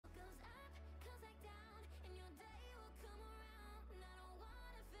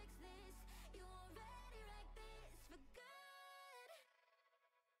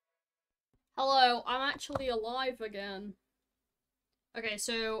Hello, I'm actually alive again. Okay,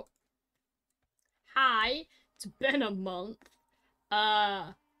 so... Hi, it's been a month.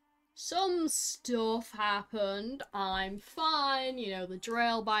 Some stuff happened. I'm fine, you know, the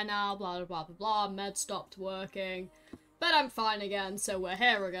drill by now, blah blah blah blah blah, med stopped working. But I'm fine again, so we're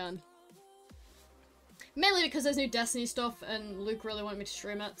here again. Mainly because there's new Destiny stuff and Luke really wanted me to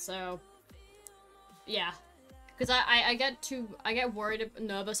stream it, so... Yeah. Because I get worried,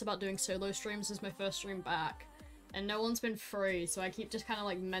 nervous about doing solo streams as my first stream back. And no one's been free, so I keep just kind of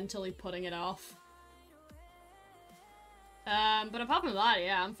like mentally putting it off. But apart from that,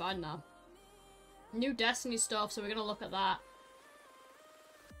 yeah, I'm fine now. New Destiny stuff, so we're gonna look at that.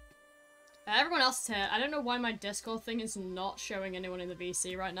 Everyone else is here. I don't know why my Discord thing is not showing anyone in the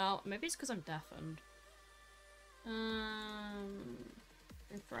VC right now. Maybe it's because I'm deafened.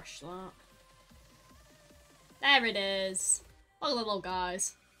 Refresh that. There it is. Look at the little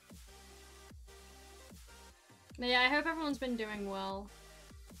guys. But yeah, I hope everyone's been doing well.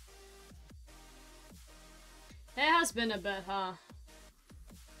 It has been a bit, huh?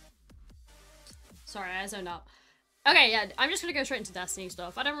 Sorry, I zoned out. Okay, yeah, I'm just gonna go straight into Destiny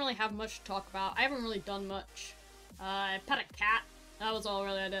stuff. I don't really have much to talk about. I haven't really done much. I pet a cat. That was all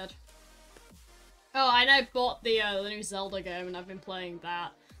really I did. Oh, and I bought the new Zelda game and I've been playing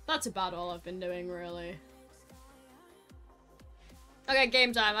that. That's about all I've been doing, really. Okay,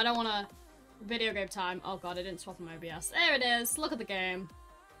 game time. I don't wanna... Video game time. Oh god, I didn't swap my OBS. There it is. Look at the game.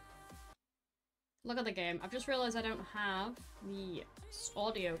 Look at the game. I've just realized I don't have the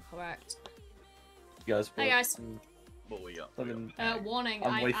audio correct. You guys, hey guys. Warning,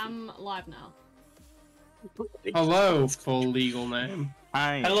 I am live now. Hello, full legal name.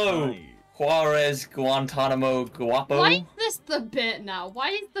 Hi. Hello, hi. Juarez Guantanamo Guapo. Why is this the bit now?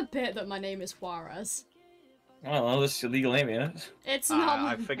 Why is the bit that my name is Juarez? I don't know, this is your legal name, isn't it? It's not.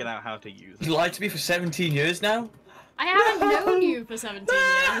 I figured out how to use it. You lied to me for 17 years now? I haven't known you for 17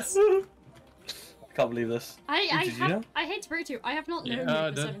 years. I can't believe this. I hate to break to you, I have not known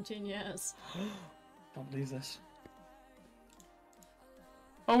you for 17 years. Can't believe this.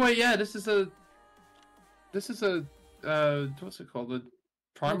 Oh wait, yeah, this is a what's it called? The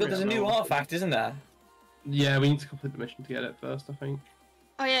primary. But there's a new artifact, isn't there? Yeah, we need to complete the mission to get it first, I think.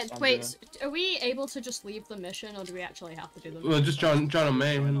 Oh yeah, wait, are we able to just leave the mission, or do we actually have to do the mission? Well, just join on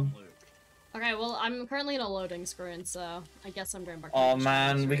me. Okay, well, I'm currently in a loading screen, so I guess I'm going back to Oh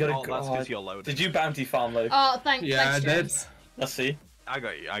man, we gotta go. That's because you're loading. Did you bounty farm, Luke? Oh, thanks, I did. James. Let's see. I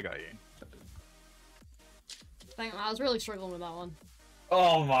got you. I was really struggling with that one.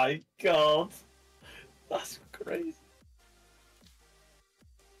 Oh my god. That's crazy.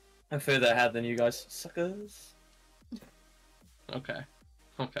 I'm further ahead than you guys, suckers. Okay.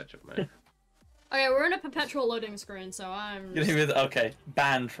 I'll catch up, mate. Okay, we're in a perpetual loading screen, so I'm... Okay,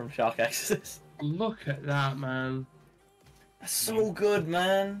 banned from Shark Exorcist. Look at that, man. That's so good,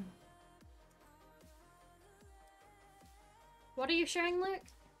 man. What are you showing, Luke?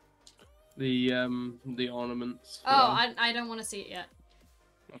 The ornaments. Oh, I don't want to see it yet.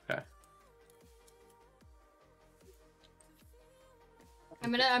 Okay.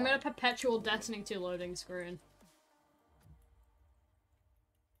 I'm in a perpetual Destiny 2 loading screen.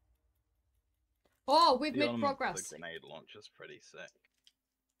 Oh, we've made progress. The grenade launch is pretty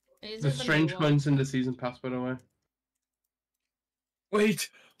sick. The strange coins in the season pass, by the way. Wait!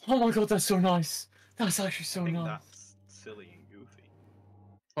 Oh my god, that's so nice. That's actually so nice. That's silly and goofy.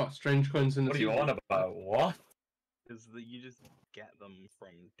 What, strange coins in the season? What are you on about? What? Because you just get them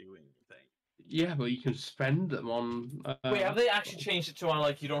from doing things. Yeah, but you can spend them on... Wait, have they actually changed it to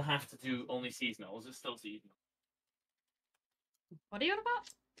like you don't have to do only seasonal? Is it still seasonal? What are you on about?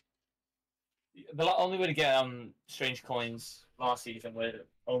 The only way to get strange coins last season were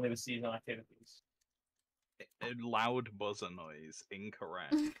only with seasonal activities. Loud buzzer noise,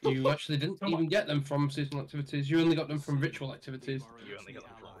 incorrect. You actually didn't even get them from seasonal activities. You only got them from ritual activities. You only got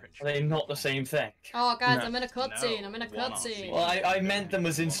them from ritual. Are they not the same thing? Oh, guys, No. I'm in a cutscene. I'm in a cutscene. Well, I meant them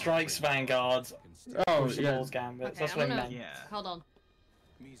as in Strikes Vanguard. Oh, yeah. Gambit. Okay, That's what I meant. Yeah. Hold on.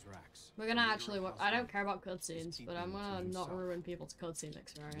 We're gonna actually work. I don't care about cutscenes, but I'm gonna not ruin people's cutscene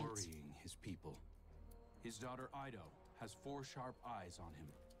experience. Worrying his people. His daughter Ido has 4 sharp eyes on him.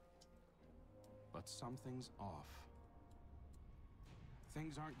 But something's off.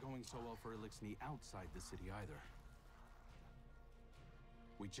 Things aren't going so well for Elixni outside the city either.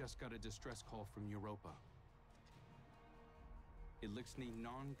 We just got a distress call from Europa. Elixni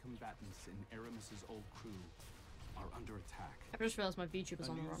non-combatants in Aramis's old crew are under attack. I just realized my VTube is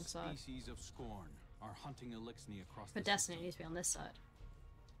on the wrong side. Species of Scorn are hunting Elixni across But Destiny needs to be on this side.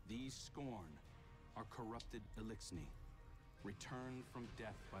 These Scorn are corrupted Elixni. returned from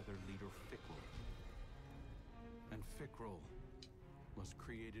death by their leader Fikrul. And Fikrul was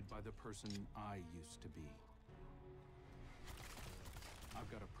created by the person I used to be. I've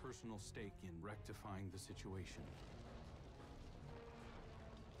got a personal stake in rectifying the situation.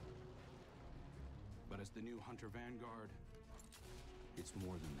 But as the new Hunter Vanguard, it's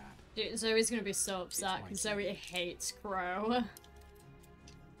more than that. Dude, Zoe's gonna be so upset because Zoe hates Crow.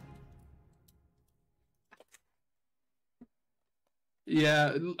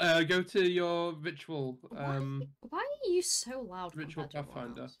 Yeah, go to your ritual. Why are you so loud? Ritual compared to everyone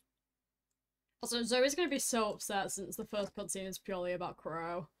Pathfinder. else? Also, Zoe's gonna be so upset since the first cutscene is purely about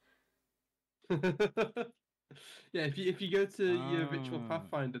Crow. Yeah, if you go to your Ritual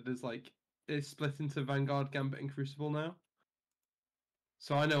Pathfinder, there's like it's split into Vanguard, Gambit, and Crucible now.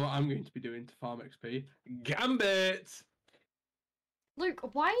 So I know what I'm going to be doing to farm XP. Gambit! Luke,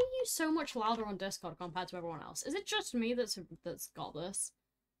 why are you so much louder on Discord compared to everyone else? Is it just me that's got this?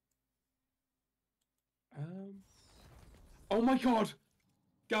 Oh my god!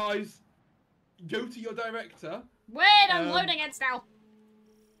 Guys! Go to your director. Wait, I'm loading it still!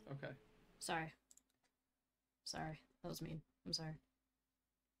 Okay. Sorry. Sorry. That was mean. I'm sorry.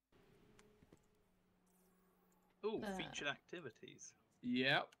 Ooh, featured activities.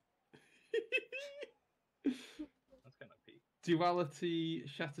 Yep. That's kind of peak. Duality,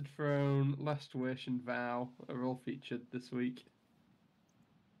 Shattered Throne, Last Wish, and Vow are all featured this week.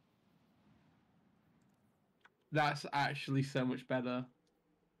 That's actually so much better.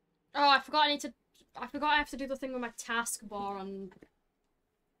 Oh, I forgot I have to do the thing with my taskbar on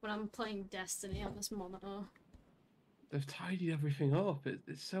when I'm playing Destiny on this monitor. They've tidied everything up.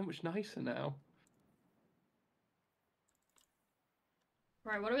 It's so much nicer now.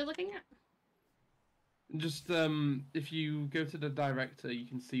 Right, what are we looking at? Just if you go to the director, you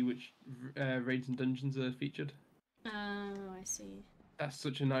can see which raids and dungeons are featured. Oh, I see. That's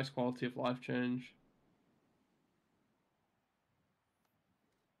such a nice quality of life change.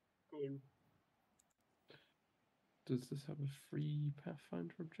 Cool. Does this have a free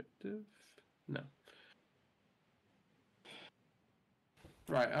Pathfinder objective? No.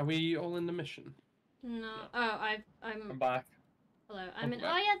 Right, are we all in the mission? No. Oh, I'm I'm back. hello. I'm in.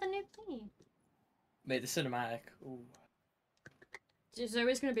 back. Oh yeah, the new thingy. Mate, the cinematic. Ooh.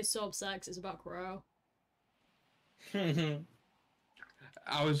 Zoe's gonna be so upset 'cause it's about Crow. I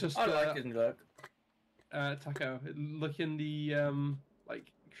I was just like it. Look. Taco, look in the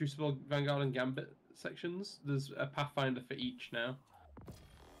like Crucible, Vanguard, and Gambit sections. There's a Pathfinder for each now.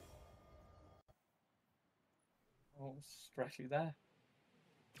 Oh, it's directly there.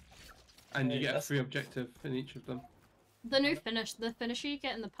 And you Hey, get a that's- free objective in each of them. The new finish, the finisher you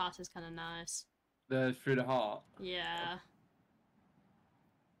get in the pass is kind of nice. They're through the heart. Yeah.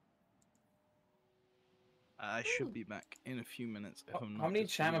 I should be back in a few minutes if I'm not. How many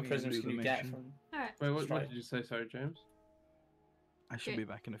just Chama moving prisms into can the you get mission. from? Alright. Wait, what Strike. did you say? Sorry, James. I should Okay. be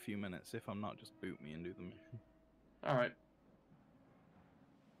back in a few minutes if I'm not. Just boot me and do the mission. All right.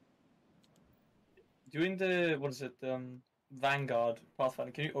 Doing the what is it? Vanguard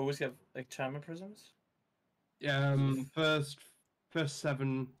Pathfinder. Can you always get like Chama prisms? First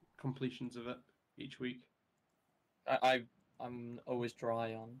 7 completions of it each week. I'm always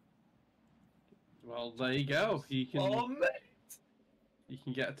dry on. Well, there you go. You can Oh mate, you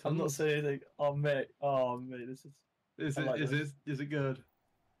can get a ton. I'm not saying anything. Oh mate, this is. Is I it like is it good?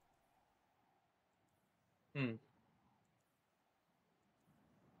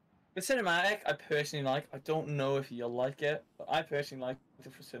 The cinematic, I personally like. I don't know if you'll like it, but I personally like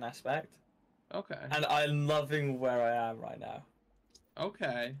it for a certain aspect. Okay. And I'm loving where I am right now.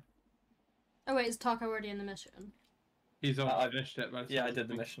 Okay. Oh wait, is Taco already in the mission? He's I- already finished it. By the Yeah, I sounds did of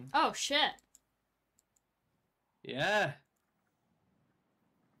the things. mission. Oh shit. Yeah.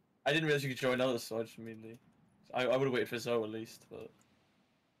 I didn't realize you could join others, so I just immediately. I would have waited for Zoe at least, but.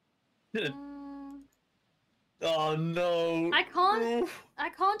 Oh no! I can't. Oof. I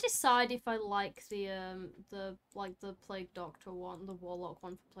can't decide if I like the Plague Doctor one, the Warlock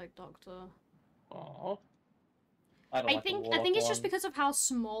one for Plague Doctor. Aw. I don't I like the think Warlock it's just one. because of how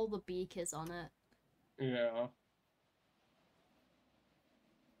small the beak is on it. Yeah.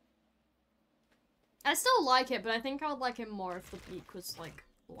 I still like it, but I think I would like it more if the beak was like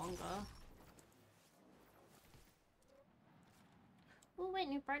longer. Oh wait,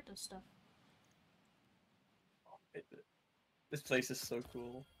 new brightness stuff. This place is so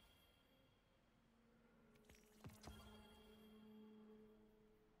cool.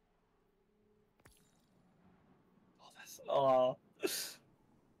 Oh, that's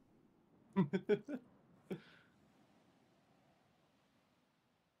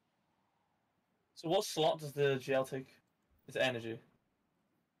So what slot does the jail take? It's energy.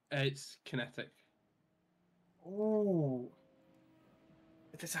 It's kinetic. Ooh.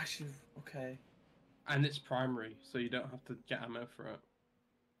 It's actually okay. And it's primary, so you don't have to get ammo for it.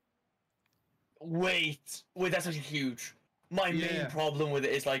 Wait, that's actually huge. My main Yeah. problem with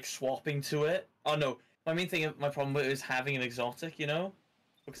it is like swapping to it. Oh no, my problem with it is having an exotic, you know,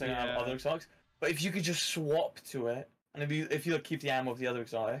 because I don't have Yeah. other exotics. But if you could just swap to it, and if you like, keep the ammo of the other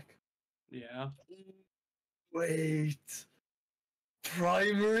exotic. Yeah. Wait,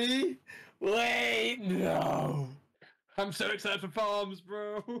 primary? Wait, no. I'm so excited for farms,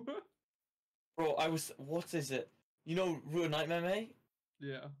 bro. Bro, what is it? You know, Root of Nightmare, mate?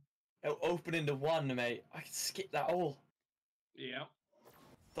 Yeah. It'll open into one, mate. I can skip that all. Yeah.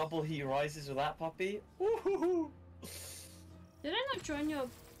 Double heat rises with that puppy. Woohoo! Did I not join your...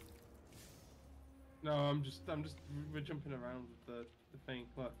 No, we're jumping around with the thing.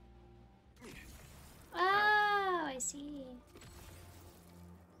 Look. Oh, I see.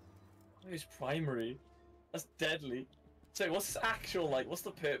 It's primary. That's deadly. So what's this actual, like, what's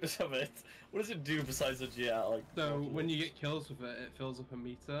the purpose of it? What does it do besides the like? So when you get kills with it, it fills up a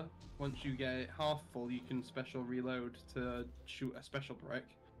meter. Once you get it half full, you can special reload to shoot a special brick.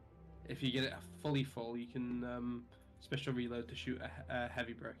 If you get it fully full, you can special reload to shoot a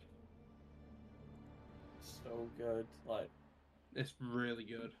heavy brick. So good. Like, It's really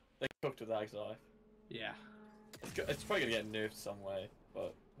good. they cooked with that exotic. Yeah. It's probably gonna get nerfed some way,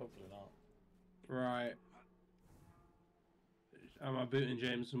 but hopefully not. Right. I'm booting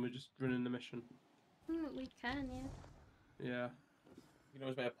James and we're just running the mission. We can, yeah. Yeah. You can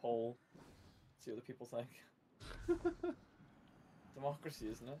always make a poll. See what the people think. Democracy,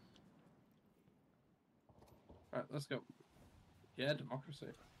 isn't it? Right, let's go. Yeah, democracy.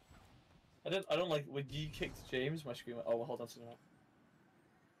 I don't like when you kicked James. My screen went, oh, well, hold on a second.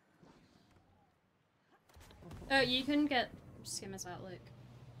 Oh, you can get skimmers out, Luke.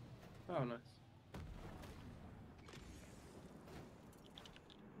 Oh, nice.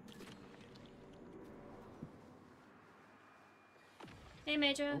 Hey,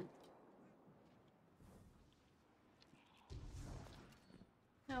 Major. Oh.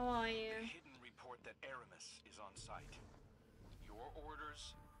 How are you? A hidden report that Aramis is on site. Your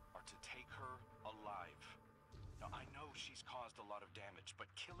orders are to take her alive. Now, I know she's caused a lot of damage, but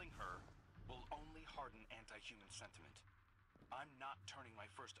killing her will only harden anti-human sentiment. I'm not turning my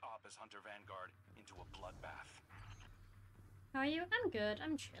first op as Hunter Vanguard into a bloodbath. How are you? I'm good.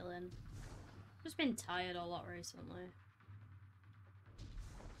 I'm chilling. Just been tired a lot recently.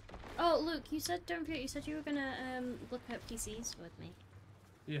 Oh, Luke, you said, don't forget, you said you were gonna look at PCs with me.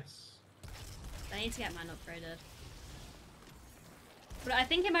 Yes. I need to get mine upgraded. But I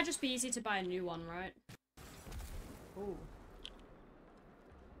think it might just be easy to buy a new one, right? Ooh.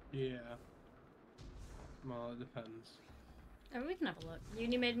 Yeah. Well, it depends. Oh, we can have a look.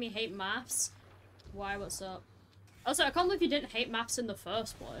 Uni made me hate maths. Why? What's up? Also, I can't believe you didn't hate maths in the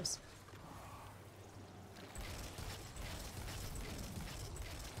first place.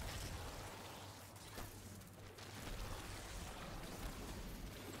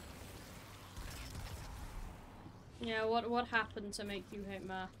 Yeah, what happened to make you hate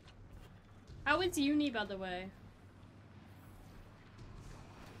math? How is uni, by the way?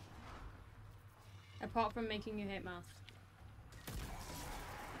 Apart from making you hate math.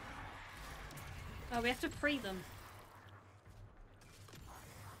 Oh, we have to pre them.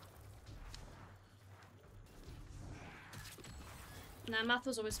 Nah, math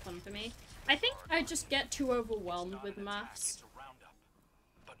was always fun for me. I think I just get too overwhelmed with maths.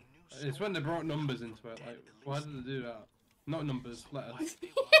 It's when they brought numbers into it. Like, why did they do that? Not numbers, letters.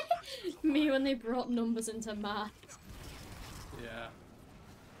 Me when they brought numbers into math. Yeah.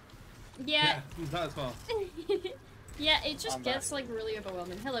 Yeah. Yeah, that as well. Yeah, it just I'm gets back. like really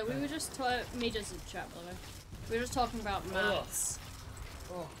overwhelming. Hello, we were just Major's in chat, by the way. We were just talking about maths.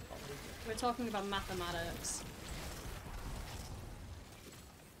 Oh. We're talking about mathematics.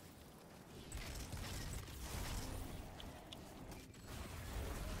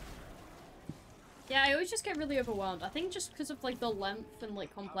 Yeah, I always just get really overwhelmed. I think just because of like the length and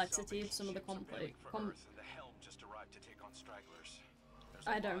like complexity of some of the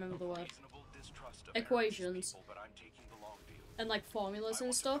I don't remember the word. Equations. And like formulas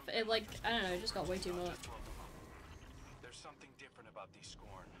and stuff. It like, I don't know, it just got way too much. There's something different about these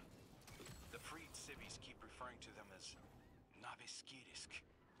Scorn. The freed civvies keep referring to them as Naviskidisk,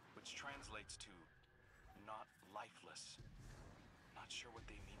 which translates to not lifeless. Not sure what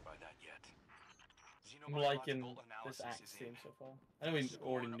they mean by that yet. I'm liking this act theme so far. I know we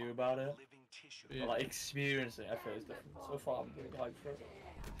already knew about it, but like experiencing it, I feel is different. So far I'm really hyped for it.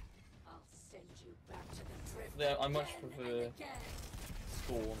 I much prefer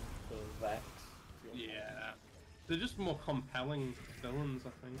Spawn to Vex. Yeah. They're just more compelling villains, I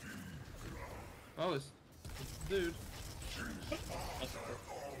think. Oh, it's a dude. That's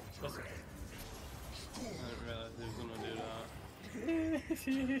okay. I didn't realise he was gonna do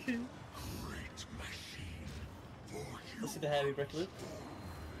that. Listen to Heavy Brick Loop.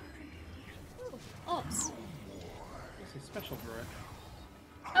 Ops. It's a special brick.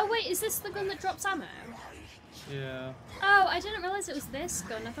 Oh wait, is this the gun that drops ammo? Yeah. Oh, I didn't realise it was this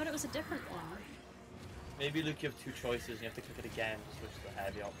gun. I thought it was a different one. Maybe Luke, you have two choices and you have to click it again to switch to the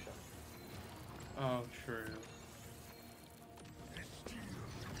heavy option. Oh, true.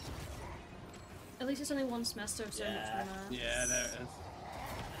 At least it's only one semester, so much Yeah. more. Yeah, there it is.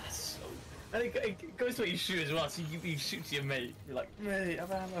 That's so... And it goes to what you shoot as well, so you shoot to your mate. You're like, mate, I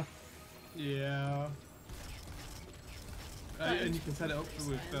have ammo. Yeah. And you can set it up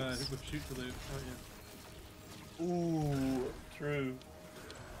with shoot to loot, can't you? Ooh, true.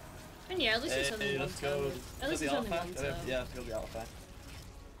 And yeah, at least it's only Hey, one let's go. turn. At least The it's only one artifact? turn. Yeah, let's go the artifact.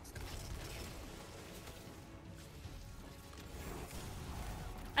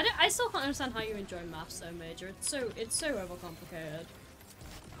 I still can't understand how you enjoy maths so major. It's so overcomplicated.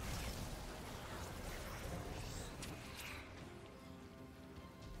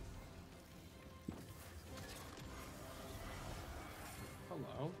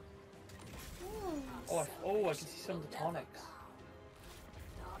 Hello. Oh, I can see some of the tonics.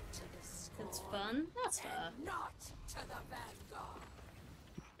 It's fun. That's fair.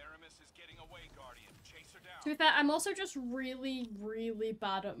 Aramis is getting away, Guardian. Chase her down. To be fair, I'm also just really, really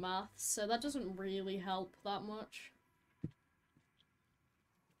bad at maths, so that doesn't really help that much.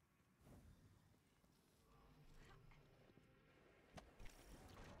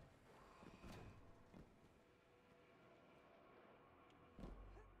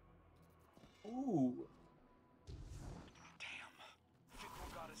 Ooh. Damn. Fickle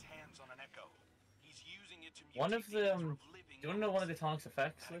got his hands on an echo. He's using it to One of mutate the, ether of living do you want to know one of the tonics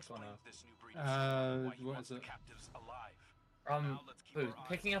effects, That Luke, or no? explains this new breed of system, why he What wants is the it? captives alive. Um, Now let's keep our eyes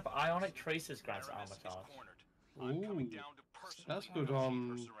picking on up the boss. ionic traces grants Aramis is armor cornered. I'm coming Ooh. down to personally That's good negotiate her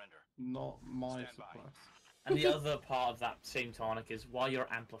on surrender. not my Stand by. suppress. And the other part of that same tonic is while you're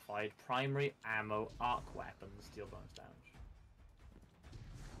amplified, primary ammo, arc weapons deal bonus damage.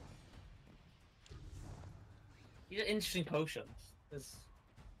 These are interesting potions. There's...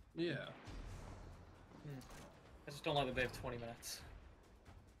 Yeah. I just don't like that they have 20 minutes.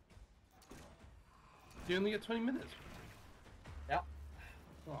 You only get 20 minutes. Yeah.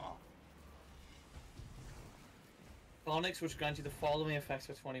 Oh. Tonics which grant you the following effects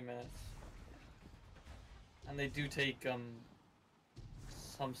for 20 minutes. And they do take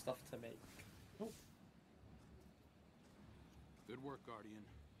some stuff to make. Good work, Guardian.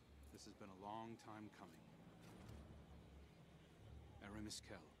 This has been a long time coming. Aramis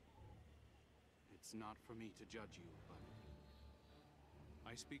Kell. It's not for me to judge you, but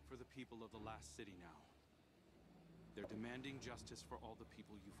I speak for the people of the last city now. They're demanding justice for all the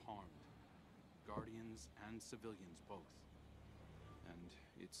people you've harmed. Guardians and civilians both. And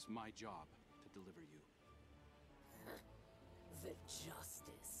it's my job to deliver you. The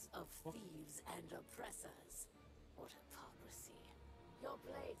justice of thieves and oppressors. What hypocrisy. Your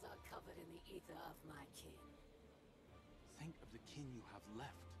blades are covered in the ether of my kin. Think of the kin you have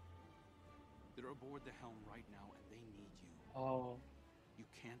left. They're aboard the helm right now and they need you. Oh. You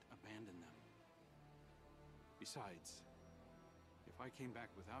can't abandon them. Besides, if I came back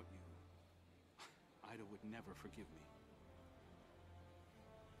without you, Ida would never forgive me.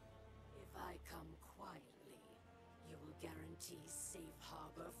 If I come quietly, you will guarantee safe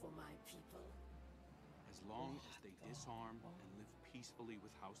harbor for my people? As long as they disarm and live peacefully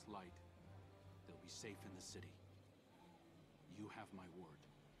with House Light, they'll be safe in the city. You have my word.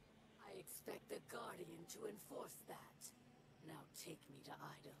 I expect the Guardian to enforce that. Now take me to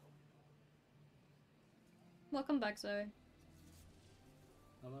Idaho. Welcome back, Zoe.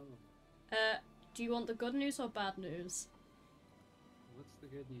 Hello. Do you want the good news or bad news? What's the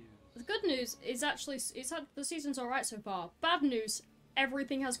good news? The good news is actually the season's alright so far. Bad news,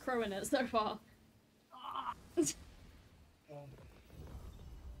 everything has Crow in it so far.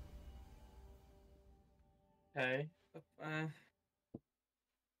 Okay.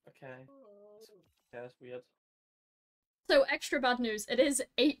 Okay. Yeah, that's weird. So extra bad news, it is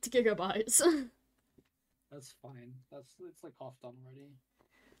 8 gigabytes. That's fine. It's like half done already.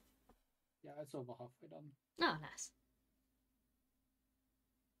 Yeah, it's over halfway done. Oh, nice.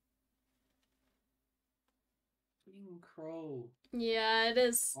 King Crow. Yeah, it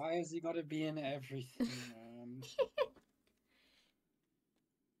is. Why has he got to be in everything, man?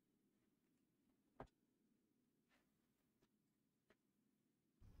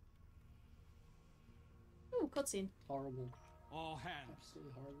 cutscene. Horrible. All hands.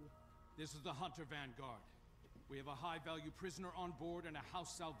 Absolutely horrible. This is the Hunter Vanguard. We have a high-value prisoner on board and a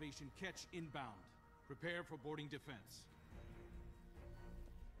House Salvation catch inbound. Prepare for boarding defense.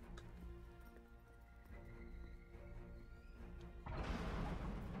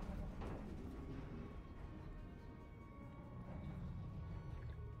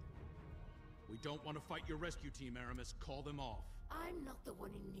 We don't want to fight your rescue team, Aramis. Call them off. I'm not the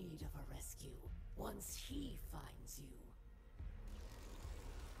one in need of a rescue. Once he finds you.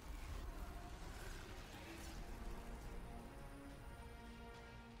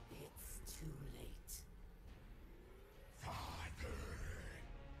 It's too late. Father,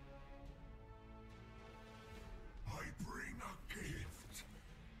 I bring a gift.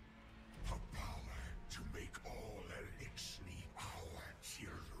 The power to make all Elixni our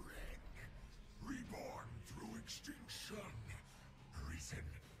children. Reborn through extinction. Risen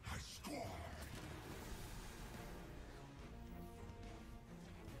as scorn.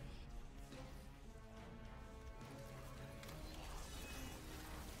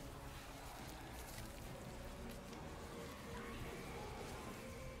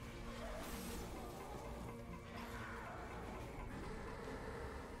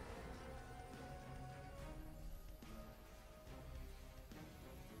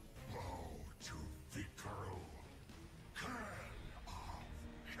 Bow to Vicaro, Kern of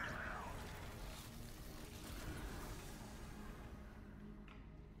Hell.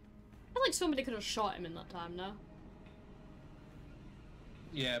 I feel like somebody could have shot him in that time, no?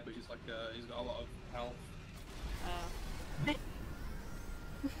 Yeah, but he's like he's got a lot of health.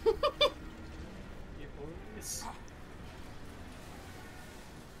 You boys.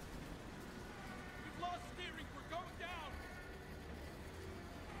 We've lost steering. We're going down.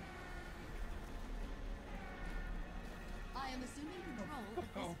 I am assuming control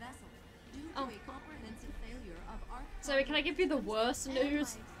of this vessel due to Oh. a comprehensive failure of Arc. Zoe, can I give you the worst and my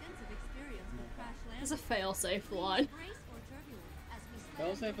news? extensive experience with crash There's a landings. fail-safe Please line. brace for turbulence as we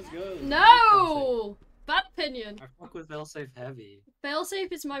slam Failsafe is good. No! Bad opinion. I fuck with failsafe heavy.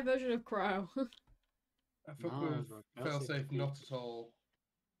 Failsafe is my version of Crow. I fuck No, with bro, failsafe failsafe not peak. at all.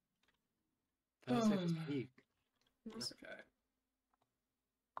 Failsafe is peak. Okay.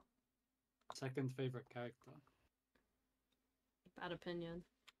 Second favorite character. Bad opinion.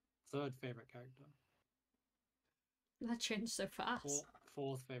 Third favorite character. That changed so fast.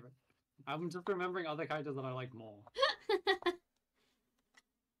 Fourth favorite. I'm just remembering other characters that I like more.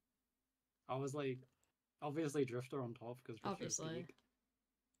 I was like, obviously Drifter on top because Obviously.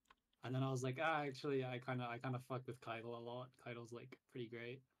 And then I was like, actually, I kind of fuck with Kaido a lot. Kaido's like pretty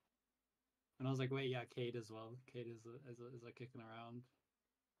great. And I was like, wait, yeah, Cade as well. Cade is like kicking around.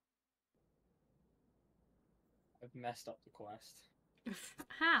 I've messed up the quest.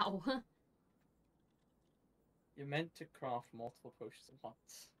 How? You're meant to craft multiple potions at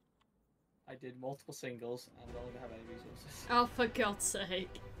once. I did multiple singles and I don't have any resources. Oh, for God's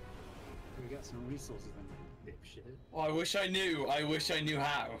sake. We got some resources in dipshit. Oh, I wish I knew. I wish I knew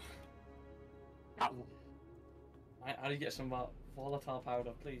how. How do you get some volatile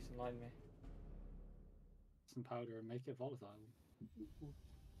powder? Please enlighten me. Some powder and make it volatile.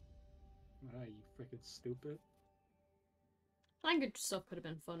 Alright, you freaking stupid. Language stuff could have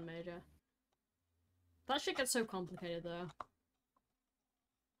been fun, Major. That shit gets so complicated, though.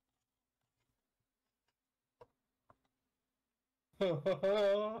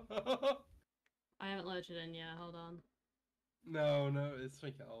 I haven't loaded it in yet, hold on. No, it's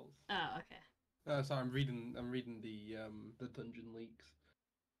something else. Oh, okay. Sorry, I'm reading the dungeon leaks.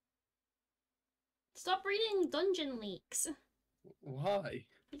 Stop reading dungeon leaks. Why?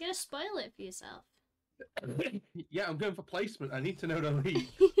 You're gonna spoil it for yourself. Yeah, I'm going for placement. I need to know the leak.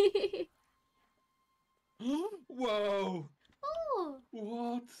 Whoa! Oh,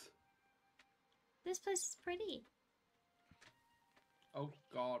 What? this place is pretty. Oh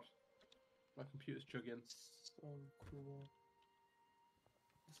God, my computer's chugging. So cool.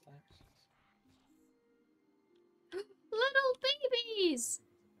 This Little babies!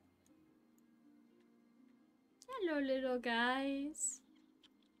 Hello, little guys.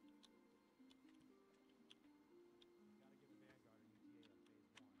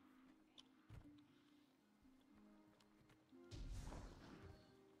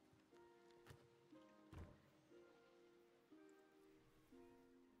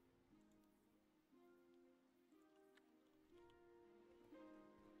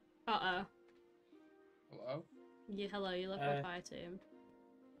 Uh-oh. Hello? Yeah, hello, you left my fire team.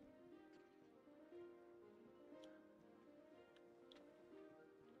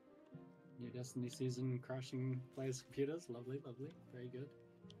 New Destiny season crashing players' computers. Lovely, lovely. Very good.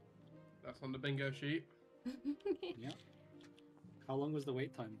 That's on the bingo sheet. Yeah. How long was the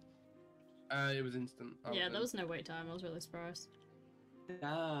wait time? It was instant. I Yeah, was there in. was no wait time. I was really surprised.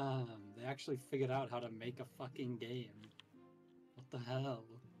 Damn, they actually figured out how to make a fucking game. What the hell?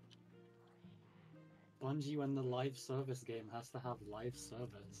 Bungie, when the live service game has to have live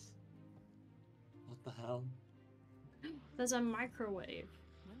service. What the hell? There's a microwave.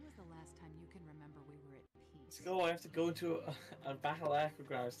 When was the last time you can remember we were at Let's peace? go. I have to go to a battle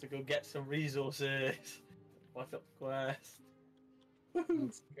echogrounds to go get some resources. What's up, quest?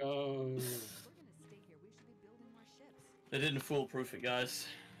 Let's go. If we're gonna stay here, we should be building more ships. They didn't foolproof it, guys.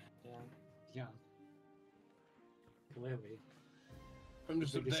 Yeah. Yeah. Clearly. I'm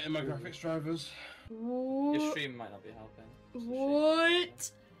just Biggest updating my clue. graphics drivers. Your What? stream might not be helping. It's a shame.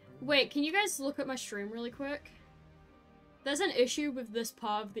 What? Wait, can you guys look at my stream really quick? There's an issue with this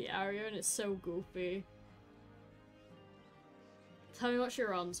part of the area and it's so goofy. Tell me what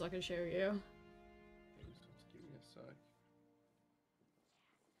you're on so I can show you. Just give me a sec.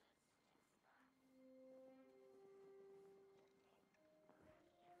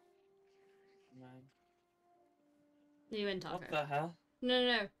 Man. You in, Taco? What the hell? No,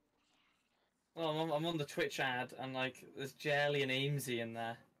 no, no. Well, I'm on the Twitch ad, and like, there's Jelly and Amesy in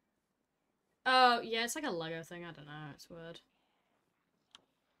there. Oh, yeah, it's like a Lego thing. I don't know. It's weird.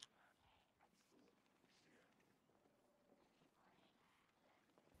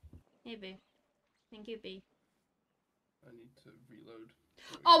 Hey, B. Thank you, B. I need to reload.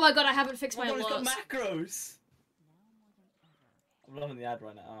 Oh my god, I haven't fixed Oh my my god, alerts. it's got macros! Now more than ever. I'm loving the ad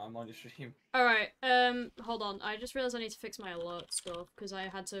right now. I'm on your stream. Alright, hold on. I just realized I need to fix my alert stuff because I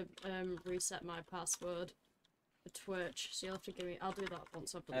had to, reset my password for Twitch. So you'll have to give me. I'll do that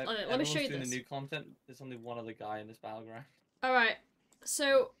once I've done. Let me show you doing this. the new content. There's only one other guy in this battleground. Alright,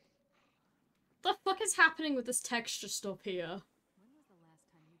 so. The fuck is happening with this texture stuff here? When was the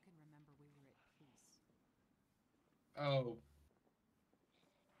last time you can remember we were at peace? Oh.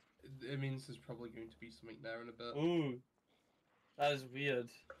 It means there's probably going to be something there in a bit. Ooh. That is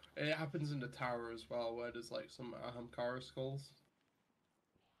weird. It happens in the tower as well, where there's like some Ahamkara skulls.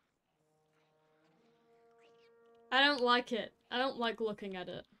 I don't like it. I don't like looking at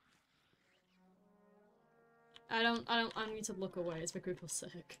it. I need to look away, it's making me feel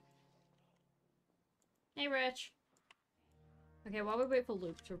sick. Hey, Rich. Okay, while we wait for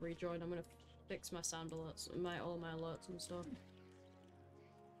Luke to rejoin, I'm gonna fix my sound alerts, all my alerts and stuff.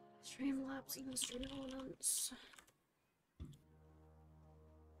 Streamlabs and stream elements.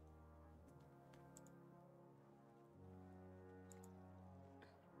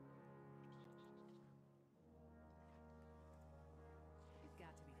 You've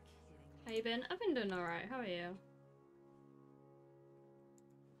got to be kidding me. How you been? I've been doing alright, how are you?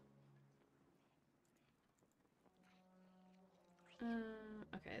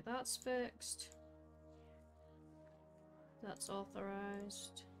 Okay, that's fixed. That's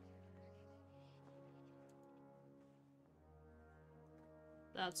authorized.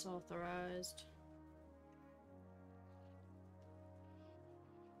 That's authorized.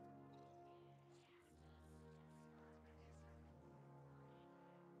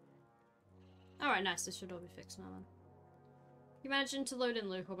 Alright, nice. This should all be fixed now then. You managing to load in,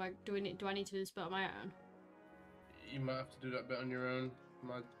 Luke, or do I need to do this bit on my own? You might have to do that bit on your own.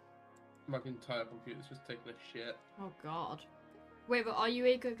 My entire computer's just taking a shit. Oh god. Wait, but are you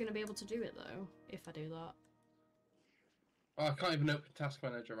going to be able to do it though, if I do that? Oh, I can't even open Task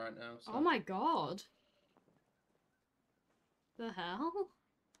Manager right now. So. Oh my god. The hell?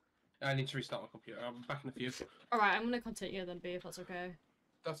 I need to restart my computer. I'm back in a few. Alright, I'm gonna continue then, B, if that's okay.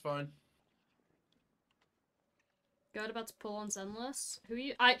 That's fine. God, about to pull on Zenless? Who are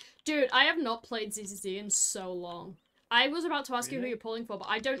you? Dude, I have not played ZZZ in so long. I was about to ask you who Really? you're pulling for, but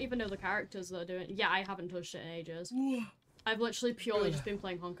I don't even know the characters that are doing it. Yeah, I haven't touched it in ages. I've literally purely just been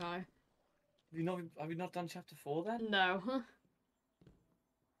playing Honkai. Have you not done chapter 4 then? No.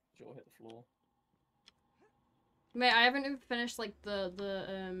 Joe hit the floor. Mate, I haven't even finished, like,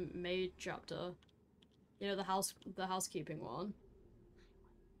 the maid chapter. You know, the housekeeping one.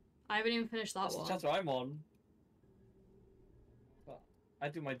 I haven't even finished that That's one. the chapter I'm on. But I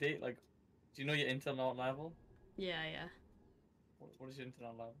do my date, like, do you know your internet level? Yeah, yeah. What is your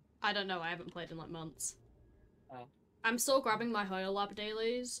internet level? I don't know, I haven't played in, like, months. Oh. I'm still grabbing my Hoyo Lab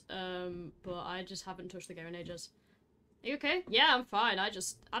dailies, but I just haven't touched the game in ages. Are you okay? Yeah, I'm fine. I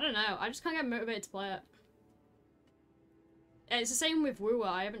don't know. I just can't get motivated to play it. It's the same with Woowa.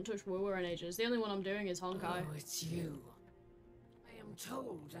 I haven't touched Woowa in ages. The only one I'm doing is Honkai. Oh, it's you. I am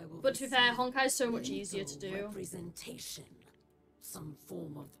told I will But to be fair, receive Honkai's so much easier to legal do. Representation. some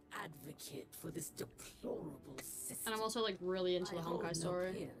form of advocate for this deplorable system. And I'm also like really into the I hold Honkai no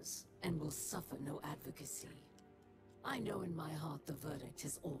story. peers and will suffer no advocacy. I know in my heart the verdict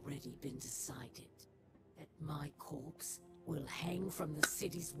has already been decided. That my corpse will hang from the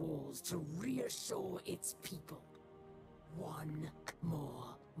city's walls to reassure its people. One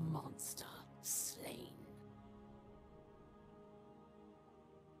more monster slain.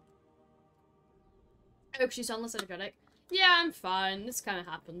 I hope she's less energetic. Yeah, I'm fine. This kind of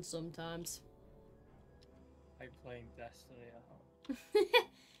happens sometimes. I'm playing Destiny at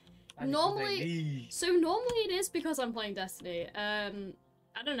home. Normally, so normally it is because I'm playing Destiny. I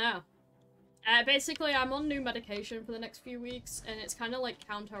don't know. Basically, I'm on new medication for the next few weeks, and it's kind of like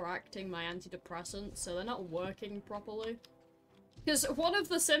counteracting my antidepressants, so they're not working properly. Because one of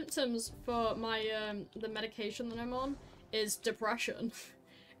the symptoms for my the medication that I'm on is depression,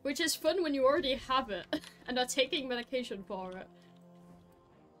 which is fun when you already have it and are taking medication for it.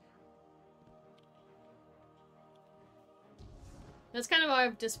 That's kind of why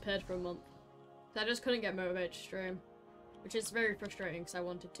I've disappeared for a month. I just couldn't get motivated to stream. Which is very frustrating because I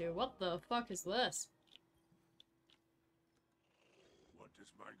wanted to. What the fuck is this? What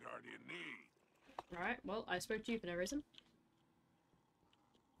does my guardian need? Alright, well, I spoke to you for no reason.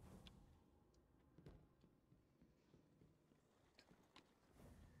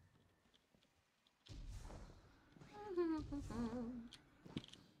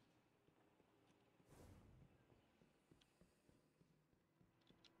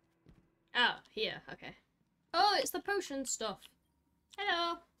 Oh, here, okay. Oh, it's the potion stuff.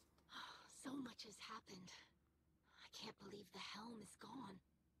 Hello. So much has happened. I can't believe the helm is gone.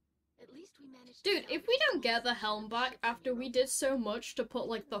 At least we managed. Dude, if we don't get the helm back after we did so much to put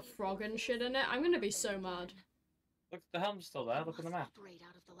like the frog and shit in it, I'm gonna be so mad. Look, the helm's still there. Look at the map.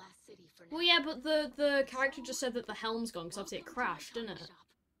 Well, yeah, but the character just said that the helm's gone because obviously it crashed, didn't it?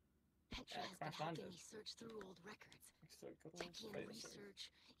 Petra has been helping me search through old records. Checking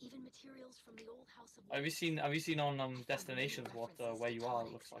research, even materials from the old house of. Have you seen on Destinations what where you are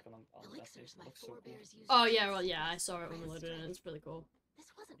looks like on Destinations? It looks so cool. Oh yeah, well yeah, I saw it when we loaded it. It's really cool.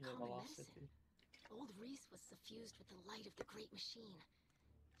 This wasn't common medicine. Old Reese was suffused with the light of the great machine.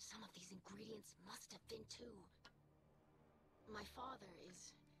 Some of these ingredients must have been too. My father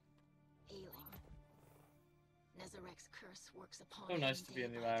is ailing. Nezarek's curse works upon So him nice to be day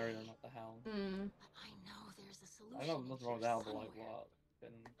in the by area day. and not the helm. But I know there's a solution. I know nothing wrong with the helm, but like somewhere. what?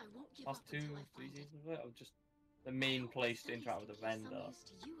 Been I won't give last up two, until I 3 find it. seasons of it, or just the main place to interact with the vendor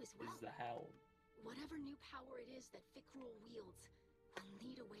You as well. is the helm. Whatever new power it is that Fikrul wields, we'll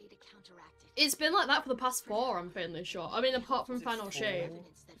need a way to counteract it. It's been like that for the past 4, I'm fairly sure. I mean, apart from Final Shape.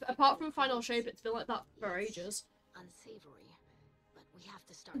 Apart from Final Shape, it's been like that for ages. Unsavory, but we have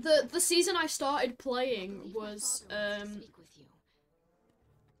to start. The season I started playing was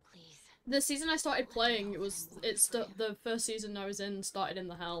the season I started playing the first season I was in started in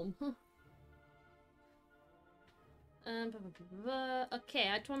the helm. Okay,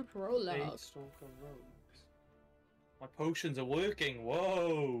 Act 1 prologue. Stalker Rogues. My potions are working.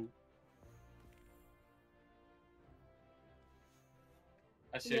 Whoa!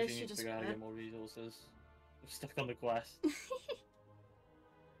 I seriously need to figure out how to get more resources. I'm stuck on the quest.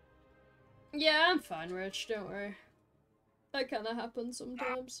 Yeah, I'm fine, Rich. Don't worry. That kind of happens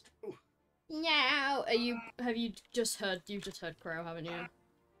sometimes. Now, have you just heard Crow, haven't you?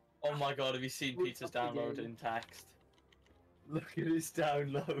 Oh my god, have you seen Peter's download in text? Look at his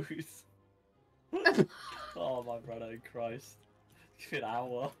downloads. Oh my brother in Christ. Give it an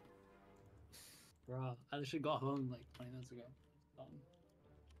hour. Bruh, I literally got home like 20 minutes ago.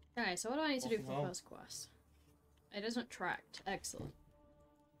 Alright, so what do I need to do for the first quest? It isn't tracked. Excellent.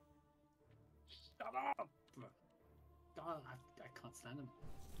 Shut up! God, I can't stand him.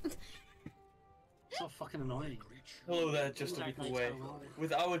 So fucking annoying. Hello there, just a little way.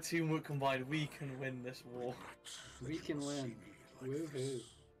 With our teamwork combined, we can win this war. We can win. Woohoo.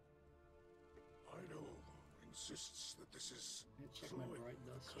 I know insists that this is Check my bright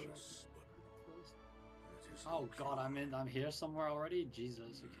dust. Oh god, I'm here somewhere already?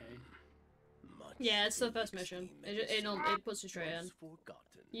 Jesus, okay. Yeah, it's the first mission. It puts you straight in.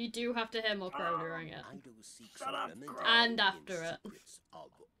 You do have to hit more Crow during it. Shut up, and after it.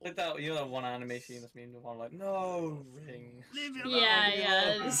 Like that, you know that one anime scene that's mean one like, no ring. Yeah,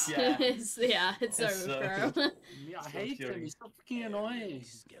 it's It's over, Crow. Yeah, I hate him, he's so fucking annoying.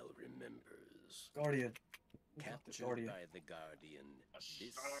 Guardian. Captured by the Guardian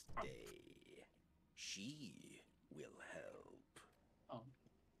this day. She will help. Oh.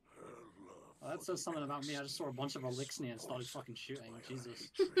 Well, that says something about me. I just saw a bunch of Elixir and started fucking shooting.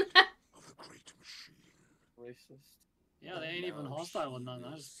 Jesus. Racist. Yeah, they ain't even Now hostile and she none. I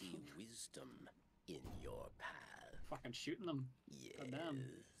will just see wisdom in your path. fucking shooting them. Yes. Goddamn.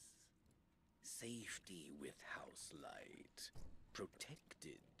 Safety with house light,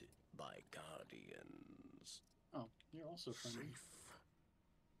 protected by guardians. Oh, you're also friendly. Safe,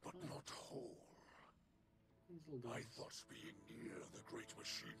 but Oh. not whole. These little I guys. thought being near the great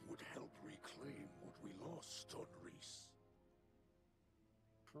machine would help reclaim what we lost on Reese.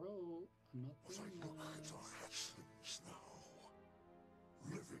 Pro, I'm not But I doing look that. at our hatchlings now.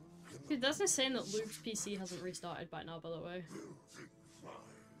 Living in Dude, that's insane that Luke's PC hasn't restarted by now, by the way. building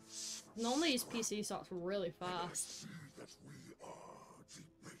lives. Normally his PC starts really fast. See that we are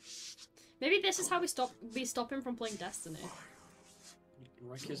debased. Maybe this is how we stop him from playing Destiny.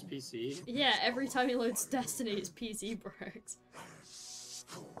 Wreck his PC. Yeah, every time he loads Destiny, his PC breaks.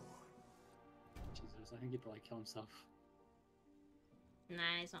 Jesus, I think he'd probably kill himself. Nah,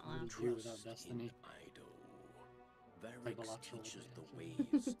 he's not What allowed. would he do without Destiny? Idol. Like the Varix lateral teaches the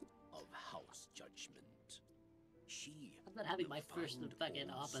advantage. ways of house judgment. She I'm not having will my first find fucking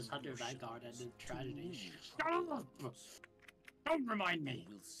all op as Hunter solutions Vanguard and the to tragedy. move Shut up! Don't remind me!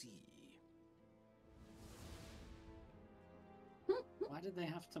 We'll see. Why did they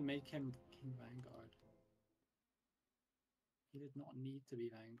have to make him King Vanguard? He did not need to be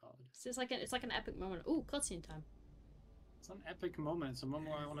Vanguard. It's like an epic moment. Ooh, cutscene time. It's an epic moment. It's a moment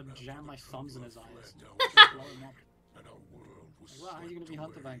where I want to jam my thumbs in his eyes and Down blow him up. and our world was Like, well, how are you going to be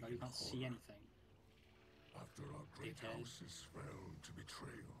swept Hunter away Vanguard? You in can't see horror. anything. After our great Dickhead. houses fell to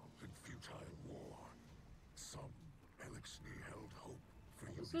betrayal and futile war, some Elixni held hope for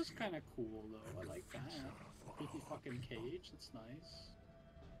This unity is kind of cool though. and I a like that. future for Creepy our fucking people. cage. It's nice.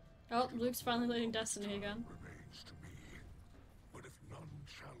 Oh, Luke's finally leading Destiny again. Remains to me, but if none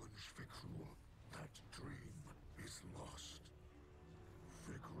challenge Fikrul, that dream is lost.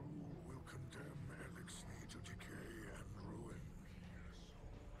 Fikrul will condemn Elixni to decay and ruin.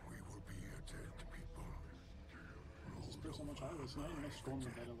 We will be a dead people. Just Ruled put so much over out. It's not even by a storm the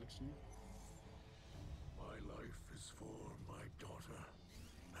of dead. Elixir. My life is for my daughter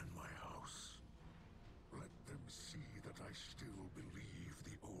and my house. Let them see that I still believe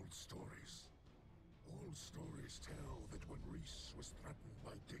the old stories. Old stories tell that when Reese was threatened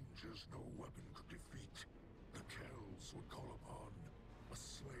by dangers no weapon could defeat, the Kells would call upon a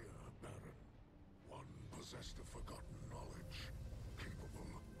Slayer Baron. One possessed of forgotten knowledge, capable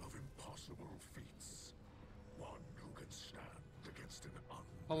of impossible feats. One who can stand against an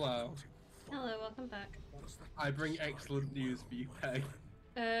Hello. Hello, welcome back. Does that I bring describe excellent you news well, for you, my Peg.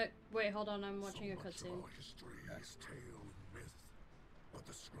 friend? Wait, hold on, I'm watching a So much of cutscene. our history is tale and myth, but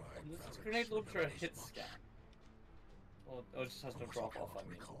the scribe This Varix grenade launcher remembers hit much. scan. Or just has no What I drop off, I cannot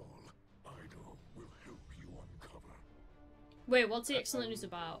mean. recall, Idol will help you uncover. Wait, what's the excellent news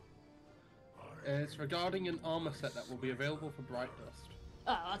about? It's regarding an armor set that will be available for Bright Dust.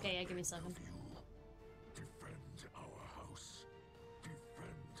 Oh, okay, yeah, give me a second. Defend our house.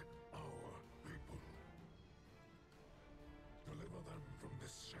 Defend our people. Deliver them from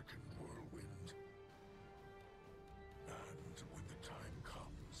this second whirlwind. And when the time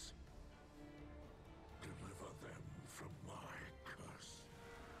comes, deliver them from my curse.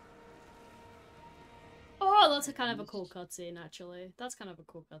 Oh, that's a kind of a cool cutscene, actually. That's kind of a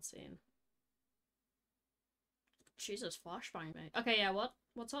cool cutscene. Jesus, flashbang, mate. Okay, yeah,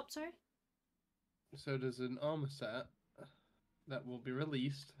 what's up, sorry? So there's an armor set that will be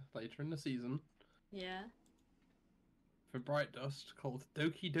released later in the season Yeah. for Bright Dust called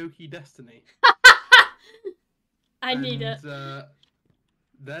Doki Doki Destiny. I need it.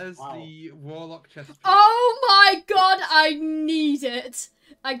 There's the Warlock chest piece. Oh my god, I need it!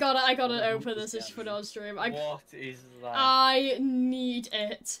 I gotta open this just for on stream. What is that? I need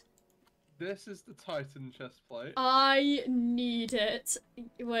it. This is the Titan chest plate. I need it.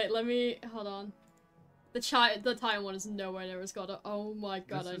 Wait, let me hold on. The Titan one is nowhere near as good. Oh my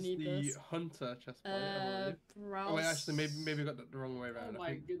god, This I need is this. the Hunter chest plate. I believe. Browse. Oh wait, actually, maybe I got that the wrong way around. Oh I my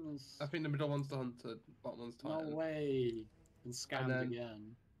think, goodness. I think the middle one's the Hunter, bottom one's Titan. No way. Been scammed then-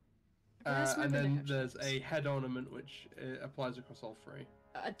 again. Where's my And then redemption? there's a head ornament which applies across all three.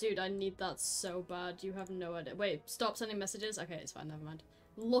 Dude, I need that so bad. You have no idea. Wait, stop sending messages? Okay, it's fine, never mind.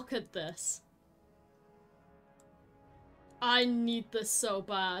 Look at this. I need this so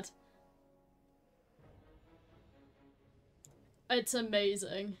bad. It's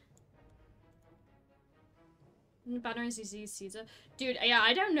amazing. Banner and ZZ Caesar. Dude, yeah,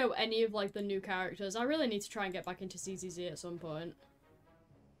 I don't know any of, like, the new characters. I really need to try and get back into CZZ at some point.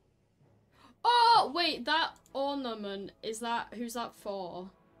 Oh, wait, that ornament, who's that for?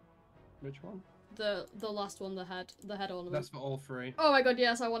 Which one? The last one, the head ornament. That's for all three. Oh my god,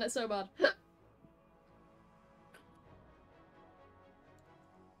 yes, I want it so bad.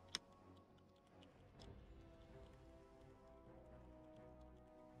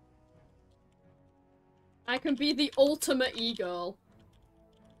 I can be the ultimate e-girl.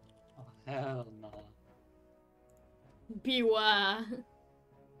 Oh, hell no. Beware.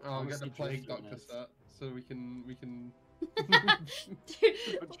 Oh, we get the Honestly, plague drift doctor units. set, so we can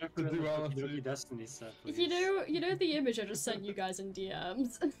Project the the duality. Destiny set, please. You know the image I just sent you guys in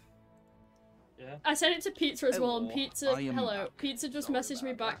DMs? Yeah. I sent it to Pizza as well, and Hello, Pizza, I am hello, back. Pizza just Sorry messaged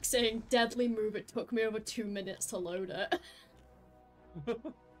me about back that. saying, deadly move, it took me over 2 minutes to load it.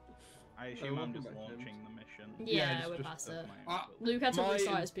 I assume I'm welcome just back, launching James. the mission. Yeah, we're just- past it. Ah, Luke had to my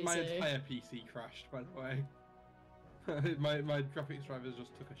restart his PC. My entire PC crashed, by the way. my graphics drivers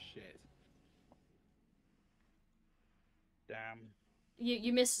just took a shit. Damn.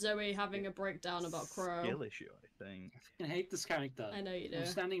 You miss Zoe having a breakdown about Crow. Skill issue, I think. I hate this character. I know you do. I'm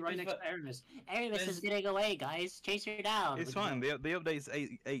standing right next to Aramis. Aramis There's- is getting away, guys. Chase her down. It's fine. The update's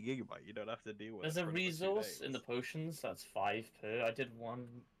 8 gigabyte. You don't have to deal with There's it. a for another 2 resource in the days. potions that's 5 per. I did one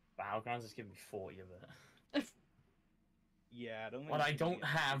battlegrounds. It's giving me 40 of it. Yeah, I don't. But I don't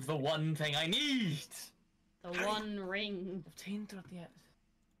have the one thing I need. The one ring. Obtained throughout the episode.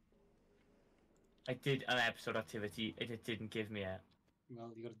 I did an episode activity. It didn't give me it. Well,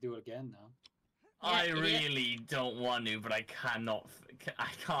 you gotta do it again now. I idiot. really don't want to, but I cannot. I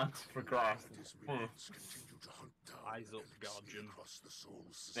can't progress. His minions continue to hunt down Eyes up, enemies Guardian. across the soul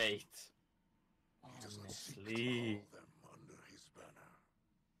system. Fate. He does not seek to Honestly. call them under his banner.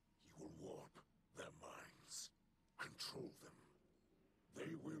 He will warp their minds, control them.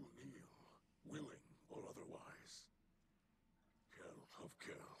 They will kneel, willing or otherwise. Kell of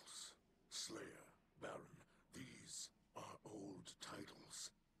Kells, Slayer, Baron, these are old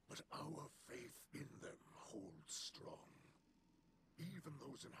titles, but our faith in them holds strong. Even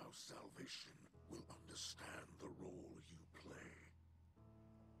those in House Salvation will understand the role you play.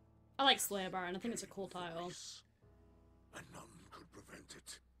 I like Slayer Baron, I think it's a cool title. And none could prevent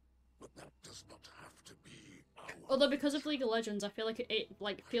it, but that does not have to be our. Although because of League of Legends, I feel like it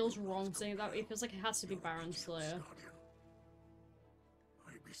like feels wrong saying that. It feels like it has to be Baron Slayer. Guardian,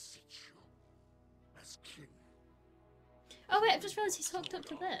 I beseech you, as kin Oh wait, I've just realised he's hooked up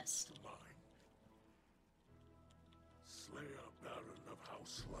to this. to mine. Slayer Baron of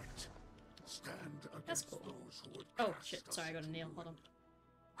House Light, stand That's against cool. those who would Oh cast shit, us sorry, I got a into nail, ruin. hold on.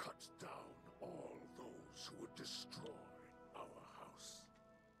 Cut down all those who would destroy our house.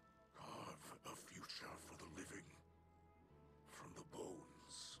 Carve a future for the living from the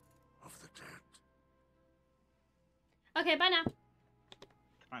bones of the dead. Okay, bye now.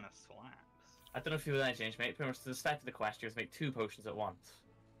 Kind of slaps. I don't know if you were there, James, mate. Pretty much the start of the quest, you have to make 2 potions at once.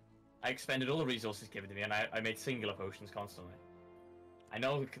 I expended all the resources given to me, and I made singular potions constantly. I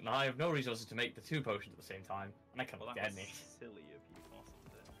know now I have no resources to make the 2 potions at the same time, and I cannot Well, that get was any. silly of you, wasn't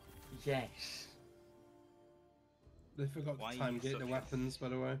it? Yes. They forgot Why to are time you gate the such a weapons, by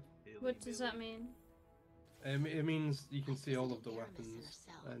the way. What does that mean? It means you can see all of the weapons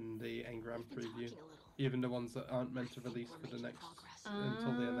in the engram preview, even the ones that aren't meant to release for the next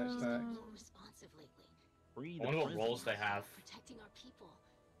until the next act. Free I wonder what roles they have. Protecting our people.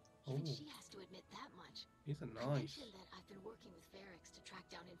 Oh, Even she has to admit that much. these are I nice. mentioned that I've been working with Varix to track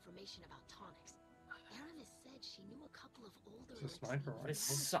down information about tonics. Aramis said she knew a couple of older It's a sniper elixir This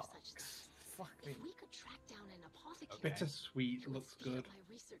users for such sucks. things. Fuck me. If we could track down an apothecary, Bittersweet it would looks speed good. up my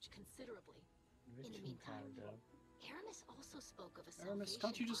research considerably. Rich the and meantime, powder. Aramis also spoke of a Aramis, salvation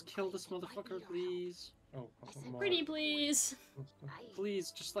can't you just enclave kill this that might motherfucker, need our help. please? Oh, I've got more. Pretty please. What's that? I Please,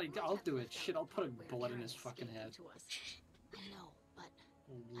 just like, might I'll have do to it. find Shit, I'll put a out where bullet in his Aramis fucking escaped head. into us. I know, but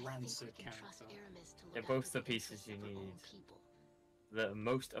I Rancid think we can trust character. Aramis to They're look both after the pieces interests you of her own need. people. The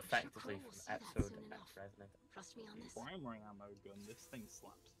most effectively Crow will from see that episode soon to enough. Resident. Trust me on this. Primary ammo gun. This thing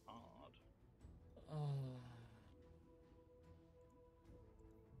slaps hard. Oh.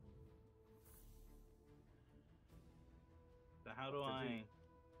 So how do Did I you-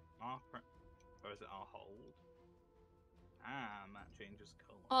 or is it our hold? Ah, map changes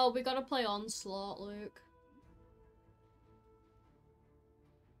colour. Oh, we gotta play Onslaught, Luke.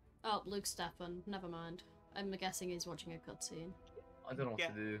 Oh, Luke Stefan. Never mind. I'm guessing he's watching a cutscene. I don't know what Yeah.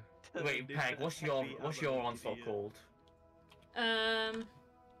 to do. Doesn't Wait, do Peg, the what's heavy your ammo, onslaught idiot. called?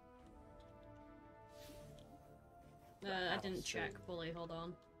 I didn't check Salvation. fully. Hold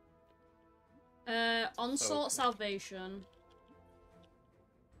on. Onslaught Salvation.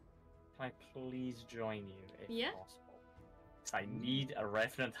 Can I please join you if Yeah. possible? 'Cause I need a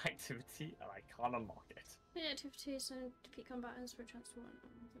revenant activity and I can't unlock it. The activities and defeat combatants for a chance to win.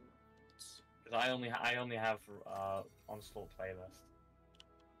 Because I only have onslaught playlist.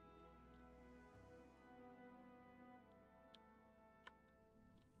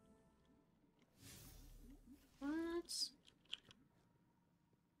 What?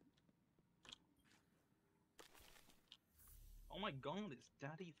 my god, it's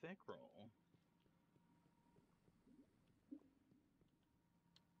Daddy Thickroll.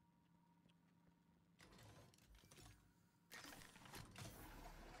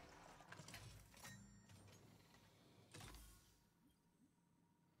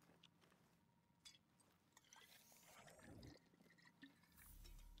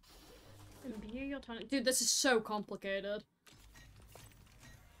 Imbue your tonic. Dude, this is so complicated.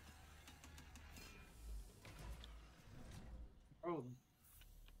 Bro,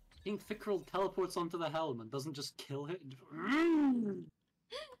 King Fickrell teleports onto the helm and doesn't just kill it.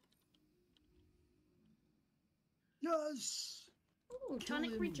 Yes! Ooh,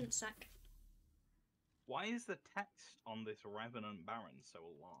 tonic regent sack. Why is the text on this Revenant Baron so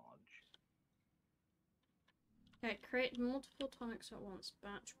large? Okay, create multiple tonics at once.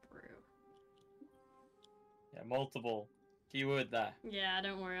 Batch brew. Yeah, multiple. Keyword there. Yeah,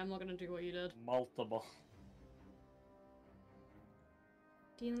 don't worry, I'm not gonna do what you did. Multiple.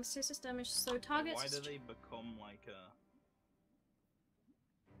 Dealing stasis damage, so Like, targets. why do they become like a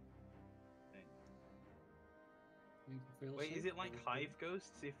thing? Wait, is it like hive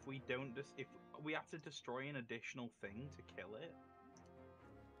ghosts if we don't if we have to destroy an additional thing to kill it?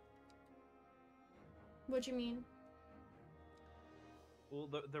 What do you mean? Well,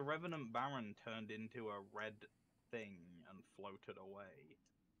 the Revenant Baron turned into a red thing and floated away.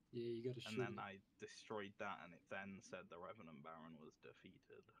 Yeah, you gotta shoot And then it. I destroyed that, and it then said the Revenant Baron was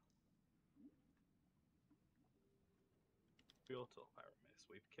defeated. Shut up, Aramis.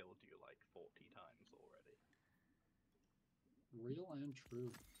 We've killed you like 40 times already. Real and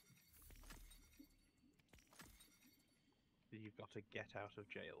true. You've got a get out of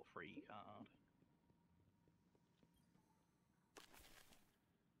jail free card.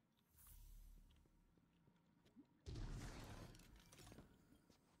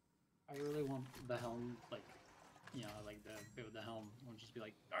 I really want the helm, like, you know, like the bit with the helm will just be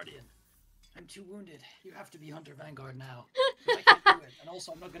like, Guardian, I'm too wounded. You have to be Hunter Vanguard now. I can't do it. And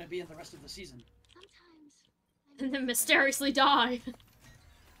also, I'm not going to be in the rest of the season. And then mysteriously die.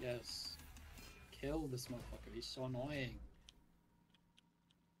 Yes. Kill this motherfucker. He's so annoying.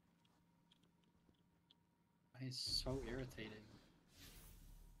 He's so irritating.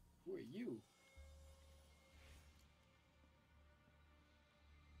 Who are you?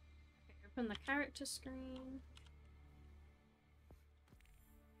 Open the character screen.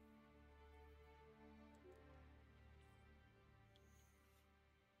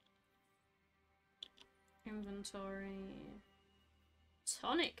 Inventory.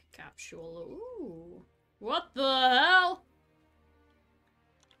 Tonic capsule. Ooh. What the hell?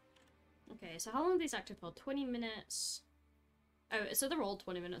 Okay, so how long are these active for? 20 minutes. Oh, so they're all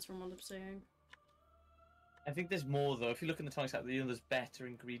 20 minutes from what I'm seeing. I think there's more though. If you look in the tonics app, there's better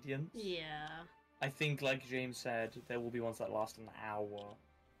ingredients. Yeah. I think, like James said, there will be ones that last an hour.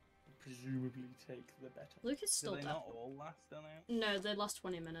 Presumably take the better. Luke is still Do they dead. not all last an hour? No, they last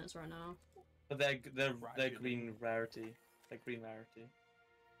 20 minutes right now. But they're green rarity. They're green rarity.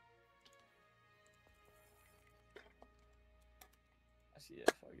 I see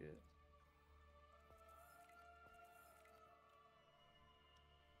it. Fuck it.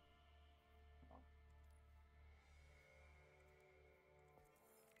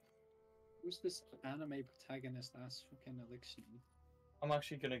 Who's this anime protagonist ass fucking Elixir? I'm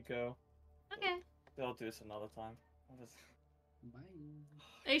actually gonna go. Okay. I'll do this another time. Bye.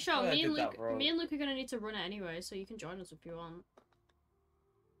 Are you sure? I Me and did that Luke, wrong. me and Luke are gonna need to run it anyway, so you can join us if you want.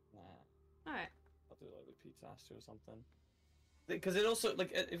 Nah. Alright. I'll do it like with Pizza Astro or something. Because it also,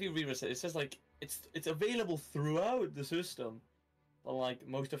 like, if you read it, it says like it's available throughout the system, but like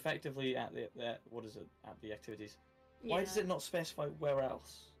most effectively at the what is it at the activities. Why does Yeah. it not specify where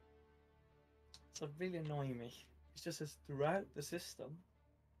else? It's really annoying me. It just says throughout the system.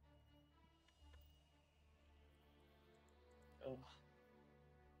 Ugh.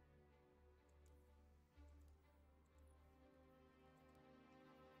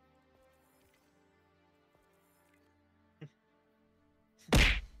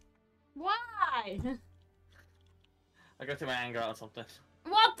 Why? I got to my anger out on something.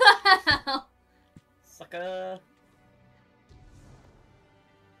 What the hell? Sucker.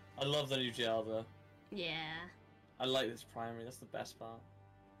 I love the new gel though. Yeah. I like this primary. That's the best part.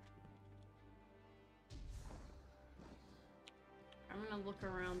 I'm gonna look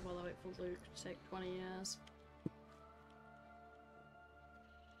around while I wait for Luke to take 20 years.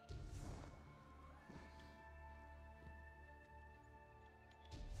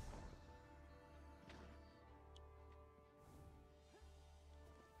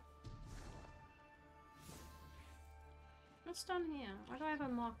 What's down here? Why do I have a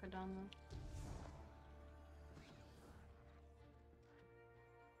marker down there?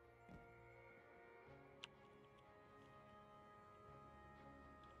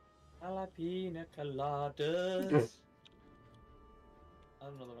 I like pina coladas. I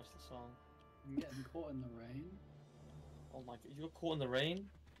don't know the rest of the song. I'm getting caught in the rain. Oh my god, you got caught in the rain?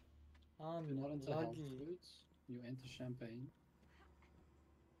 I'm You're not into health lucky. foods. You're into champagne.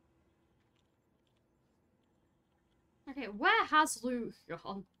 Okay, where has Luke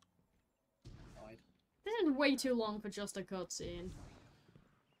gone? Died. This is way too long for just a cutscene.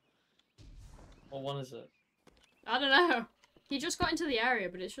 What one is it? I don't know. He just got into the area,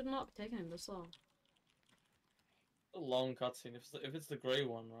 but it should not be taking him this long. A long cutscene. If it's the grey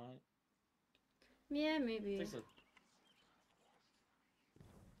one, right? Yeah, maybe. Takes a...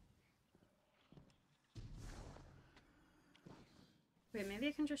 Wait, maybe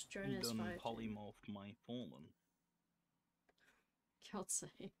I can just join his Done fire team. polymorphed my fallen. God's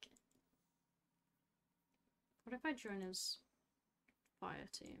sake. What if I join his fire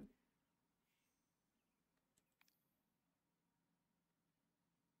team?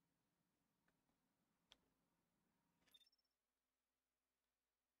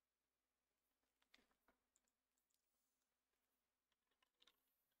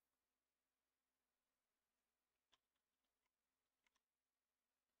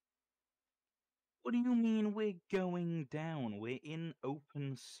 What do you mean we're going down? We're in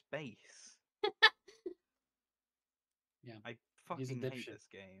open space. Yeah. I He's a fucking hate dipshit. this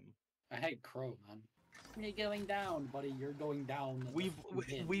game. I hate Crow, man. You're going down, buddy. You're going down.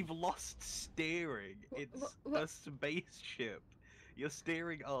 We've lost steering. It's a spaceship. You're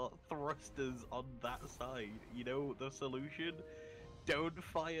steering our thrusters on that side. You know the solution? Don't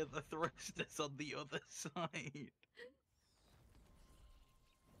fire the thrusters on the other side.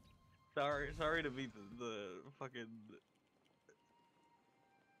 Sorry to be the fucking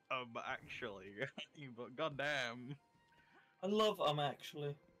actually, but goddamn. I love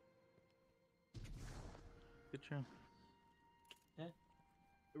actually. Good show. Yeah.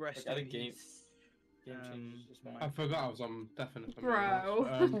 The rest Like, I in think game peace. changes just I forgot I was on definite.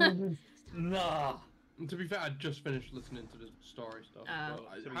 Bro. Nah. To be fair, I just finished listening to the story stuff.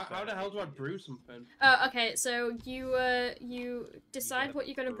 How the hell do I brew something? Oh, okay, so you decide what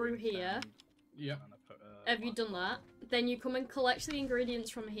you're gonna brew here. Yeah. Have you done that? Then you come and collect the ingredients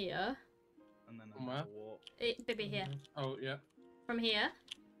from here. And then From where? Baby, here. Oh, yeah. From here.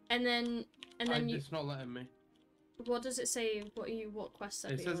 And then you... It's not letting me. What does it say? What quest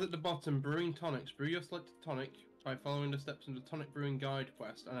step? It says at the bottom, brewing tonics. Brew your selected tonic by following the steps in the tonic brewing guide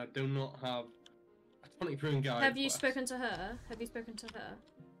quest, and I do not have a tonic brewing guide. Have you quest. spoken to her? Have you spoken to her?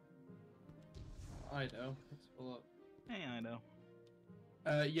 I know. Let's have a look. Hey, I know.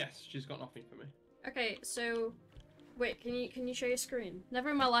 Yes, she's got nothing for me. Okay, so wait, can you show your screen? Never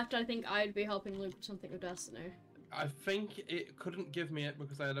in my life did I think I'd be helping Luke with something with Destiny. I think it couldn't give me it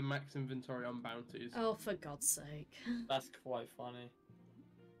because I had a max inventory on bounties. Oh, for God's sake. That's quite funny.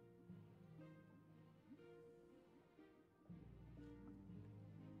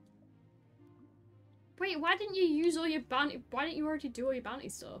 Wait, why didn't you use all your bounty? Why didn't you already do all your bounty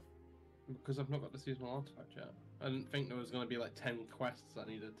stuff? Because I've not got the seasonal artifact yet. I didn't think there was going to be like 10 quests I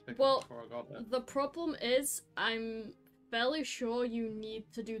needed to pick up before I got it. The problem is, I'm fairly sure you need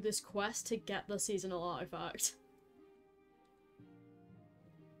to do this quest to get the seasonal artifact.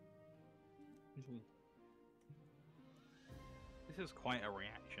 This is quite a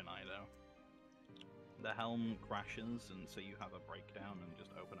reaction, I know. The helm crashes, and so you have a breakdown and just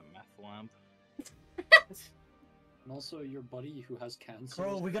open a meth lab. And also, your buddy who has cancer.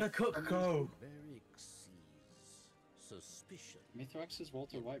 Bro, we gotta cook, Crow. Suspicion. Mithrax is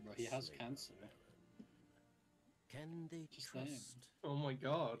Walter White, bro. He has cancer. Can they Just saying. Oh my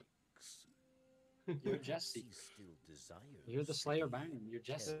god. You're Jesse. You're the Slayer Baron. You're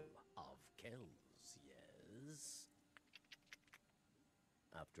Jesse. Of Kells, yes.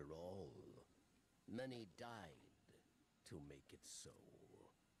 After all, many died to make it so.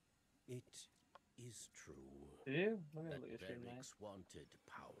 It is true. Did you? Let me that look at your stream, mate. Berix wanted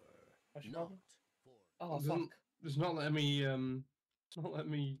power, What's your not problem? for. Oh fuck! It's not letting me. It's not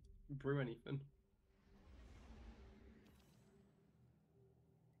letting me brew anything.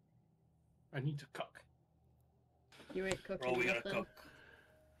 I need to cook. You ain't cooking Bro, we gotta nothing. cook.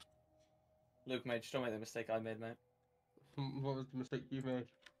 Luke, mate, just don't make the mistake I made, mate. What was the mistake you made?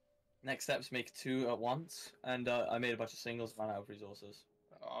 Next step's make 2 at once, and I made a bunch of singles, ran out of resources.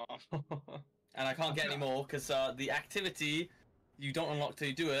 Oh. And I can't get any more, because the activity, you don't unlock till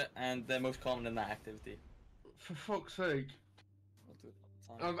you do it, and they're most common in that activity. For fuck's sake.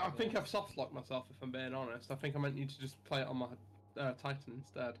 I think I've soft locked myself, if I'm being honest. I think I might need to just play it on my Titan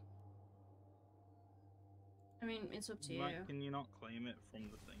instead. I mean, it's up to you. Like, can you not claim it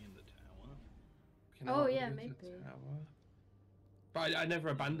from the thing in the tower? Can Oh, I yeah, go to maybe. the tower? But I never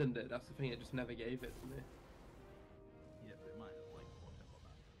abandoned it. That's the thing. It just never gave it to me. Yeah, but it might have like whatever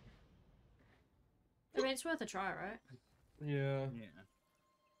that. I mean, it's worth a try, right? Yeah.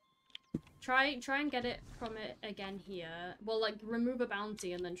 Yeah. Try and get it from it again here. Well, like, remove a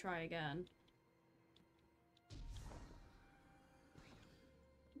bounty and then try again.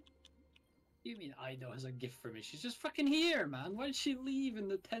 You mean Ido has a gift for me? She's just fucking here, man. Why did she leave in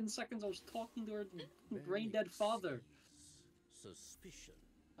the 10 seconds I was talking to her brain dead father? Suspicion.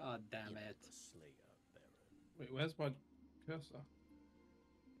 Ah, damn Yet it. the Slayer Baron. Wait, where's my cursor?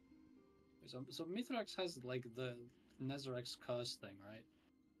 So Mithrax has like the Nezarex's curse thing, right?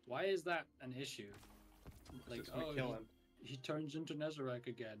 Why is that an issue? Like, It's gonna oh, kill him. he turns into Nezarec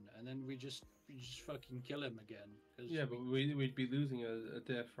again, and then we just fucking kill him again. Yeah, but we'd be losing a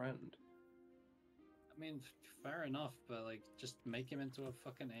dear friend. I mean, fair enough, but like, just make him into a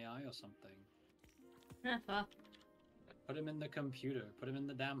fucking AI or something. Yeah, fair. Put him in the computer. Put him in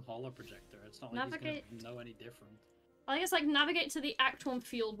the damn holo projector. It's not like Navigate- he's gonna know any different. I think it's like navigate to the Act 1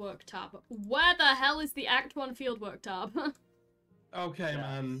 fieldwork tab. Where the hell is the Act 1 fieldwork tab? Okay, Yes.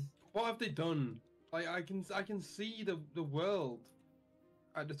 man. What have they done? Like, I can see the world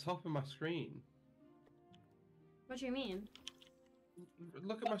at the top of my screen. What do you mean?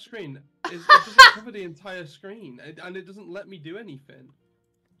 Look at my screen. It doesn't cover the entire screen, and it doesn't let me do anything.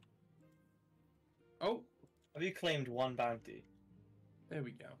 Oh, Have you claimed one bounty? there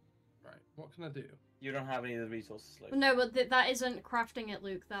we go. Right, what can I do? You don't have any of the resources left. No, but that isn't crafting it,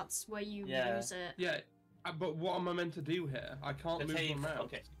 Luke. That's where you Yeah. use it. Yeah, but what am I meant to do here? I can't The move my table. mouse.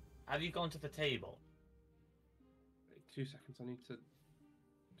 Okay. Have you gone to the table? Wait, 2 seconds, I need to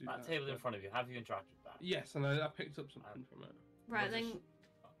do That table in front of you. Have you interacted with that? Yes, and I picked up something from it. Right, Was it then...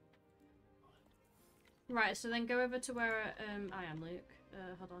 Right, so then go over to where I am, Luke.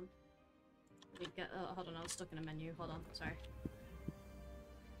 Hold on. Let me get... hold on, I was stuck in a menu. Hold on, sorry.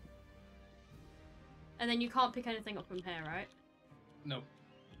 And then you can't pick anything up from here, right? No.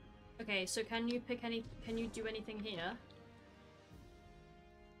 Okay, so can you pick any... Can you do anything here?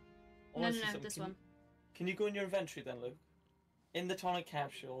 I No, wanna no, see no, something. this Can one. You, can you go in your inventory then, Luke? In the tonic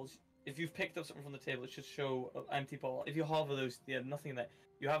capsules, if you've picked up something from the table, it should show an empty bottle. If you hover those, yeah, nothing in there.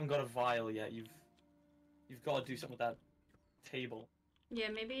 You haven't got a vial yet. You've got to do something with that table. Yeah,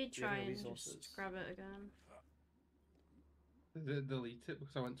 maybe Do you have try any and resources? just grab it again. Did it delete it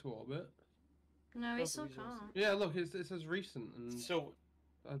because I went to orbit? No, he Grab still the resources. can't. Yeah, look, it says recent and So,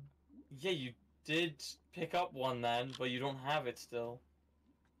 uh, yeah, you did pick up one then, but you don't have it still.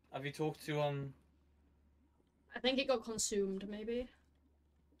 Have you talked to I think it got consumed, maybe.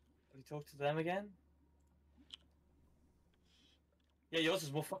 Have you talked to them again? Yeah, yours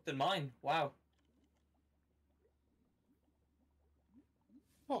is more fucked than mine. Wow.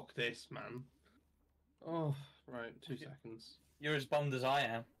 fuck this, man. Oh, right, 2 seconds. You're as bummed as I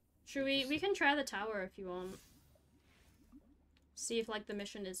am. Should we can try the tower if you want. See if like the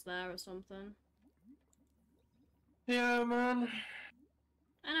mission is there or something. Yeah, man.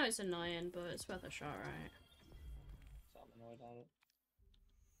 I know it's annoying, but it's worth a shot, right? So I'm annoyed at it.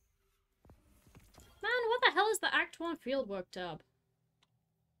 Man, what the hell is the Act 1 fieldwork tab?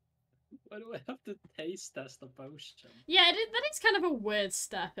 Why do I have to taste test the potion? Yeah, that is kind of a weird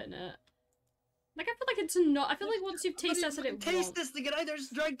step in it. Like, I feel like it's not. I feel like once you've taste tested it Taste once. this thing and I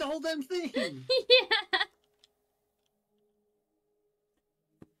just drank the whole damn thing! Yeah!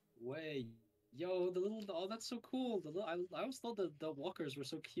 Wait. Yo, the little... Oh, that's so cool. The little, I always thought the walkers were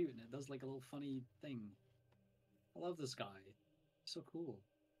so cute and it does like a little funny thing. I love this guy. He's so cool.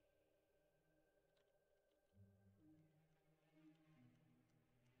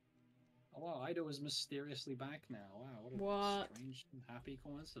 Oh wow, Ido is mysteriously back now. Wow, what a What? strange and happy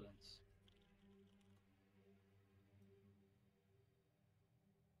coincidence.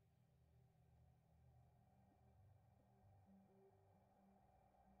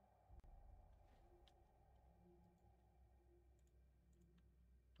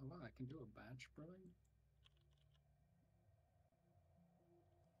 Oh wow, I can do a batch brewing?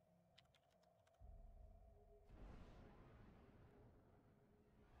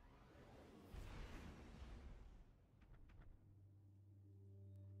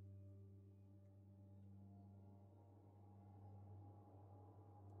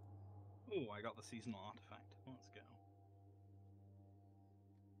 Oh, I got the seasonal artifact. Let's go.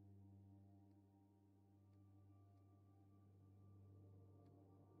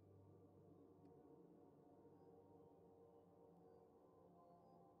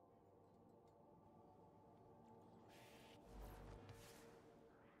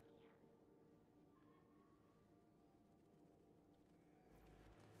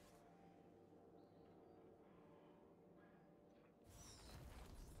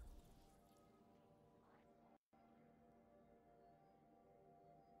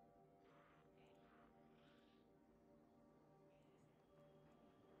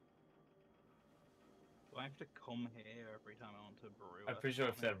 I have to come here every time I want to brew? I'm pretty sure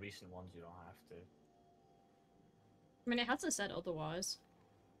if they're recent ones, you don't have to. I mean, it hasn't said otherwise.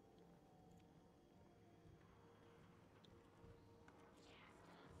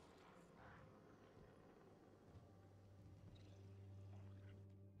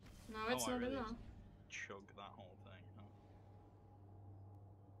 No, it's not really enough. Chug that whole thing.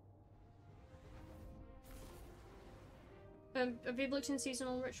 Huh? Have you looked in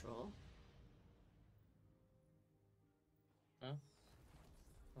seasonal ritual? Huh?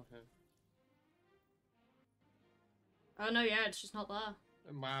 Okay. Oh no, yeah, it's just not there.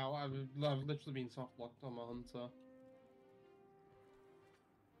 Wow, I've literally been soft locked on my hunter.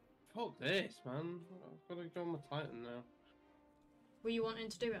 Fuck this, man. I've got to go on my Titan now. Were you wanting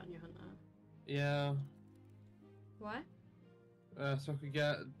to do it on your hunter? Yeah. Why? So I could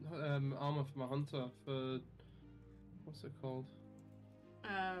get armor for my hunter for what's it called?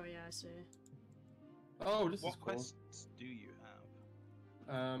 Oh yeah, I see. Oh, this What is cool. quests do you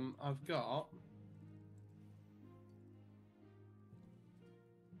have? I've got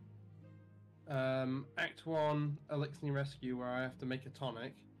Act 1 Elixir Rescue, where I have to make a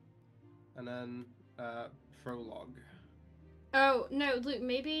tonic, and then prologue. Oh no, Luke,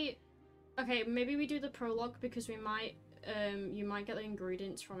 maybe. Okay, maybe we do the prologue because we might. You might get the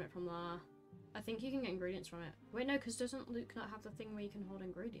ingredients from it from there. I think you can get ingredients from it. Wait, no, because doesn't Luke not have the thing where you can hold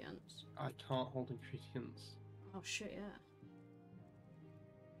ingredients? I can't hold ingredients. Oh shit, yeah.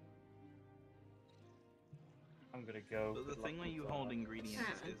 I'm gonna go. But the thing where you hold ingredients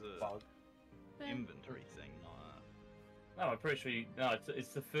is a bug. inventory thing, not a... No, I'm pretty sure you. No, it's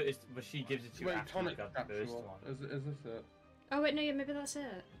the first. But she gives it to you Wait, after you tonic got the first capsule. one. Is this it? Oh wait, no, yeah, maybe that's it.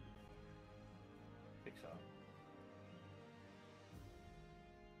 I think so.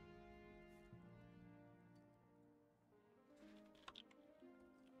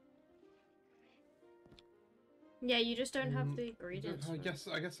 Yeah, you just don't have the ingredients. I for it. guess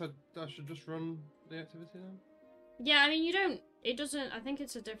I should just run the activity then. Yeah, I mean, you don't. It doesn't. I think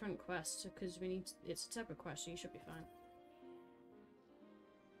it's a different quest because we need. It's a separate quest, so you should be fine.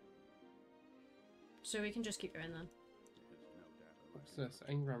 So we can just keep going then. What's this?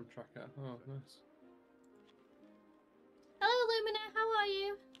 Engram tracker. Oh, nice. Hello, Lumina. How are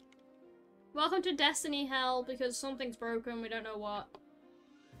you? Welcome to Destiny Hell because something's broken. We don't know what.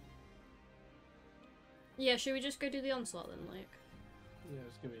 Yeah, should we just go do the onslaught then, Luke? Yeah,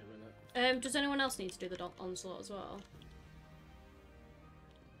 just give me a minute. Does anyone else need to do the onslaught as well?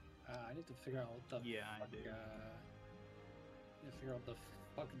 I need to figure out what the Yeah, fuck, I do. need to figure out what the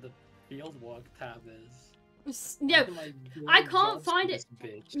fuck the fieldwork tab is. No, How am I doing I can't jobs for find this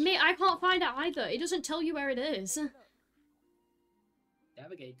it. bitch? Me, I can't find it either. It doesn't tell you where it is.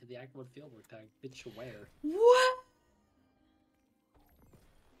 Navigate to the active fieldwork tag. Bitch, where? What?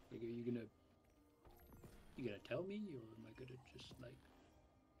 Like, are you gonna tell me, or am I gonna just like?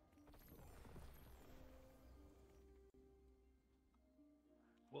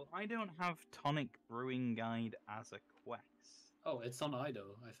 Well, I don't have Tonic Brewing Guide as a quest. Oh, it's on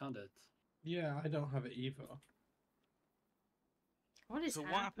Ido. I found it. Yeah, I don't have it either. What is So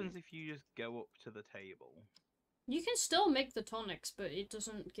happening? what happens if you just go up to the table? You can still make the tonics, but it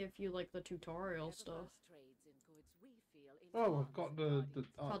doesn't give you like the tutorial stuff. Oh, I've got the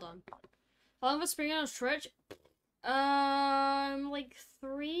Hold on. How long has been on Twitch? Like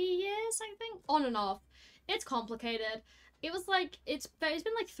 3 years, I think, on and off. It's complicated. It was like it's been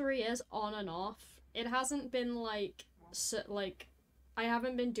like 3 years on and off. It hasn't been like I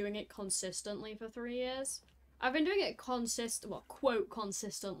haven't been doing it consistently for 3 years. I've been doing it quote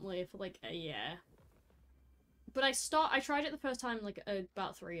consistently for like a year. But I tried it the first time like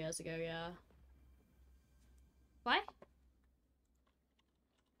about 3 years ago, yeah. Why?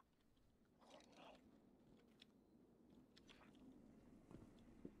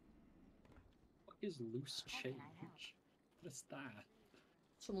 What is loose change? What is that?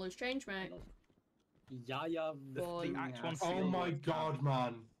 Some loose change, mate. Yaya The Act 1 Oh my fieldwork god, tab.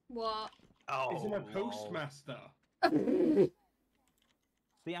 man. What? Oh, Isn't a lol. postmaster?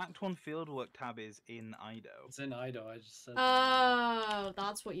 The Act 1 fieldwork tab is in Ido. It's in Ido. I just said. Oh,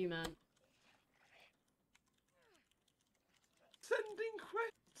 that's what you meant. Sending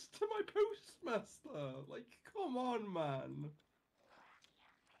quests to my postmaster. Like, come on, man.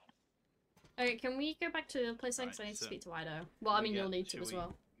 Okay, can we go back to the place Right, because I need to so speak to Ido? Well, I mean, you'll need to should as we-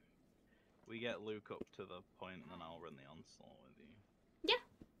 well. We get Luke up to the point, and then I'll run the onslaught with you.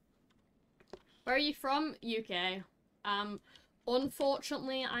 Yeah. Where are you from? UK.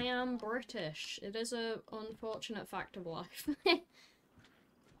 Unfortunately, I am British. It is a unfortunate fact of life.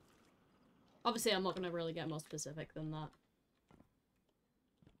 Obviously, I'm not going to really get more specific than that.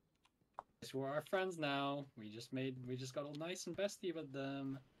 guess we're our friends now. We just got all nice and bestie with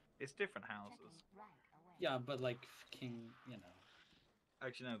them. It's different houses. Yeah, but like fucking, you know.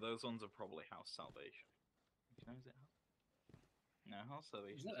 Actually, no, those ones are probably House Salvation. Actually, no, is it? No, House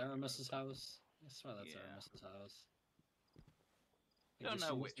Salvation. Is that Aramis's house? I swear that's Yeah. Aramis's house. I don't does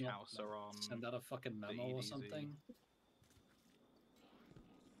know she which just not, house like, are on. Send out a fucking memo or VDZ. something.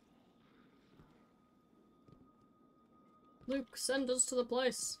 Luke, send us to the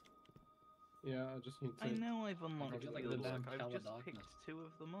place. Yeah, I just need to. I know I've unlocked get, like, the the look. damn I've Pale of just Darkness. picked 2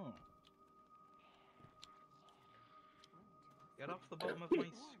 of them up. Get off the bottom of my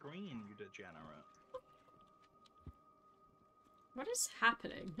screen, you degenerate. What is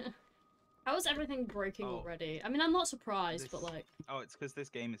happening? How is everything breaking Oh. already? I mean, I'm not surprised, but like... Oh, it's because this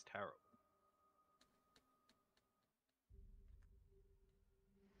game is terrible.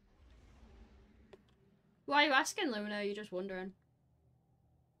 Why are you asking, Luna? Are you just wondering?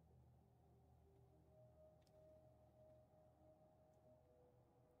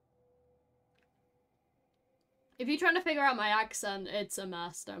 If you're trying to figure out my accent, it's a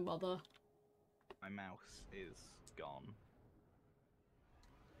mess, don't bother. My mouse is gone.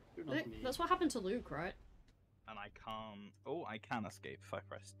 That's what happened to Luke, right? And I can't... Oh, I can escape if I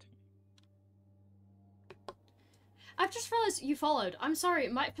press T. I've just realised you followed. I'm sorry,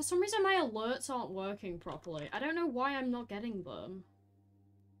 for some reason my alerts aren't working properly. I don't know why I'm not getting them.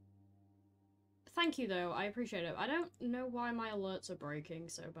 Thank you though, I appreciate it. I don't know why my alerts are breaking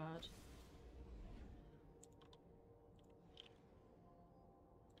so bad.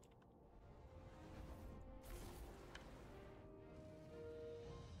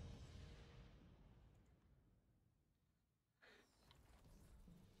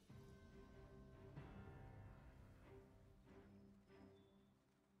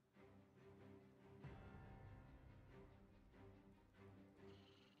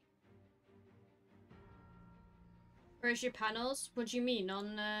 Where's your panels? What do you mean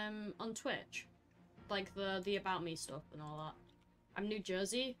on Twitch? Like the About Me stuff and all that. I'm New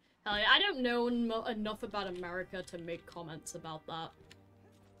Jersey. Hell yeah, I don't know enough about America to make comments about that.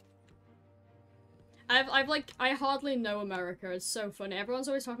 I hardly know America. It's so funny. Everyone's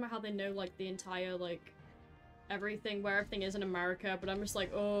always talking about how they know like the entire like everything where everything is in America, but I'm just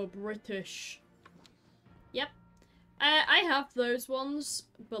like, oh, British. Yep. I have those ones,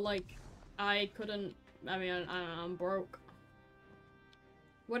 but like I couldn't. I mean, I'm broke.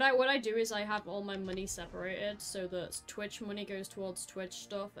 What I do is I have all my money separated so that Twitch money goes towards Twitch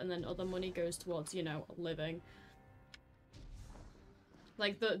stuff and then other money goes towards, you know, living.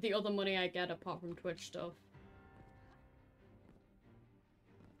 Like the other money I get apart from Twitch stuff.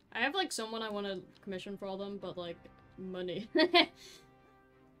 I have like someone I want to commission for them, but like money.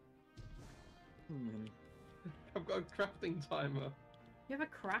 I've got a crafting timer. You have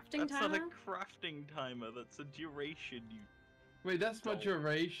a crafting That's timer? not a crafting timer, that's a duration, you... Wait, that's my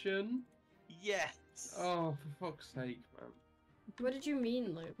duration? Yes! Oh, for fuck's sake, man. What did you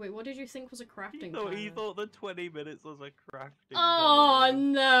mean, Luke? Wait, what did you think was a crafting timer? He thought the 20 minutes was a crafting Oh timer.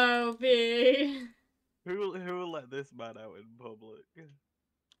 no, B. Who will let this man out in public?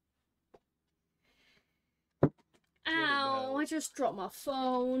 Ow, I just dropped my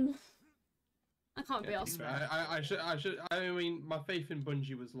phone. I can't be asked. I mean, my faith in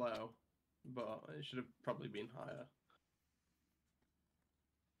Bungie was low, but it should have probably been higher.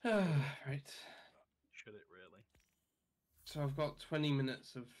 Right. Should it really? So I've got 20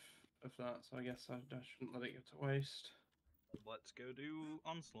 minutes of that, so I guess I shouldn't let it go to waste. Let's go do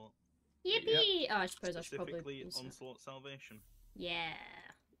Onslaught. Yippee! Oh, I suppose I should probably... Specifically, Onslaught Salvation. Yeah.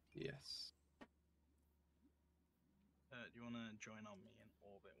 Yes. Do you want to join on me in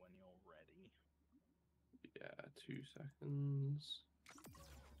orbit when you're ready? Yeah, 2 seconds.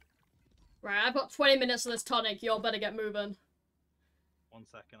 Right, I've got 20 minutes of this tonic. Y'all better get moving. 1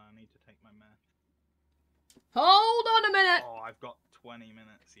 second, I need to take my meth. Hold on a minute! Oh, I've got 20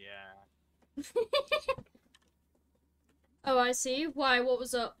 minutes, yeah. Oh, I see. Why? What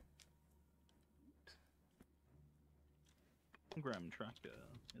was up? Program tracker.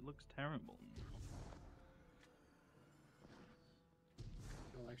 It looks terrible.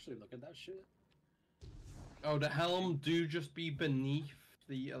 I'll actually look at that shit. Oh, the helm do just be beneath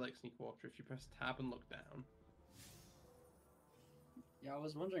the Elixir Quarter if you press tab and look down. Yeah, I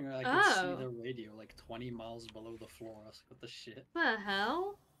was wondering if I could see the radio like 20 miles below the floor. I was like, what the shit? The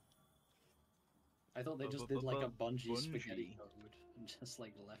hell? I thought they just did like a Bungie spaghetti code and just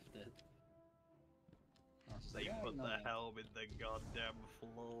like left it. They put the helm in the goddamn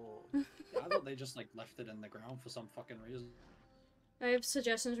floor. Yeah, I thought they just like left it in the ground for some fucking reason. I have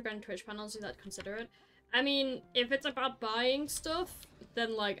suggestions regarding Twitch panels. Do that consider it? I mean, if it's about buying stuff,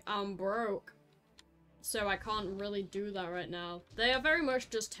 then, like, I'm broke. So I can't really do that right now. They are very much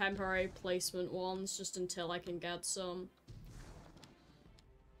just temporary placement ones, just until I can get some.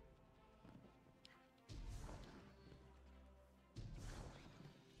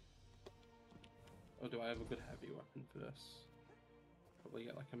 Or do I have a good heavy weapon for this? Probably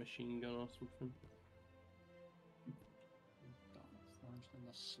get like a machine gun or something. In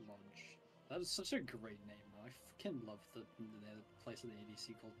the Sludge. That is such a great name, though. I fucking love the place of the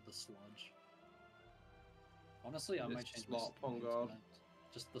ADC called the Sludge. Honestly, I might change my smart name to Pongard. that.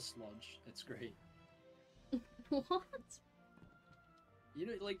 Just the Sludge. It's great. What? You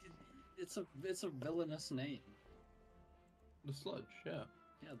know, like, it's a villainous name. The Sludge, yeah.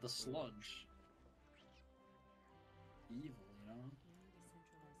 Yeah, the Sludge. Evil, you know?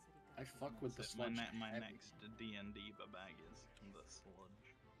 I fuck with the That's it. Sludge. My heavy. next D&D bag is the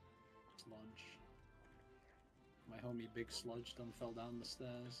Sludge. Sludge. My homie Big Sludge done fell down the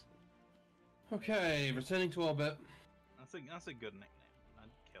stairs. Okay, returning to orbit. That's a good nickname.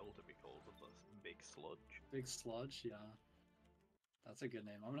 I'd kill to be called the Big Sludge. Big Sludge, yeah. That's a good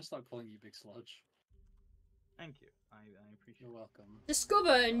name. I'm gonna start calling you Big Sludge. Thank you. I appreciate it. You're welcome. Discover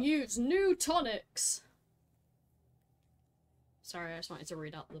and use new tonics. Sorry, I just wanted to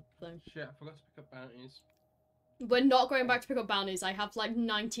read out the thing. Shit, I forgot to pick up bounties. We're not going back to pick up bounties. I have like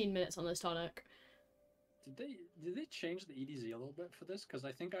 19 minutes on this tonic. Did they change the EDZ a little bit for this? Because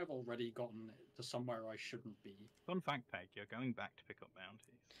I think I've already gotten to somewhere I shouldn't be. Fun fact, Peg, you're going back to pick up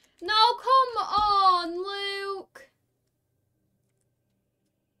bounties. No, come on, Luke!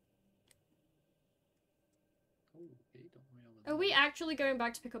 Oh, okay, don't worry over there. Are we actually going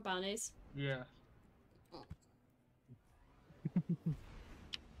back to pick up bounties? Yeah.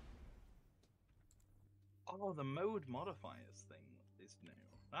 Oh, the mode modifiers thing is new.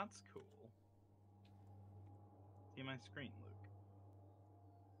 That's cool. See my screen,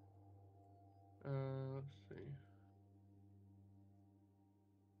 Luke? Let's see.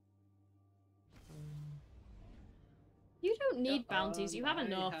 You don't need bounties, you have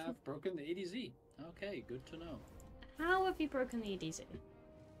enough. I have broken the EDZ. Okay, good to know. How have you broken the EDZ?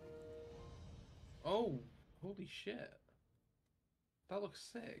 Oh, holy shit. That looks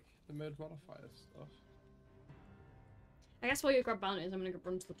sick. The mode modifier stuff. I guess while you grab bounties, I'm gonna go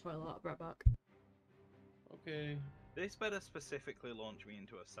run to the toilet. I'll be right back. Okay. This better specifically launch me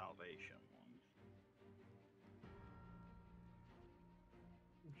into a salvation one.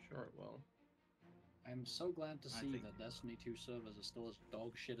 I'm sure it will. I'm so glad to I see think- that Destiny 2 servers are still as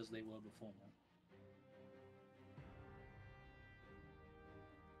dog shit as they were before.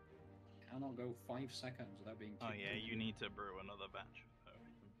 Cannot go 5 seconds without being Oh kicked yeah, out. you need to brew another batch of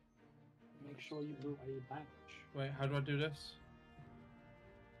potion. Make sure you brew a batch. Wait, how do I do this?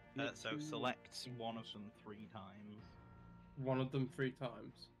 So select one of them 3 times. One of them 3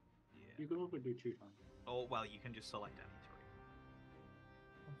 times. Yeah. You can also do 2 times. Or well, you can just select any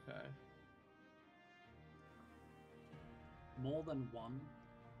 3. Okay. More than one.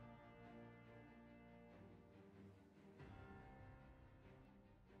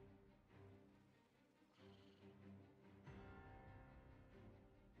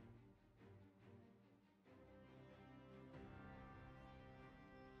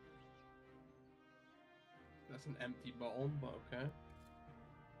 That's an empty bottle, but okay.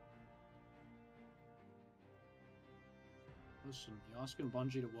 Listen, you're asking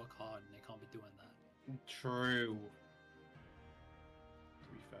Bungie to work hard and they can't be doing that. True. To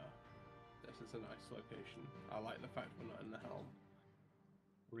be fair, this is a nice location. I like the fact we're not in the helm.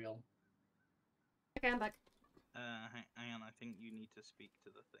 Real. Okay, I'm back. Hang on, I think you need to speak to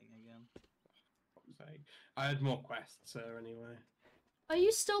the thing again. Fuck's sake. I had more quests, anyway. Are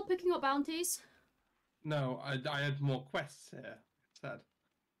you still picking up bounties? No, I had more quests here. Said.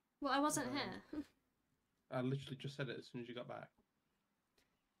 Well, I wasn't here. I literally just said it as soon as you got back.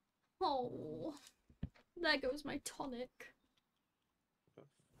 Oh, there goes my tonic.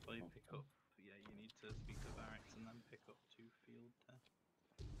 So you pick up, yeah, you need to speak to barracks and then pick up 2 field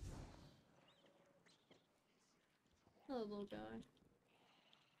tests. Hello, little guy.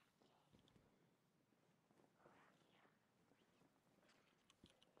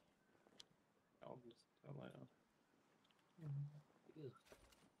 I'll just tell later. Ugh.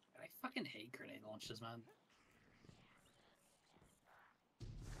 I fucking hate grenade launchers, man.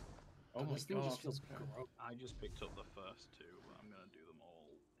 Oh my This thing god. just feels okay. gross. I just picked up the first 2, but I'm gonna do them all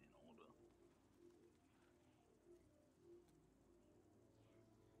in order.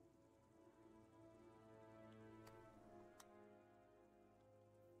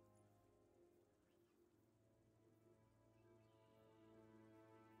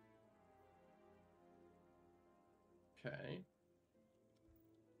 Okay.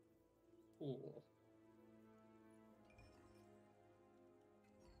 Cool.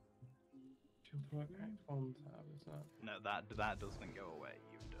 Jump work F1 tab, is that? No, that doesn't go away.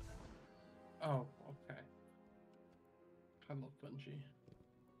 You've done it. Oh, okay. I love Bungie.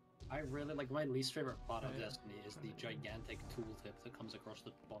 I really like my least favorite part of Yeah. Destiny is the gigantic tooltip that comes across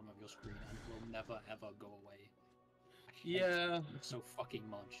the bottom of your screen and will never ever go away. I hate Yeah. it so fucking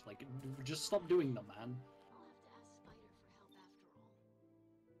much. Like, just stop doing them, man.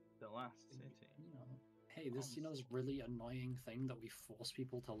 The last city. You know, hey, this this really annoying thing that we force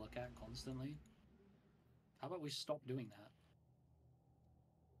people to look at constantly. How about we stop doing that?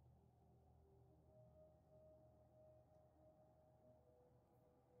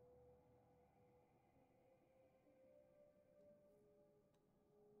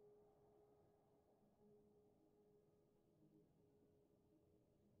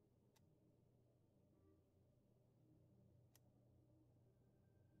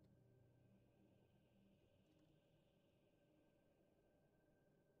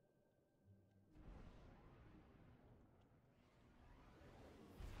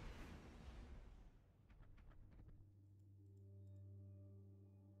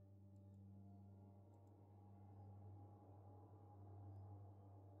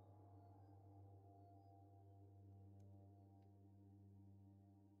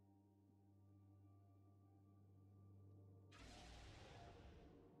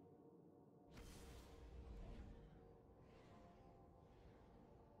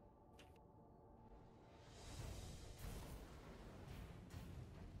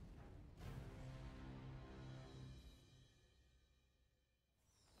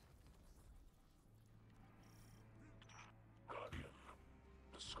 Guardian,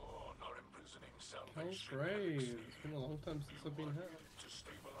 the Scorn are imprisoning Oh, Salvation great. Galaxy It's been a long time since I've been here. to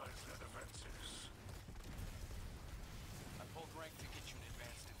stabilize their defenses. I pulled rank to get you an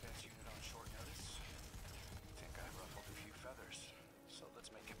advanced defense unit on short notice. Think I ruffled a few feathers, so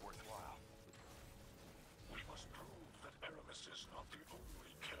let's make it worthwhile. We must prove that Aramis is not the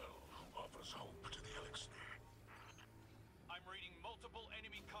only Kell who offers hope to the Elixir. I'm reading multiple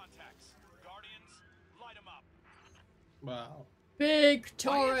enemy contacts. Guardians, light them up. Wow. Big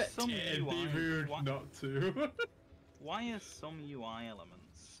Why turret. is some It'd be UI rude why, not to. why are some UI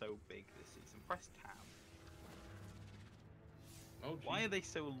elements so big this season? Press tab. Oh, Why geez. are they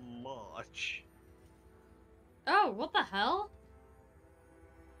so large? Oh, what the hell?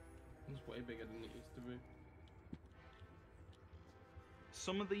 It's way bigger than it used to be.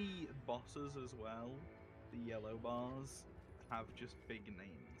 Some of the bosses as well, the yellow bars, have just big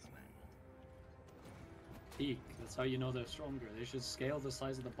names now. Peak. That's how you know they're stronger. They should scale the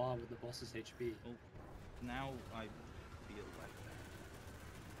size of the bar with the boss's HP. Well, now I feel like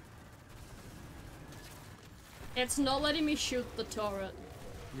that. It's not letting me shoot the turret.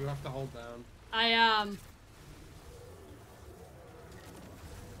 You have to hold down. I am.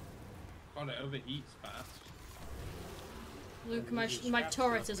 God, it overheats fast. Luke, my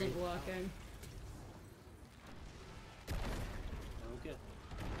turret isn't working. Broke it.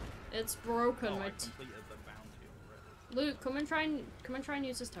 It's broken. Oh, my I t completed the bounty already. Luke, come and try and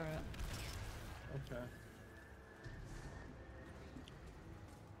use this turret. Okay.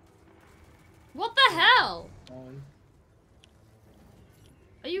 What the hell? On.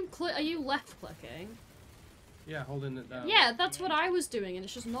 Are you left clicking? Yeah, holding it down. Yeah, that's what I was doing, and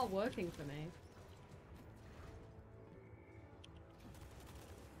it's just not working for me.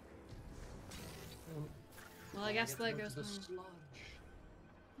 Well, I guess there goes the my... sludge.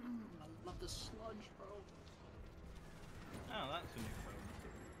 I love the sludge, bro. Oh, that's a new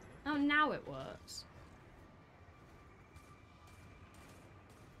phone. Oh, now it works.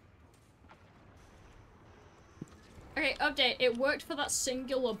 Okay, update. It worked for that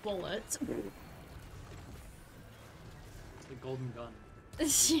singular bullet. It's the golden gun.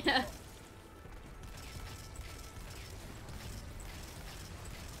 Yeah.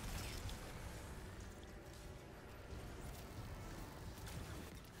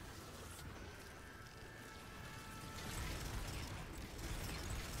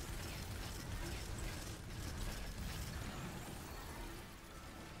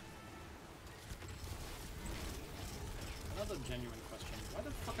 Another genuine question. Why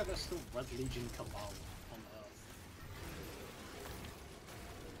the fuck are there still Red Legion Cabal on Earth?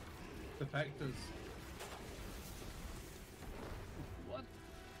 Defectors. What?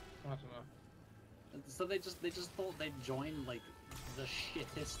 I don't know. So they just thought they'd join like the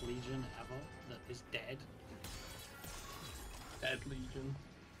shittest legion ever that is dead. Dead Legion.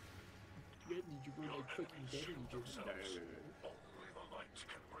 Red Legion, we're like fucking dead Legion. Only the light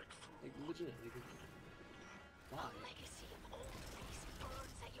can break through. Like legit. Like, Why? A legacy of old race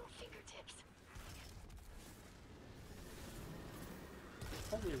burns at your fingertips.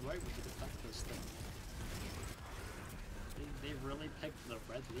 Probably right with the defectors thing. They really picked the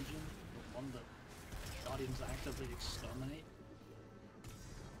Red Legion, the one that Guardians actively exterminate.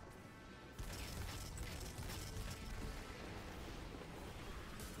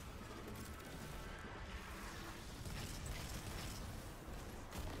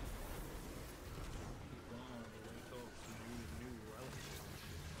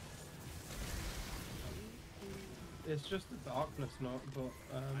 It's just the darkness note, but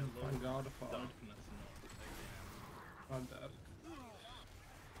Vanguard are fine. I'm dead.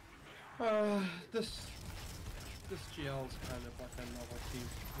 This GL's kind of like a novelty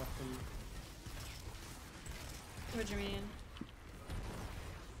weapon. What do you mean?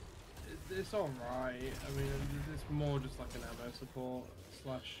 It's alright. I mean, it's more just like an ammo support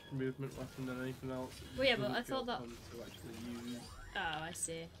 / movement weapon than anything else. It Well, yeah, but doesn't I thought feel that. fun to actually use. Oh, I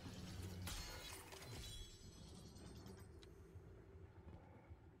see.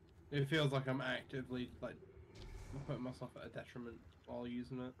 It feels like I'm actively like putting myself at a detriment while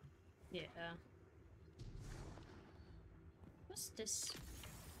using it. Yeah. What's this?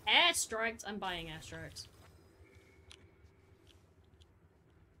 Airstrikes! I'm buying airstrikes.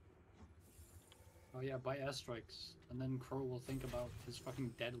 Oh yeah, buy airstrikes, and then Crow will think about his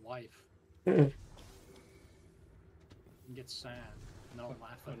fucking dead wife. And get sad, and then I'll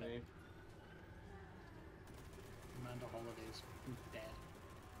laugh at it. Amanda Holiday's fucking dead.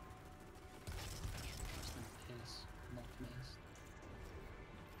 Just in piss, not missed.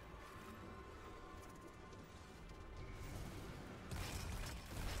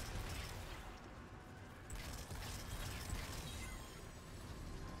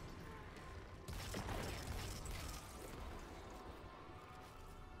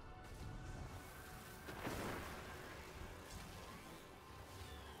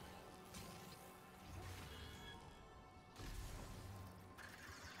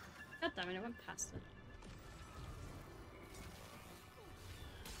 God damn it, I went past it.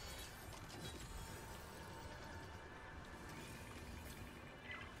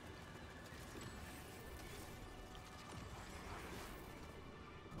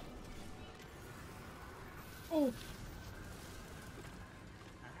 Oh!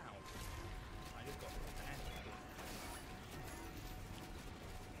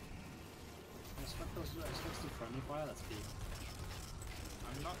 I expect those to friendly fire, that's deep.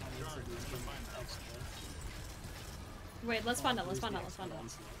 I'm not sure I can find that. Wait, let's find out, let's find out, let's find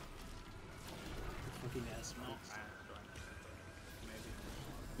out. Fucking ass smokes.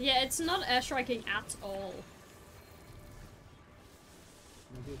 Yeah, it's not airstriking at all.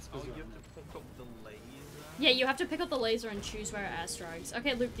 Maybe it's Oh, because you have to pick up the laser? Yeah, you have to pick up the laser and choose where it airstrikes.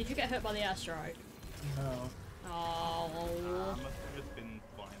 Okay, Luke, did you get hurt by the airstrike? No. Oh. I must have just been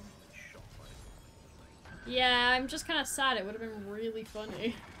violently shot by something. Yeah, I'm just kind of sad. It would have been really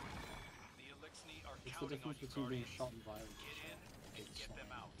funny. What's the difference between being shot and violent?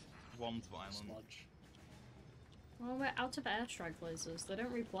 One's violent. Sludge. Well, we're out of airstrike lasers. They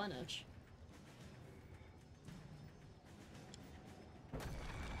don't replenish.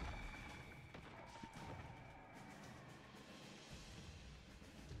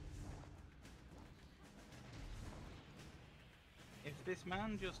 If this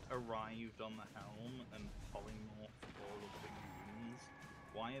man just arrived on the helm and polymorphed all of the goons,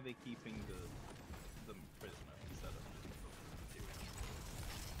 why are they keeping the prisoner instead of doing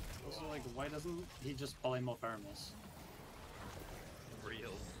it? Also, like, why doesn't he just polymorph Aramis?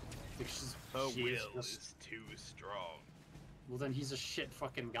 Real. Because The she will is just... is too strong. Well, then he's a shit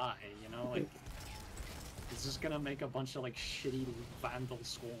fucking guy, you know? Like, he's just gonna make a bunch of, like, shitty vandal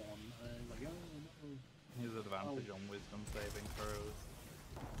scorn. Like, oh, no. His advantage on wisdom saving throws.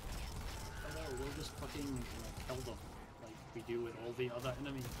 Oh no, we'll just fucking kill them, like we do with all the other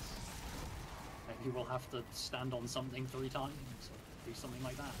enemies. And you will have to stand on something 3 times, or do something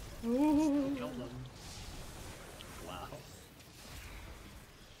like that. Still kill them. Wow.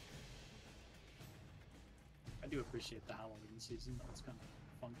 I do appreciate the Halloween season, that was kind of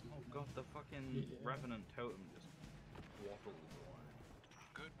funky. Oh god, the fucking Revenant totem just waddles away.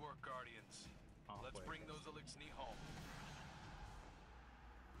 Good work, Guardians. Let's Halfway bring across. those Elixni home.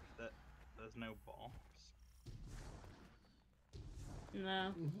 There's no boss.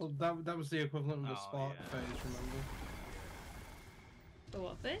 No. Well, that was the equivalent of the Oh, spark yeah. phase, remember? The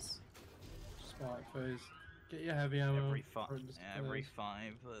what face? Spark phase. Get your heavy ammo. Every before it every disappears.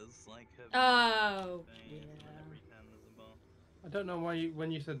 5 there's like a Oh, phase, and yeah. every 10 there's a boss. I don't know why when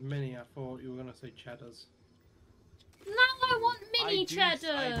you said mini, I thought you were gonna say cheddars. No, I want mini cheddars.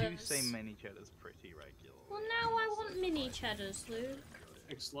 I do say mini cheddars pretty regularly. Well, now I want mini cheddars, Luke.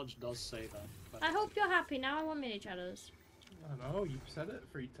 Sludge does say that. But... I hope you're happy. Now I want mini cheddars. I know, you've said it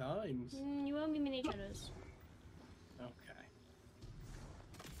 3 times. You owe me mini cheddars. Okay.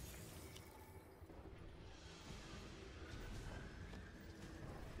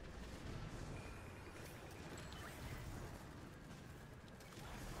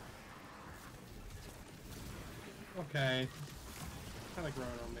 Okay. Kind of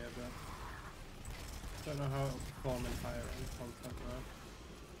growing on me a bit. Don't know how it'll perform in higher end content though.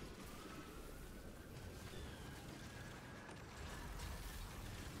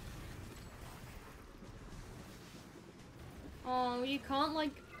 Oh, you can't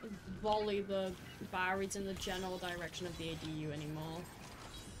like volley the barriers in the general direction of the ADU anymore.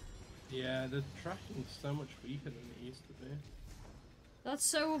 Yeah, the tracking's so much weaker than it used to be. That's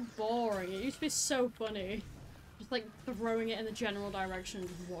so boring. It used to be so funny. Just like throwing it in the general direction and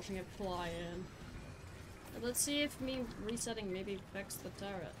just watching it fly in. But let's see if me resetting maybe fixed the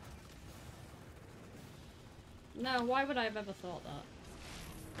turret. No, why would I have ever thought that?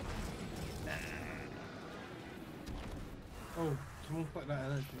 Oh, someone collect that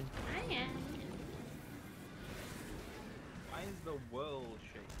energy. I am. Why is the world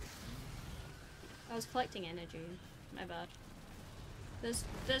shaking? I was collecting energy. My bad. There's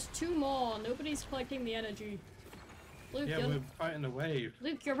 2 more. Nobody's collecting the energy. Luke, Yeah, we're fighting a wave.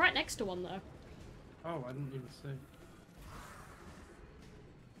 Luke, you're right next to one though. Oh, I didn't even see.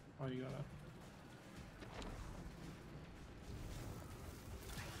 Oh, you got it.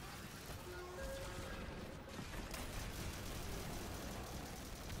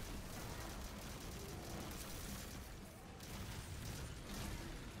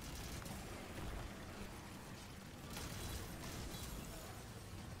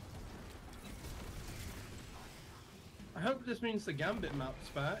 I hope this means the Gambit map's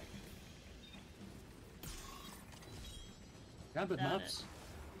back. Gambit maps?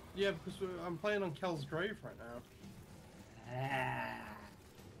 Yeah, because I'm playing on Kel's Grave right now.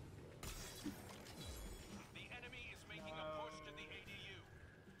 The enemy is making a push to the ADU.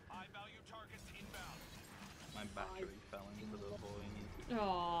 High value targets inbound. My battery fell into the void.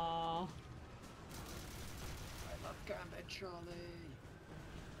 Aww. I love Gambit, Charlie.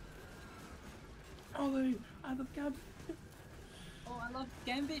 Ollie, I love Gambit. Oh, I love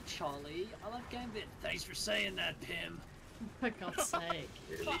Gambit, Charlie. I love Gambit. Thanks for saying that, Pim. For God's sake.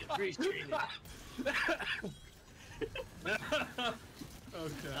 Really appreciate it.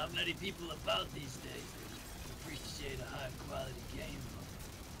 Okay. Not many people about these days appreciate a high quality game.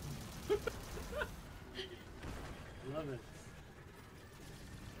 Love it.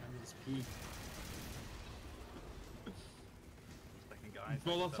 Gambit's peak.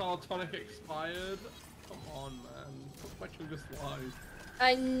 Volatile tonic expired. Come on, man. What's my youngest life?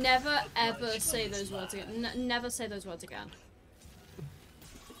 I never ever say those words again. Never say those words again.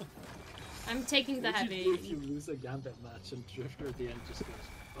 I'm taking the heavy. If you lose a Gambit match and Drifter at the end just goes,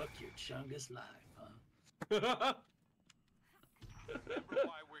 fuck your Chungus life, huh? Remember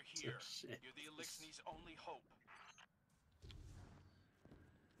why we're here. You're the Elixir's only hope.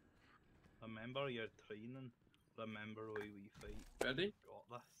 Remember your training. Remember why we fight. Ready?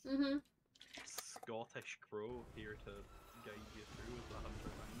 Got this. Mm-hmm. Scottish Crow here to guide you through with the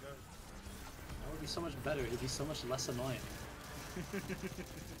Hunter Vanguard. That would be so much better. It'd be so much less annoying.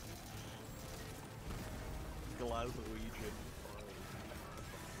 Glaswegian.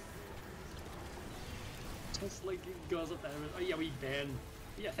 Just like it goes up there. Oh yeah, we Ben.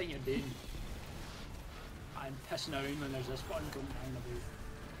 What do you think you're doing? I'm pissing around when there's this one going down the boot.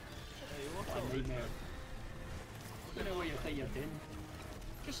 Hey, what's What a up? nightmare. You know what you think you're doing?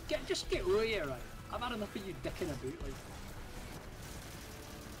 Just get over here, right? I've had enough of you dicking about, like.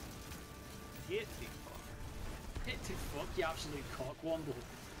 Hate to fuck. Hit to fuck, you absolute cockwomble.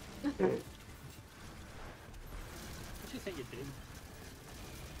 What do you think you're doing?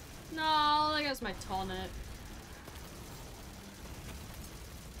 No, that goes my tonic.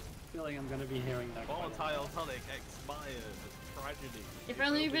 I feel like I'm gonna be hearing that. Volatile tonic expired. Tragedy. If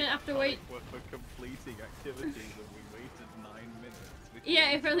only we didn't have to wait. We're for completing activities and we waited 9 minutes.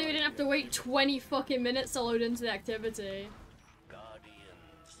 Yeah, if only we didn't have to wait 20 fucking minutes to load into the activity.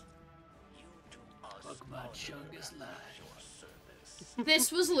 Guardians, you to us Fuck my Chungus life.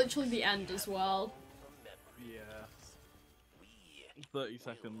 This was literally the end as well. Yeah. 30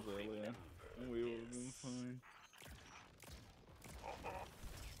 seconds earlier. We would have been fine.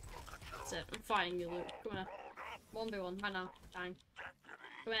 That's it. I'm fighting you, Luke. Come here. 1v1, right now. Bang.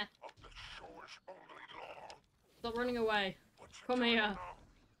 Come here. Stop running away. Come here.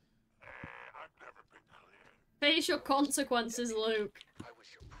 Face your consequences, Luke.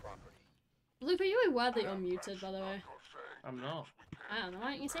 Luke, are you aware that you're muted, by the way? I'm not. I don't know, why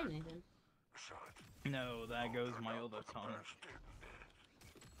aren't you saying anything? No, there goes my other tongue.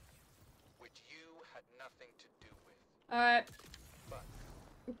 Which you had nothing to do with. Alright.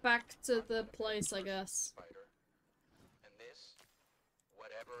 Back to the place, I guess. And this,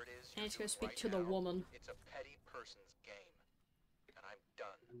 whatever it is I need to go speak right to the now, woman. It's a petty person's game. And I'm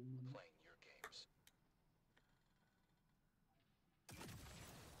done playing your games.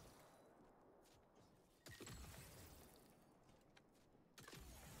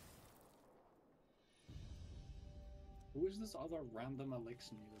 Who is this other random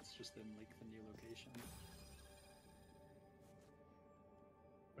elixir that's just in like the new location?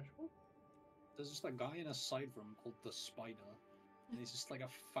 Which one? There's just a guy in a side room called the Spider. And he's just like a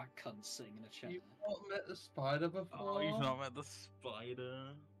fat cunt sitting in a chair. You've not met the spider before? Oh, you've not met the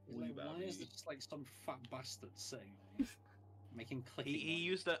spider. He's like, why is there just like some fat bastard sitting there? Making clicking He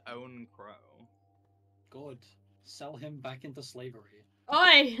used to own Crow. Good. Sell him back into slavery.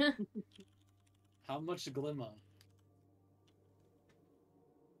 Oi! How much glimmer?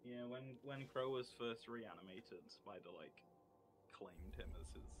 Yeah, when Crow was first reanimated, Spider like claimed him as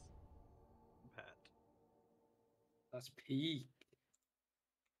his pet. That's peak.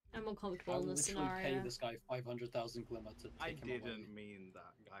 I'm uncomfortable I in would this literally pay scenario. this guy 500,000 glimmer to take I him away. didn't mean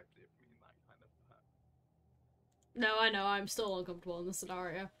that. I didn't mean that kind of pet. No, I know, I'm still uncomfortable in this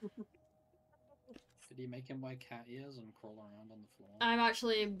scenario. Did he make him wear cat ears and crawl around on the floor? I'm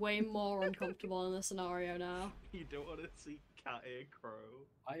actually way more uncomfortable in this scenario now. You don't want to see Cat Ear Crow.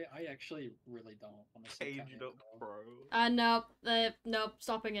 I actually really don't want to see cat Caged ear up Crow. Crow. Nope,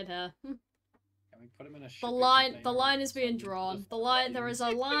 stopping it here. Can we put him in a The shipping line container is and being send him to drawn. the There is a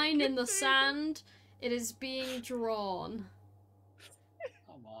line in the sand. It is being drawn.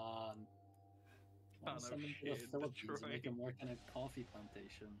 Come on. I want to send him to the Philippines and make him work in a coffee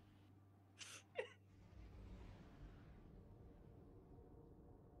plantation.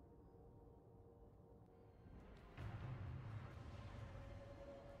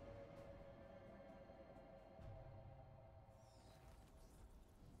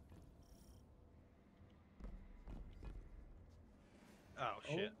 Oh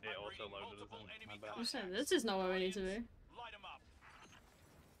shit, it also loaded us in. My bad. I'm saying, this is not where we need to be.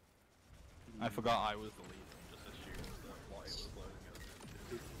 I forgot I was the leader and just assumed that what it was loading us.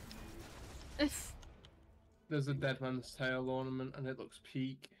 If There's a dead man's tail ornament and it looks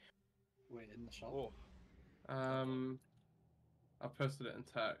peak. Wait, in the shop? Oh. I posted it in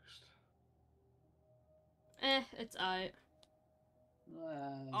text. it's alright. No, I Oh, don't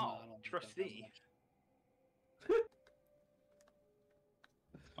think I've done trustee. much.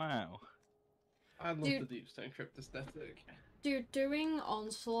 Wow. I love Dude. the deep stone crypt aesthetic. Dude, doing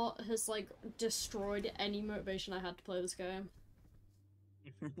Onslaught has, like, destroyed any motivation I had to play this game.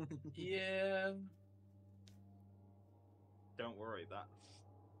 Yeah. Don't worry, that's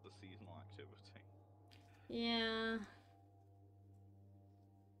the seasonal activity. Yeah.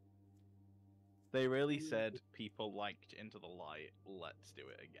 They really said people liked Into the Light, let's do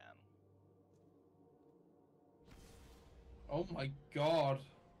it again. Oh my god.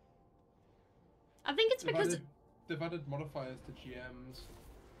 I think it's because... They've added modifiers to GMs.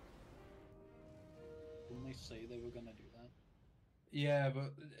 Didn't they say they were gonna do that? Yeah,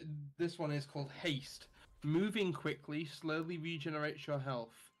 but this one is called Haste. Moving quickly slowly regenerates your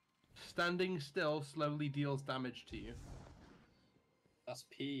health. Standing still slowly deals damage to you. That's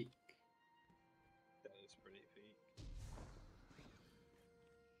peak. That is pretty peak.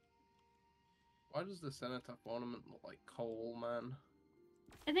 Why does the cenotaph ornament look like coal, man?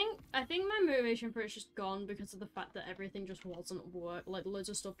 I think my motivation for it's just gone because of the fact that everything just wasn't like loads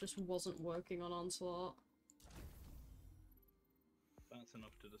of stuff just wasn't working on Onslaught. That's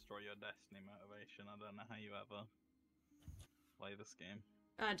enough to destroy your destiny motivation. I don't know how you ever play this game.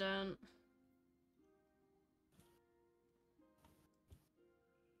 I don't.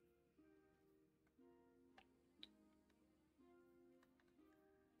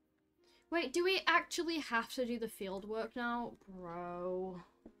 Wait, do we actually have to do the field work now? Bro.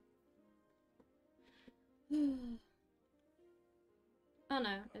 Oh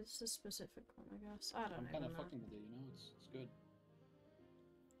no, it's a specific one, I guess. I don't I'm even kind know. of fucking with it, you know? It's good.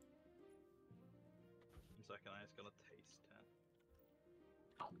 1 second, I just gotta taste it.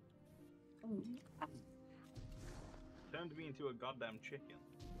 Turned me into a goddamn chicken.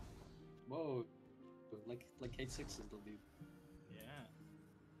 Whoa. Like K6's will be. Yeah.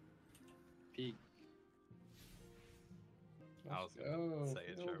 Peak. I was gonna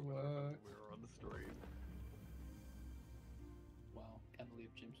say a joke when we were on the stream. Wow, can't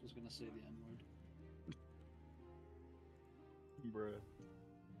believe James was gonna say the N-word. Bruh.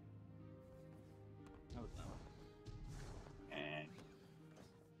 Oh no.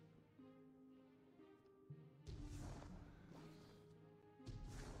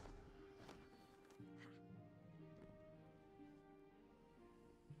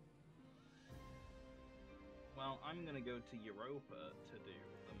 Well, I'm gonna go to Europa to do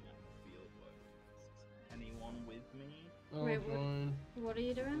the mock fieldwork. Anyone with me? Oh, Wait, fine. what are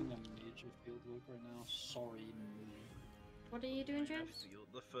you doing? I'm doing a major fieldwork right now. Sorry, me. What are you doing, Minor James?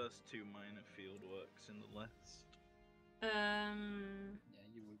 the first two minor fieldworks in the list. Yeah,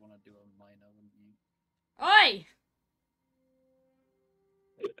 you would want to do a minor, wouldn't you? Oi!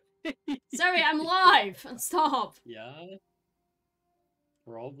 Sorry, I'm live! Stop! Yeah?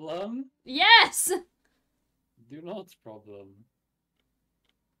 Problem? Yes! Do not problem.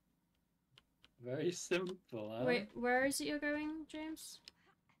 Very simple, huh? Wait, where is it you're going, James?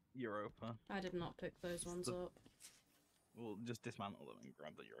 Europa. I did not pick those ones up. We'll just dismantle them and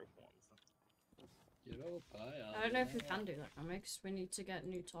grab the Europa ones. Europa, yeah. I don't know if we can do that, can we? 'Cause we need to get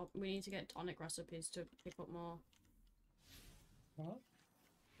we need to get tonic recipes to pick up more. What?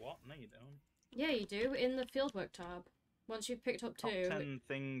 What? No, you don't. Yeah, you do, in the fieldwork tab. Once you've picked up Top two... 10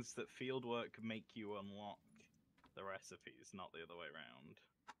 things that fieldwork make you unlock the recipes, not the other way around.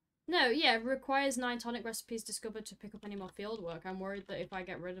 No, yeah, it requires 9 tonic recipes discovered to pick up any more fieldwork. I'm worried that if I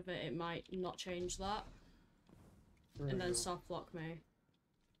get rid of it, it might not change that. And then soft lock me.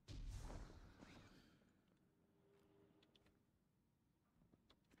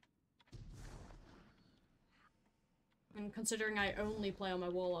 And considering I only play on my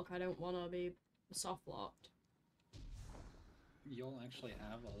warlock, I don't want to be soft locked. You don't actually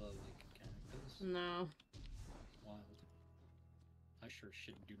have other, like, characters? No. Wild. I sure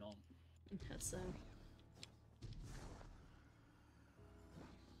shit do not. That's so.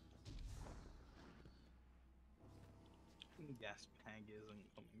 Guess Peg isn't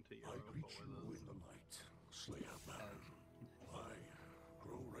coming to I Europa greet with you us. in the light, Slayer Man. I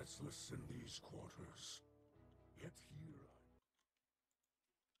grow restless in these quarters. Yet here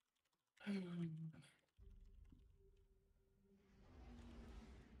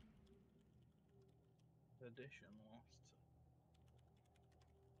Edition lost.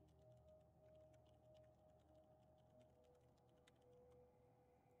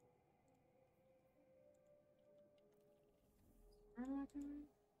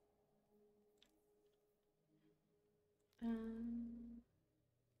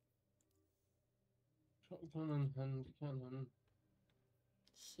 Shotgun and hand cannon.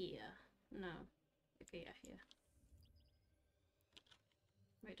 Here. No. Okay, yeah, here.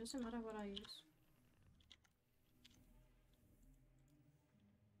 Wait, doesn't matter what I use.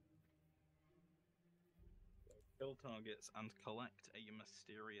 Kill targets and collect a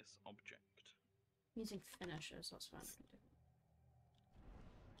mysterious object. Using finishers, that's fine.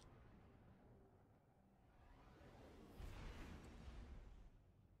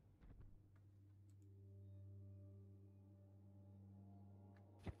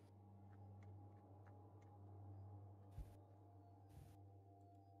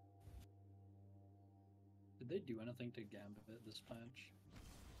 Did they do anything to Gambit this patch?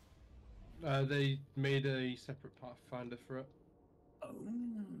 They made a separate pathfinder for it. Oh.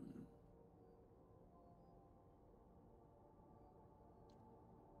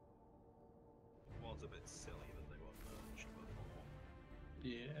 It was a bit silly that they were merged before.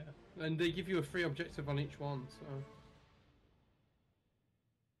 Yeah, and they give you a free objective on each one, so...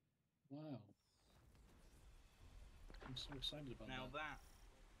 Wow. I'm so excited about Now that.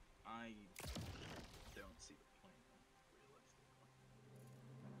 I don't see the point of, realistically.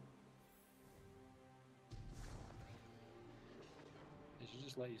 They should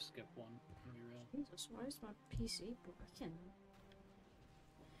just let you skip one, to be real. Jesus, why is my PC broken?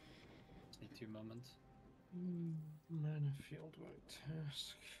 Just need 2 moments. Minor fieldwork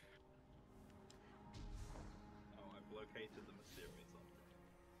task. Oh, I've located the mysterious object.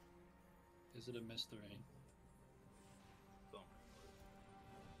 Is it a mystery? Don't.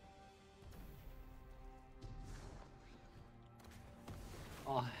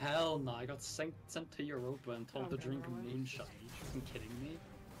 Oh hell no, I got sent to Europa and told to Okay, drink right. moonshine. Are you fucking kidding me?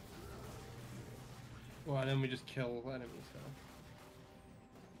 Well, and then we just kill enemies, so...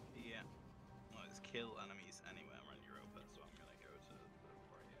 Yeah. Well, it's kill enemies anywhere around Europa, so I'm gonna go to the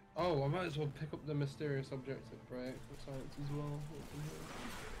project. Oh, I might as well pick up the mysterious object at Break for science as well.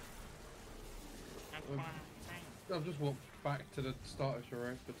 I've just walked back to the start of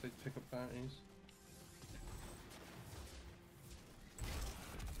Europa to pick up bounties.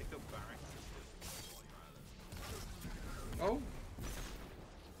 Pick up barracks is good while you're at it. Oh!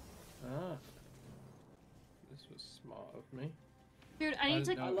 Ah. This was smart of me. I need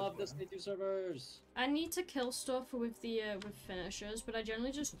to. I love Destiny 2 servers. I need to kill stuff with the with finishers, but I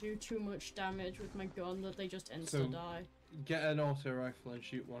generally just do too much damage with my gun that they just insta die. Get an auto rifle and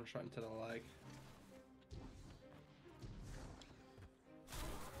shoot one shot into the leg.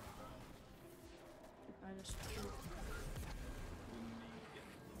 I just.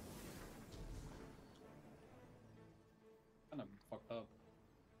 Kind of fucked up.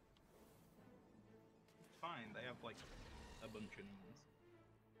 It's fine. They have like a bunch of knees.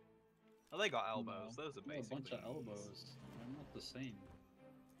 Oh, they got elbows. No, Those are they have basically a bunch of knees. elbows. They're not the same.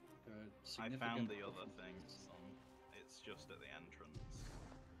 They're I found significant the other differences. things. It's just at the entrance.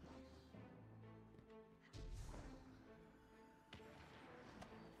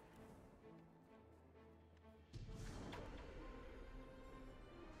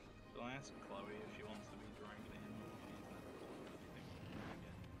 So I asked Chloe if she wants to be dragged in. She's never called anything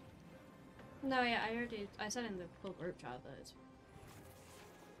again. No, yeah, I said in the full group chat that.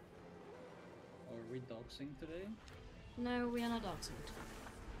 Are we doxing today? No, we are not doxing.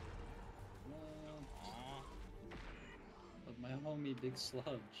 But my homie Big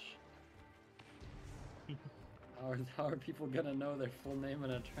Sludge. How are people gonna know their full name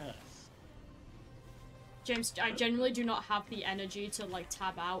and address? James, I genuinely do not have the energy to like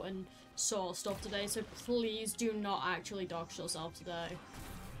tab out and sort stuff today, so please do not actually dox yourself today.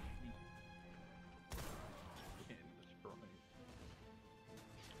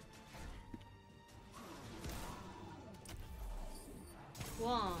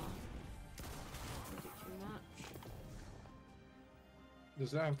 One. Too much.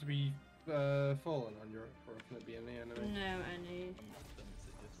 Does that have to be fallen on your, or can it be any enemy? No, any.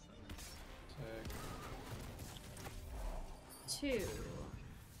 Two.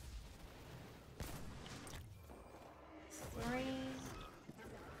 3.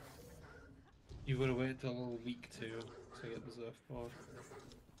 You gotta wait till week 2 to get the surfboard.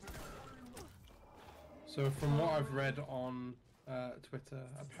 So from what I've read on Twitter,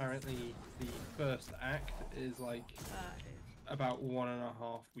 apparently the first act is like about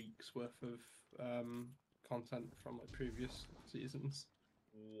 1.5 weeks worth of content from like previous seasons.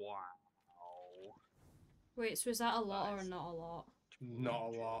 Wow. Wait, so is that a lot or not a lot? Not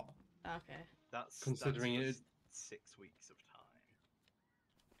a lot. Okay. That's considering that's it. just 6 weeks of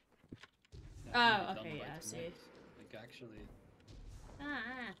time. Oh, okay, yeah, I see. Like actually.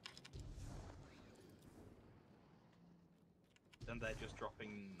 Ah. Then they're just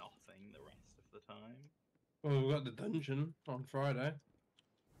dropping nothing the rest of the time. Well, we've got the dungeon on Friday.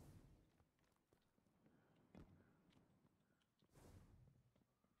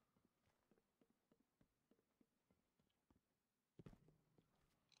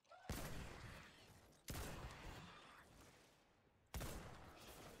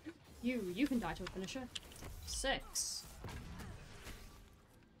 You can die to a finisher. 6.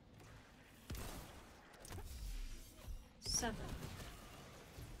 7.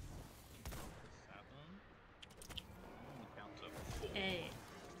 8.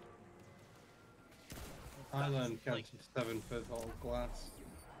 I learned counting 7 for the whole glass.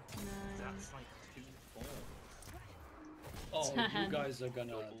 9. That's like 2 falls. Oh, 10. you guys are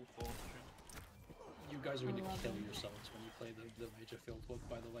gonna. Double fortune. You guys are gonna 11. kill yourselves when you play the major field book.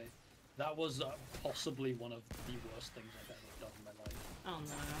 By the way, that was possibly one of the worst things I've ever done in my life. Oh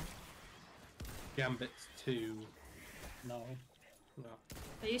no. Gambit's 2. No. No.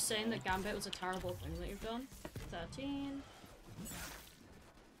 Are you saying that Gambit was a terrible thing that you've done? 13.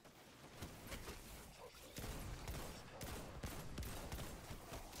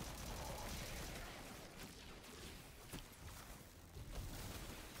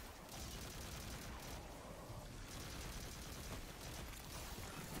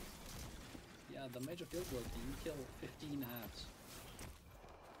 Yeah, the major field book. You kill 15 abs.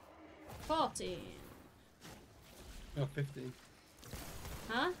 14. Oh, 15.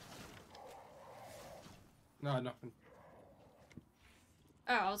 Huh? No, nothing.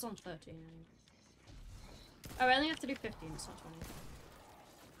 Oh, I was on 13. Oh, I only have to do 15, it's not 20.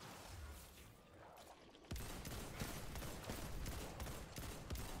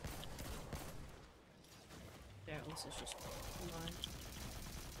 Yeah, this is just mine.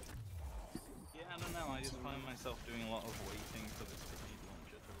 Yeah, I don't know. I just find myself doing a lot of waiting for this grenade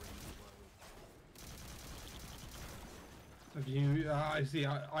launcher to reload. Have you? I see.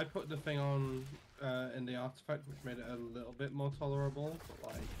 I put the thing on in the artifact, which made it a little bit more tolerable.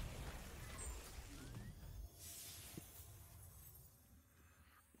 But like,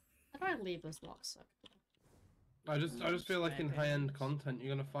 How do I leave this box? I just feel like in high-end content,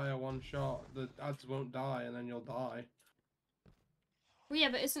 you're gonna fire one shot, the ads won't die, and then you'll die. Well, yeah,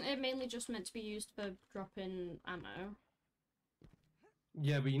 but isn't it mainly just meant to be used for dropping ammo?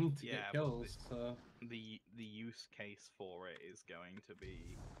 Yeah, but you need to Yeah, get but kills. So the use case for it is going to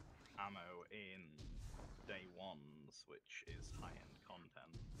be ammo in day ones, which is high-end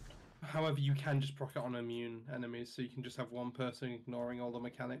content. however, you can just proc it on immune enemies, so you can just have one person ignoring all the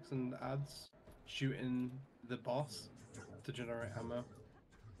mechanics and ads, shooting the boss to generate ammo.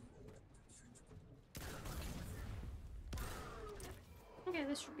 Okay,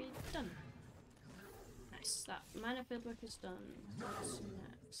 this should be done. Nice. That minor field work is done. What's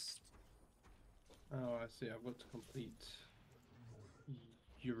next? Oh, I see. I've got to complete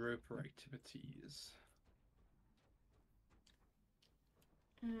Europa activities.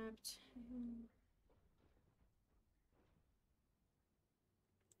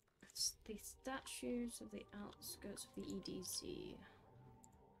 It's the statues of the outskirts of the EDC.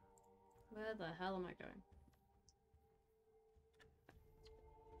 Where the hell am I going?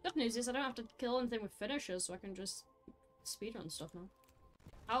 Good news is I don't have to kill anything with finishers, so I can just speedrun stuff now.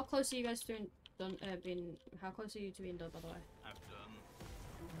 How close are you guys to how close are you to being done, by the way? I've done.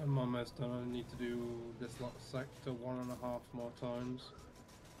 I'm almost done. I need to do this lot sector 1.5 more times.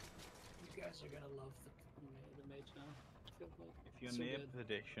 You guys are gonna love the mage now. I feel like If you're so near good.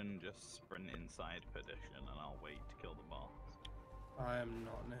 Perdition, just sprint inside Perdition, and I'll wait to kill the boss. I am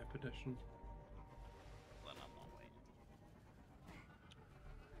not near Perdition. Then I'm not waiting.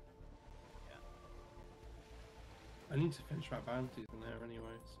 Yeah. I need to finish my bounties in there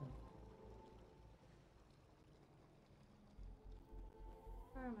anyway, so.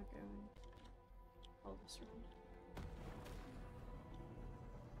 Where am I going? All this room.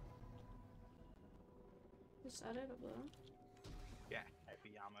 Is that it up there? Yeah,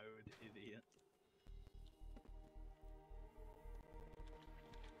 heavy ammoed idiot.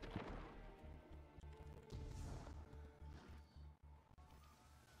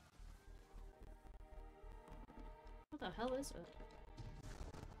 What the hell is it?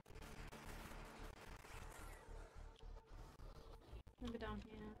 Maybe down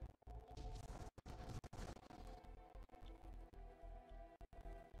here.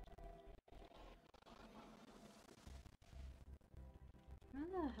 Where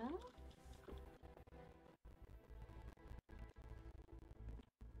the hell?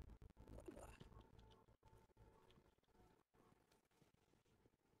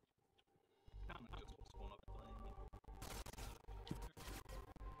 Can't just spawn up playing.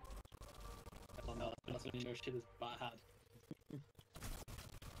 Oh no, that's when you know shit is bad.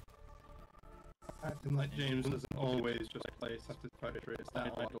 Acting like James doesn't always just play satisfactory, it's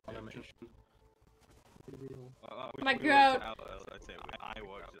that idle animation. My God. I'd say I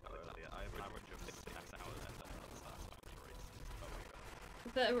watched it earlier. I average of 6 hours and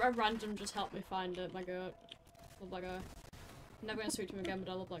that's A random just helped me find it, my god. Love that guy. Never gonna speak to him again,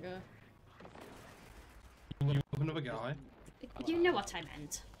 but I love that guy. You love another guy? You know what I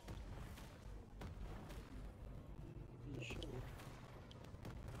meant.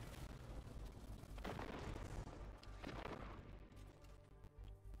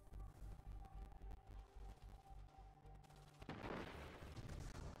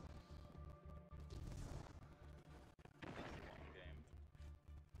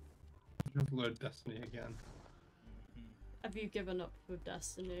 Just load Destiny again. Have you given up with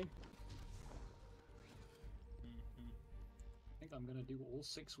Destiny? I think I'm gonna do all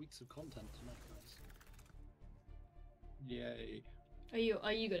 6 weeks of content tonight, guys. Yay. Are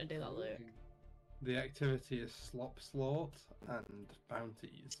you gonna do that, Luke? The activity is Slop Slort and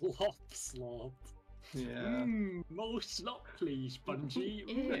Bounties. Slop Slort. Yeah. More slop, please, Bungie.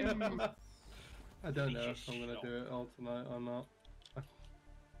 I don't know if I'm gonna do it all tonight or not.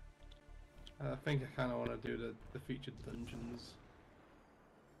 I think I kind of want to do the featured dungeons.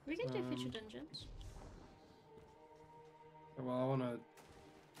 We can do featured dungeons. Well, I want to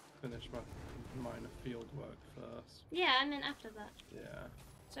finish my minor field work first. Yeah, I mean after that. Yeah.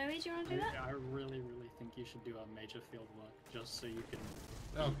 Zoe, do you want to do that? I really think you should do a major field work, just so you can...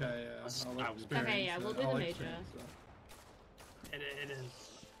 Okay, yeah. I'll experience Okay, yeah, we'll do the major. It is.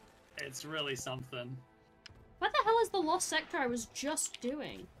 It's really something. Where the hell is the lost sector I was just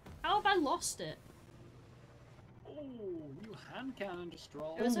doing? How have I lost it? Oh, you hand cannon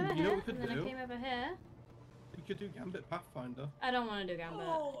destroy. It was over you know here, what we and could then I do? came over here. You could do Gambit Pathfinder. I don't want to do Gambit.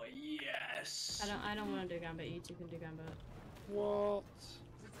 Oh yes. I don't want to do Gambit. You two can do Gambit. What?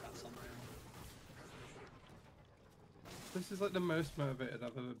 This is like the most motivated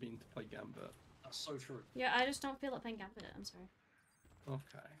I've ever been to play Gambit. That's so true. Yeah, I just don't feel like playing Gambit. I'm sorry.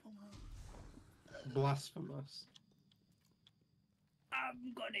 Okay. Blasphemous.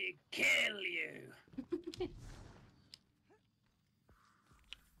 I'm gonna kill you.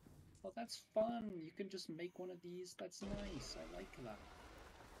 Well, that's fun. You can just make one of these. That's nice. I like that.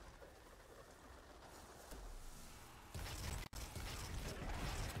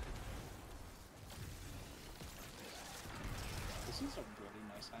 is a really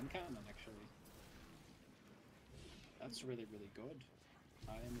nice hand cannon, actually. That's really, really good.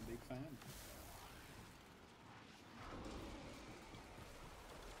 I am a big fan.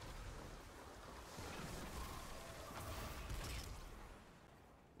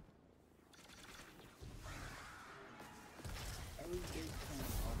 Very big fan of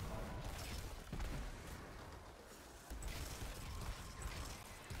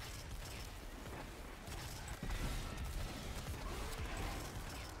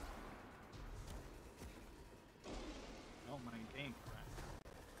Oh my game crap.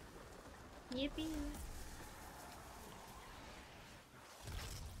 Yippee.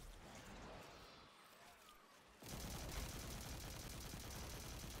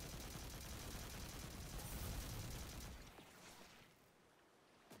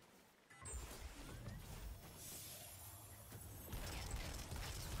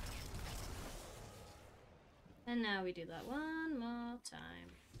 And now we do that one more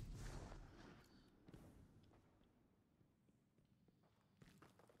time.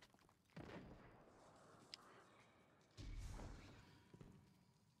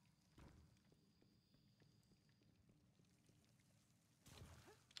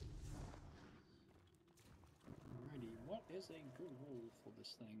 Alrighty, what is a good roll for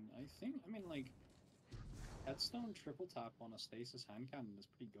this thing? I mean, like, Headstone triple tap on a stasis hand cannon is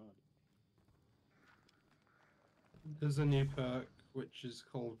pretty good. There's a new perk which is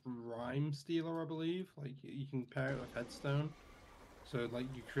called Rhyme Stealer, I believe. Like you can pair it with Headstone. So like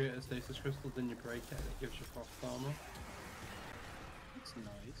you create a stasis crystal, then you break it, and it gives you frost armor. That's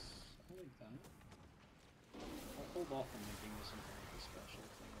nice. I like that. I'll hold off on making this into like a special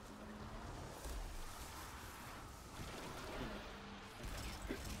thing at the moment.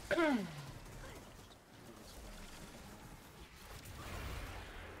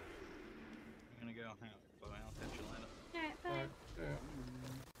 I'm gonna go out, but I'll catch you later. Alright, bye. Yeah.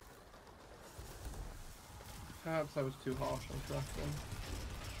 Perhaps I was too harsh on crafting.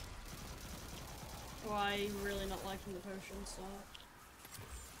 Why really not liking the potion stuff?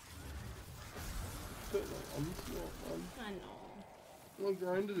 But like onslaught, man. I know. I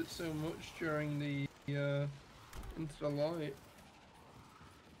grinded it so much during the Into the Light.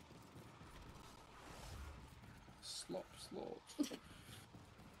 Slop.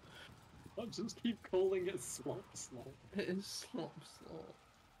 I'll just keep calling it slop. It is slop.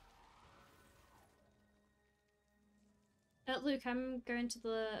 Luke, I'm going to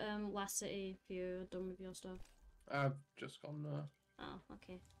the last city if you're done with your stuff. I've just gone there. Oh,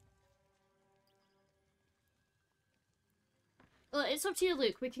 okay. Well, it's up to you,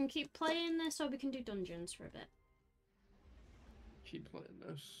 Luke. We can keep playing this or we can do dungeons for a bit. Keep playing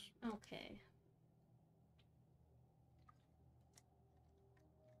this. Okay.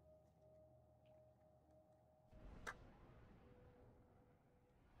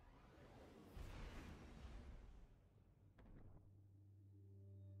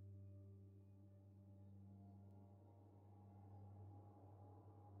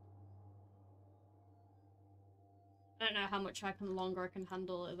 I don't know how much longer I can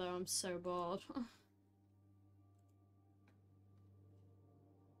handle it though, I'm so bored.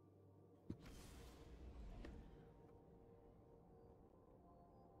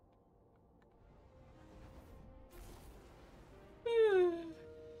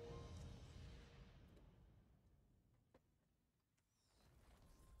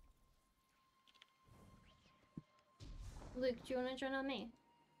 Luke, do you want to join on me?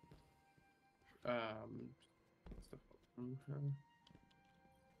 What's the problem?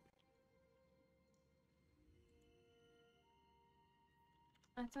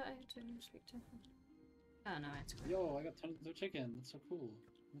 I thought I had to speak to him. Oh no, it's cool. Yo, I got tons of chicken. That's so cool.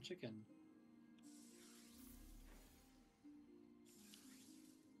 I'm a chicken.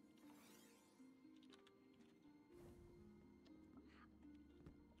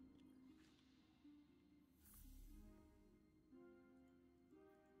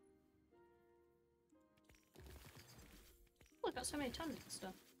 Oh, I got so many tons of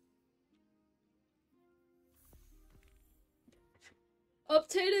stuff.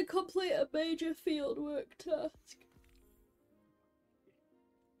 Obtain and complete a major fieldwork task.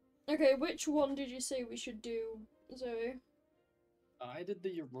 Okay, which one did you say we should do, Zoe? I did the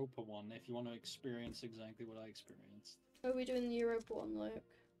Europa one, if you want to experience exactly what I experienced. Are we doing the Europa one, Luke?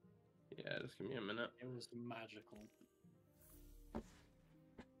 Yeah, just give me a minute. It was magical.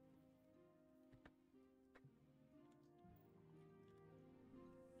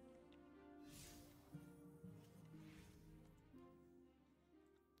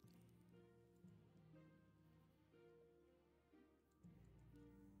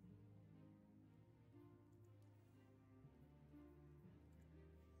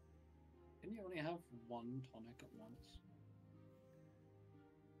 Didn't you only have one tonic at once?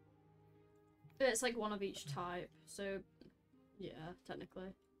 It's like one of each type, so yeah,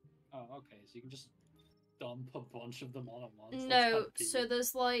 technically. Oh, okay, so you can just dump a bunch of them all at once. No, so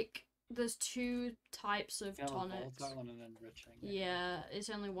there's two types of you have tonics. a volatile and an enriching. Yeah, it's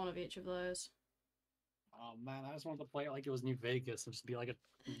only one of each of those. Oh man, I just wanted to play it like it was New Vegas and just be like a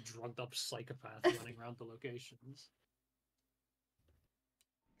drugged up psychopath running around the locations.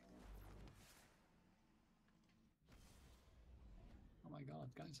 Oh my god,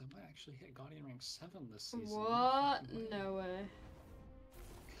 guys, I might actually hit Guardian rank 7 this season. What? No way.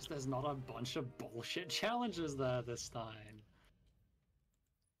 Because there's not a bunch of bullshit challenges there this time.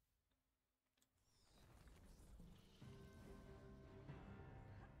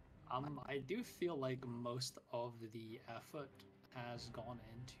 I do feel like most of the effort has gone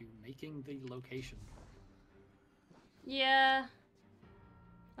into making the location. Yeah.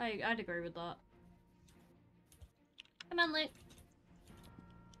 I'd agree with that. Come on, Luke.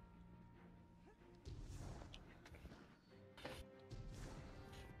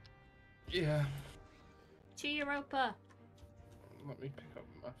 Yeah. To Europa. Let me pick up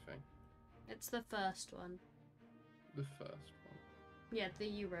my thing. It's the first one. The first one. Yeah, the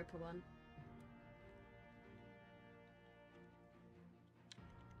Europa one.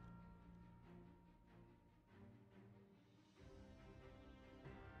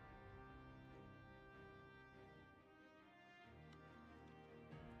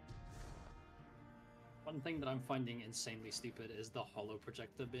 One thing that I'm finding insanely stupid is the holo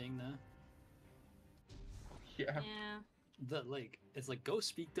projector being there. Yeah. Yeah. It's like, go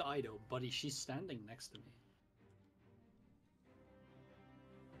speak to Ido, buddy, she's standing next to me.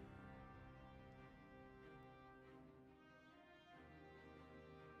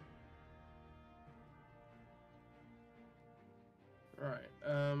 Right,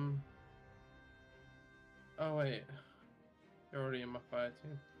 oh wait. You're already in my fire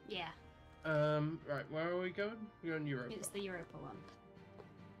team. Yeah. Right, where are we going? We're going Europa. It's the Europa one.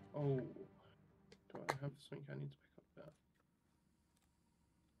 Oh. Do I have something I need to pick up there?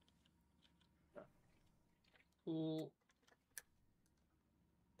 Ah. Cool.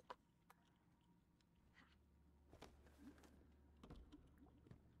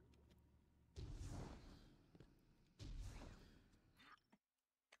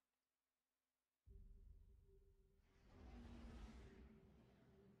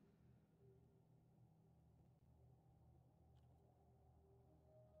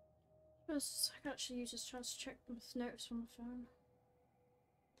 I could actually use this chance to check with notes on the phone.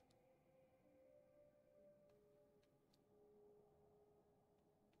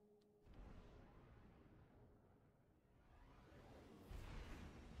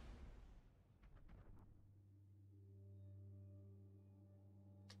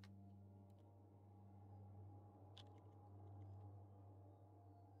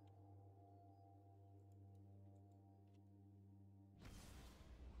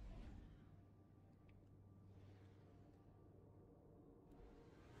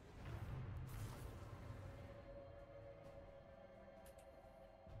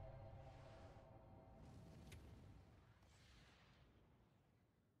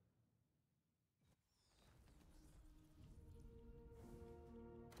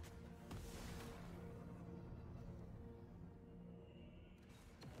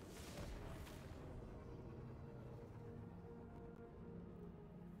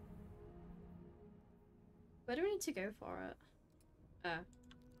 Where do we need to go for it? Oh.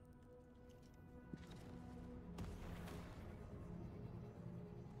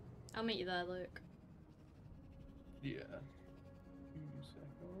 I'll meet you there, Luke. Yeah. 2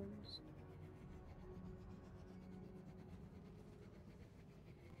 seconds.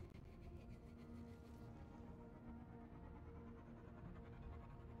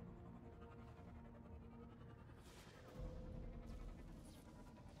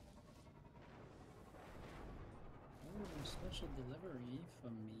 Oh, special delivery for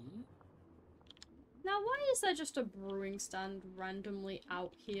me? Now, why is there just a brewing stand randomly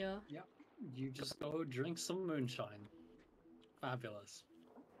out here? Yep. You just go drink some moonshine. Fabulous.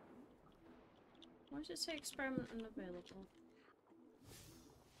 Why does it say experiment unavailable?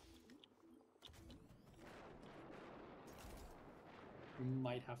 You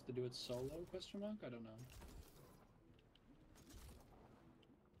might have to do it solo, question mark? I don't know.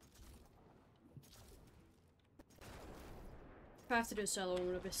 If I have to do a solo, I'm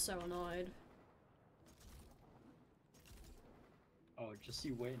gonna be so annoyed. Oh, just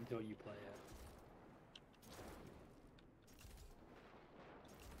you wait until you play it.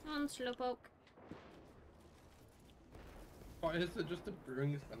 Slowpoke. Why is there just a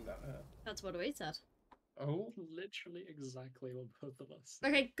brewing vendetta? That's what we said. Oh? Literally exactly what both of us.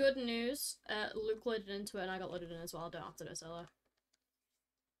 Okay, good news. Luke loaded into it and I got loaded in as well. I don't have to do a solo.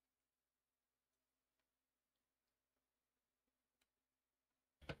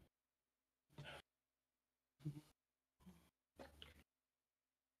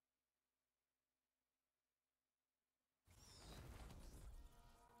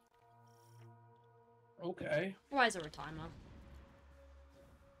 Okay. Why is there a timer?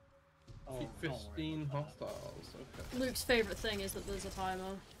 Oh, 15 hostiles. Okay. Luke's favourite thing is that there's a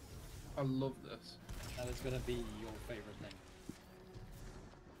timer. I love this. That is gonna be your favorite thing.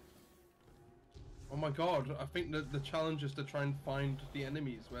 Oh my god, I think that the challenge is to try and find the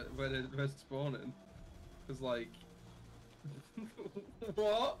enemies where they're spawning. Because, like...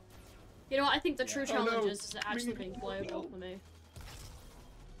 what? You know what? I think the true Oh, challenge no. is actually being playable for me.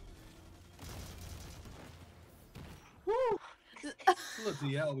 Woo!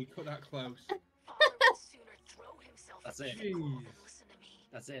 Bloody hell, we cut that close. That's it. Jeez.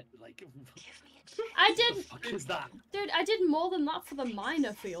 That's it. Like, I did. What the fuck is that? Dude, I did more than that for the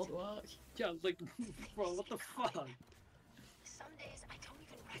minor field work. Yeah, like, bro, what the fuck?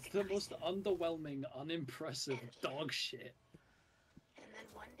 It's the most underwhelming, unimpressive dog shit.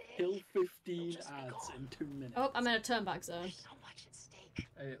 Kill 15 ads in 2 minutes. Oh, I'm in a turn back zone.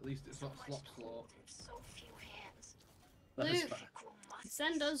 Hey, at least it's not slop slaw. Luke,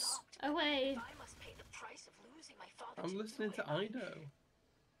 send us away. I'm listening to Ido.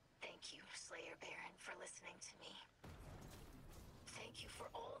 Thank you, Slayer Baron, for listening to me. Thank you for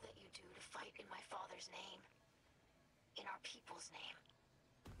all that you do to fight in my father's name. In our people's name.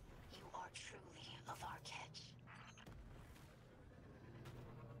 You are truly of our catch.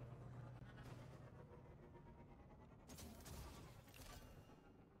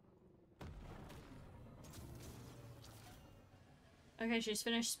 Okay, she's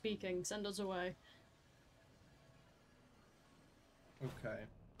finished speaking. Send us away. Okay.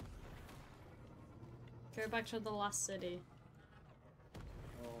 Go back to the last city.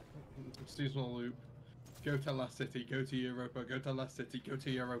 Oh, seasonal loop. Go to last city, go to Europa, go to last city, go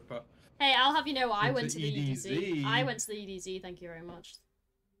to Europa. Hey, I'll have you know I Into went to the EDZ. EDZ. I went to the EDZ, thank you very much.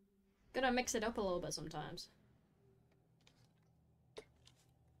 Gotta mix it up a little bit sometimes.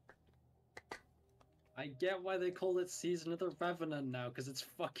 I get why they call it Season of the Revenant now, because it's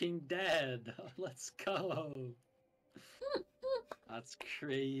fucking dead. Let's go. That's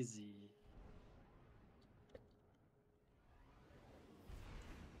crazy.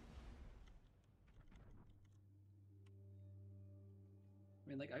 I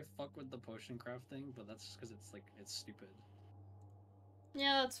mean, like, I fuck with the potion crafting, but that's just because it's, like, it's stupid.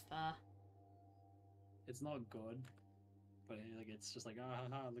 Yeah, that's fair. It's not good, but, like, it's just like, ah, ha,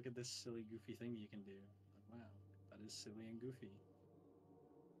 ha, look at this silly, goofy thing you can do. Like, wow, that is silly and goofy.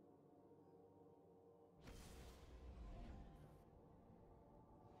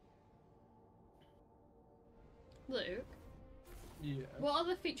 Luke, Yeah. what are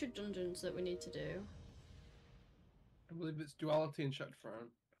the featured dungeons that we need to do? I believe it's duality and Shattered Throne.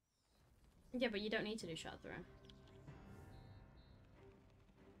 Yeah, but you don't need to do Shadow Throne.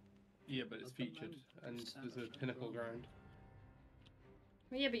 Yeah, but it's featured, and there's a pinnacle ground.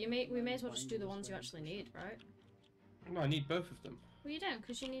 Well, yeah, but we may as well just do the ones you actually need, right? No, I need both of them. Well, you don't,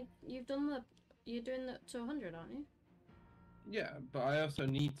 because you're doing the to 100, aren't you? Yeah, but I also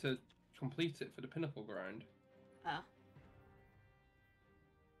need to complete it for the pinnacle ground. Ah.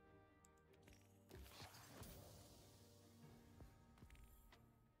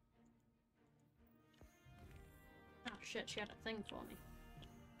 Oh shit, she had a thing for me.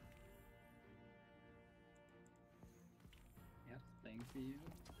 Yeah, thing for you.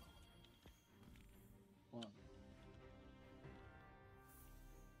 One.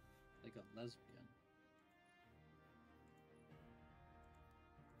 Like a lesbian.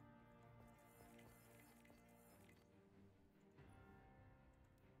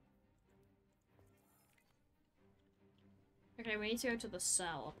 Okay, we need to go to the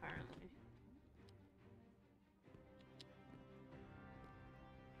cell, apparently.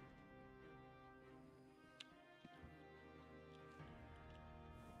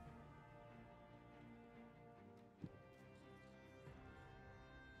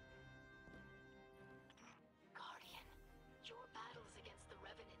 Guardian, your battles against the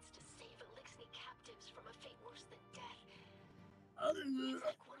Revenants to save Elixni captives from a fate worse than death. It's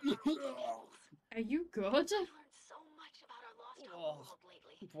like one of our goals. Are you good? I've learned so much about our lost homeworld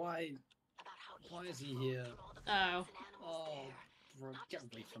lately. Why? About how Why evil is he flowed here? through all the Oh. plants and animals there. Bro, Not get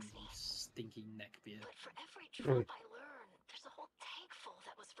just away the from me, Elixni. stinky neckbeard. But for every drop I learn, there's a whole tank full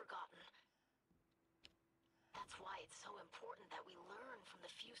that was forgotten. That's why it's so important that we learn from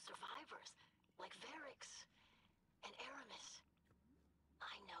the few survivors, like Varix and Aramis.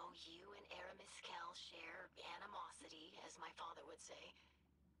 I know you and Aramis Kell share animosity, as my father would say,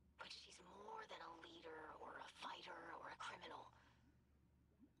 but she's more than a leader or a fighter or a criminal.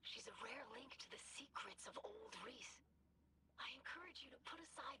 She's a rare link to the secrets of Old Reese. I encourage you to put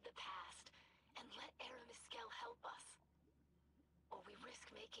aside the past and let Aramis Kell help us, or we risk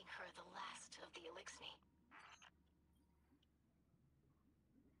making her the last of the Elixni.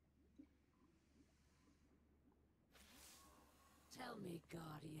 Tell me,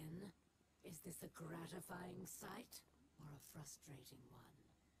 Guardian, is this a gratifying sight or a frustrating one?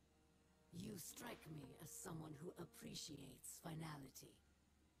 You strike me as someone who appreciates finality.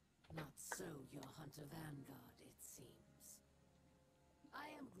 Not so your Hunter Vanguard, it seems. I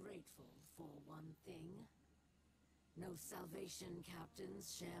am grateful for one thing. No Salvation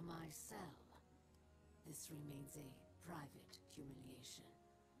captains share my cell. This remains a private humiliation.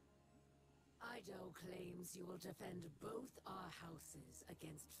 Ido claims you will defend both our houses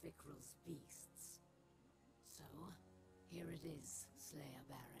against Fikrul's beasts. So, here it is, Slayer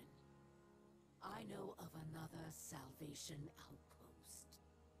Baron. I know of another Salvation outpost.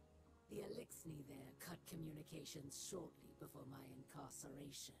 The Elixni there cut communications shortly before my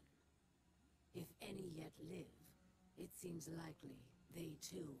incarceration. If any yet live, it seems likely they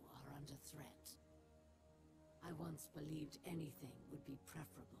too are under threat. I once believed anything would be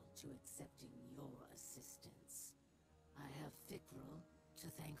preferable to accepting your assistance. I have Fikrul to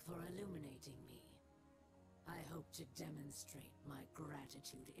thank for illuminating me. I hope to demonstrate my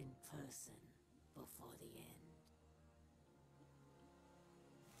gratitude in person before the end.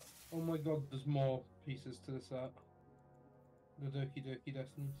 Oh my god, there's more pieces to the set. The Doki Doki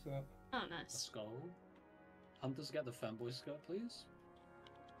Destiny set. Oh, A nice. skull. Hunters get the fanboy skirt, please.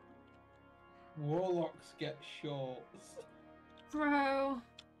 Warlocks get shorts. Bro.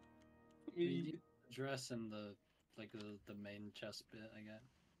 The dress and the the main chest bit, I guess.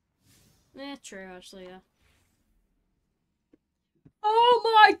 Yeah, true, actually, yeah. Oh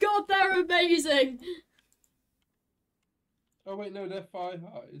my god, they're amazing! Oh wait, no, they're thigh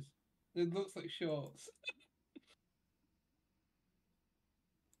highs. It looks like shorts.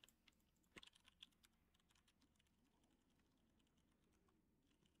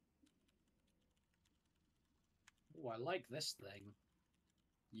 Oh, I like this thing.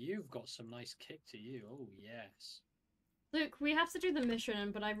 You've got some nice kick to you. Oh, yes. Luke, we have to do the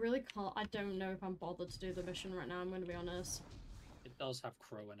mission, but I really can't. I don't know if I'm bothered to do the mission right now, I'm going to be honest. It does have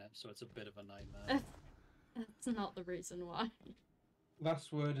crow in it, so it's a bit of a nightmare. That's not the reason why.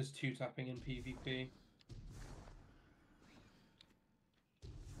 Last word is 2-tapping in PvP.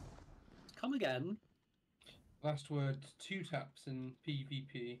 Come again. Last word, 2 taps in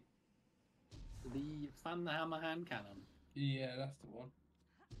PvP. The Fan the Hammer hand cannon. Yeah, that's the one.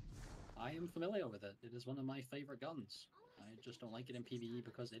 I am familiar with it. It is one of my favorite guns. I just don't like it in PvE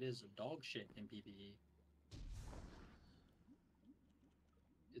because it is dog shit in PvE.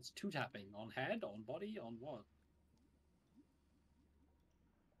 It's 2-tapping on head, on body, on what?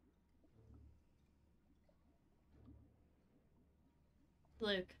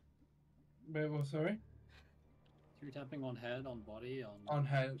 Luke. Wait, what, sorry? 2-tapping on head, on body, on... On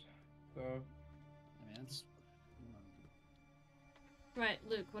head. So... I mean, that's... Right,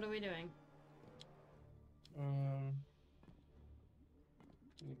 Luke, what are we doing?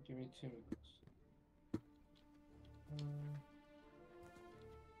 Give me 2 minutes.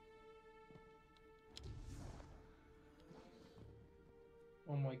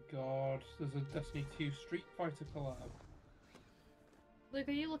 Oh my god, there's a Destiny 2 Street Fighter collab. Luke,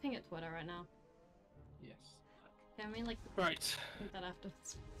 are you looking at Twitter right now? Yes. Can we, like, right. do that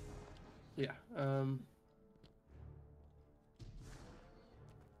afterwards? Yeah,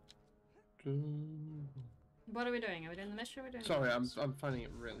 What are we doing? Are we doing the mission or are we doing Sorry, dungeons? I'm finding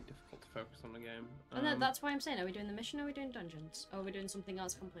it really difficult to focus on the game. And then that's why I'm saying, are we doing the mission or are we doing dungeons? Or are we doing something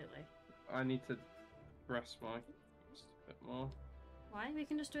else completely? I need to rest my just a bit more. Why? We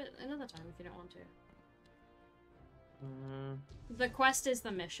can just do it another time if you don't want to. The quest is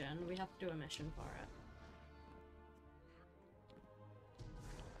the mission. We have to do a mission for it.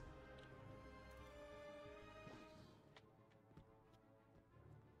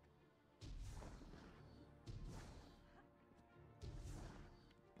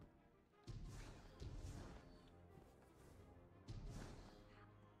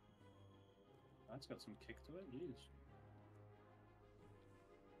 That's got some kick to it, jeez.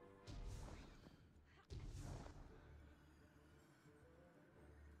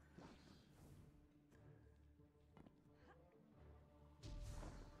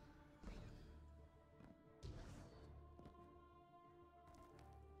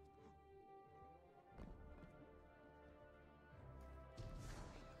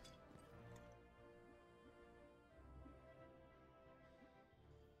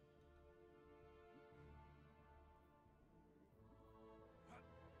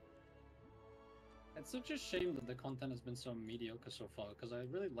 It's such a shame that the content has been so mediocre so far, because I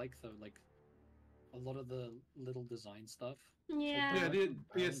really like a lot of the little design stuff. Yeah. Yeah, the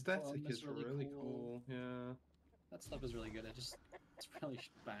Brown aesthetic foam is really cool. Yeah. That stuff is really good. It's really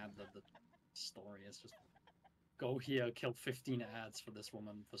bad that the story is just go here, kill 15 ads for this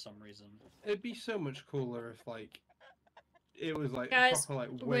woman for some reason. It'd be so much cooler if like it was like Guys, proper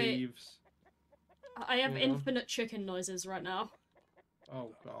like wait. waves. I have you know? infinite chicken noises right now.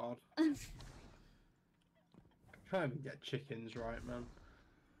 Oh god. I can't even get chickens right, man.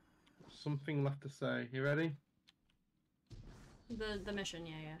 Something left to say. You ready? The mission,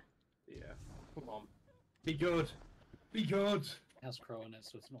 yeah. Yeah. Come on. Be good. Be good. It has crow in it,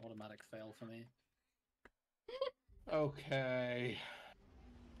 so it's an automatic fail for me. Okay.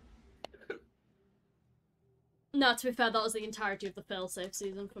 No, to be fair, that was the entirety of the failsafe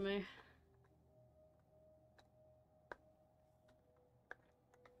season for me.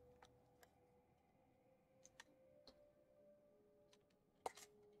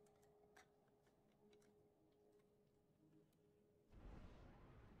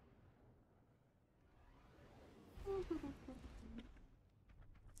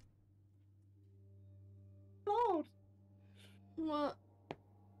 God. What?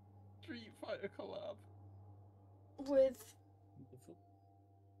 Street Fighter collab With...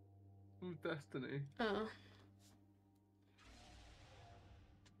 with Destiny. Oh.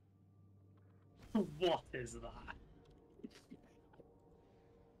 What is that?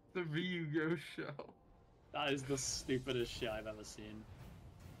 The Ryugo show. That is the stupidest shit I've ever seen.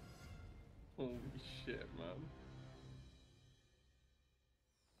 Holy shit, man.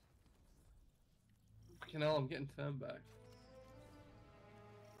 Fucking hell, I'm getting turned back.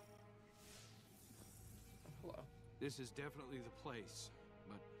 Hello. This is definitely the place,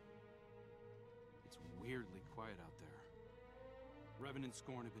 but it's weirdly quiet out there. Revan and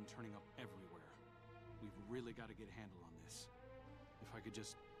Scorn have been turning up everywhere. We've really got to get a handle on this. If I could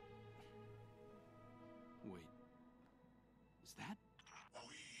just... Wait. Is that...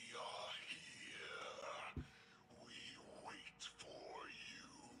 We are here. We wait for you.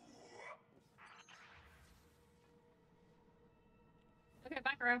 Okay,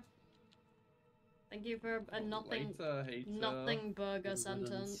 back row. Thank you for a nothing burger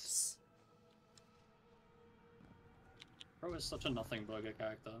sentence. Crow is such a nothing burger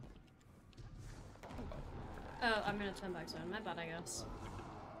character. Oh, I'm gonna turn back zone. My bad, I guess.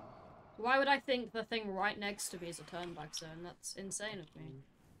 Why would I think the thing right next to me is a turn back zone? That's insane of me.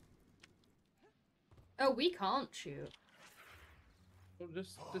 Oh, we can't shoot. Well,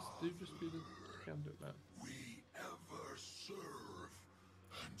 just do the gambit, man. We ever serve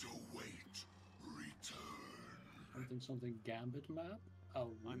and await return. Something gambit map?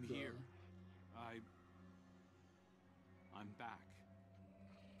 Oh, I'm here. I'm back.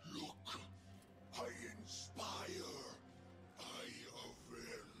 Look, I inspire, I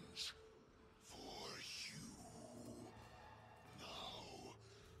avenge for you. Now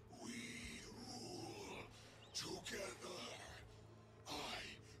we rule together. I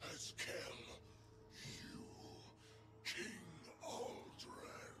as Kel, you King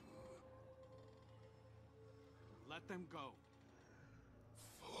Aldren. Let them go.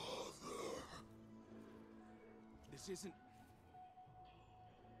 Father. This isn't...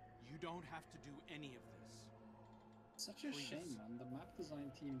 You don't have to do any of this. Such a shame, man. The map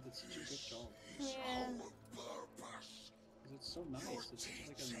design team did such a good job. Our purpose. Because it's so nice. It's such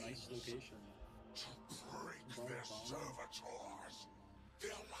like a nice location. To break their servitors,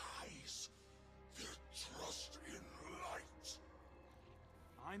 their lies, their trust in light.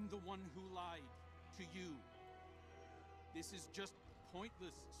 I'm the one who lied to you. This is just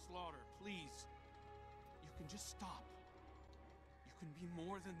pointless slaughter, please. You can just stop. You can be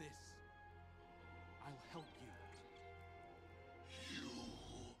more than this. I'll help you. You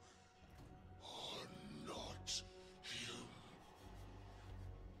are not him.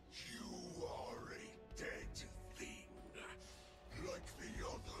 You are a dead thing, like the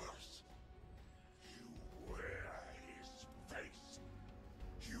others. You wear his face.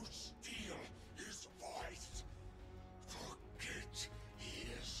 You steal his voice. Forget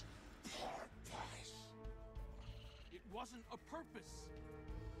his purpose. It wasn't a purpose.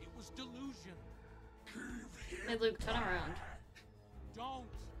 It was delusion. Hey Luke, turn around. Don't.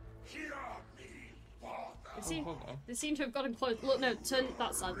 Hear me, Father. They seem to have gotten close. Look, no, turn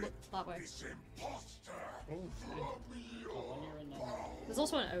that side. Look that way. This imposter There's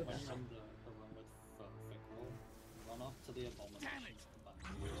also an ogre. When you're in the room with Fickle, run off to the abomination. Damn it!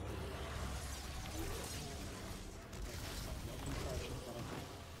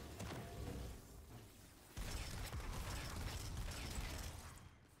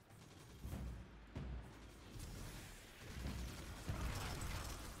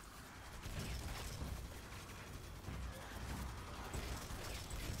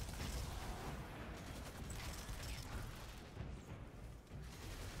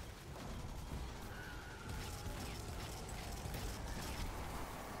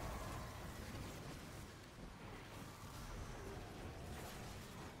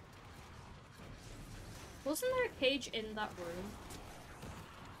 Wasn't there a cage in that room?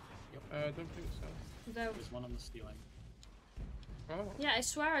 I don't think so. There's one on the ceiling. Oh. Yeah, I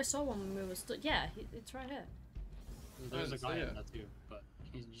swear I saw one when we were stood. Yeah, it's right here. There's a guy in there too, but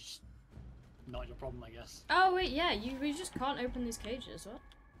he's just not your problem, I guess. Oh wait, yeah, we just can't open these cages. What?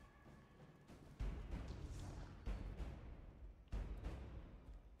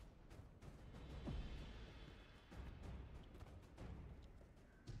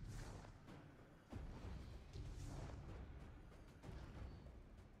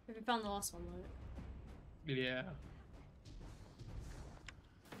 Have you found the last one, Luke? Yeah.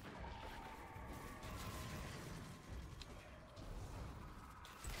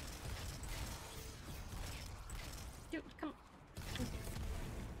 Dude, come.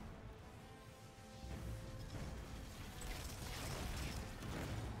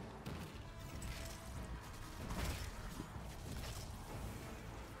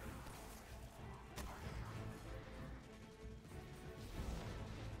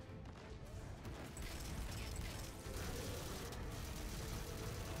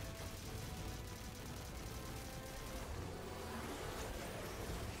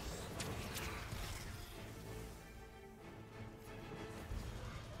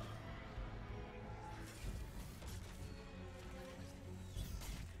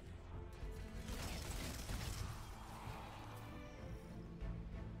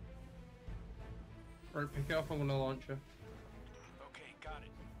 Right, pick it up. I'm gonna launch her. Okay, got it.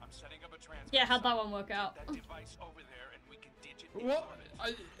 I'm setting up a transfer. Yeah, how'd that one work out? That device over there, and we can digit. What?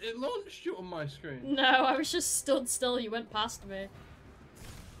 It launched you on my screen. No, I was just stood still. You went past me.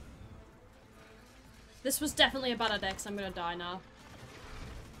 This was definitely a bad idea because I'm gonna die now.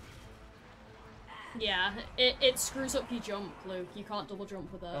 Yeah, it screws up your jump, Luke. You can't double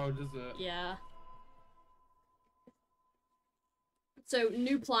jump with it. Oh, does it? Yeah. So,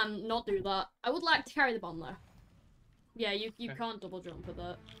 new plan, not do that. I would like to carry the bomb though. Yeah, you Okay. can't double jump with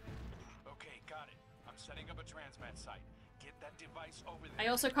it. Okay, got it. I'm setting up a transmat site. Get that device over there. I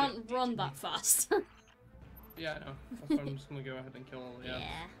also can't run that fast. Yeah, I know. That's why I'm just gonna go ahead and kill all the ants.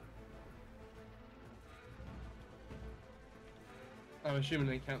 Yeah. I'm assuming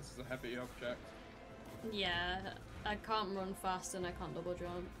it counts as a heavy object. Yeah, I can't run fast and I can't double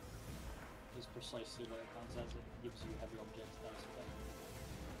jump. Is precisely what it counts as. It gives you heavy objects. That's what.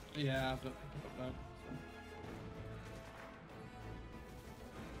 Yeah, but pick it up now.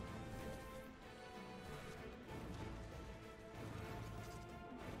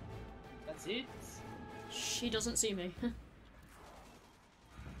 That's it. She doesn't see me.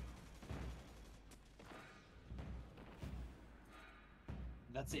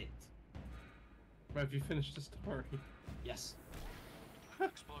 That's it. Right, have you finished the story? Yes. Oh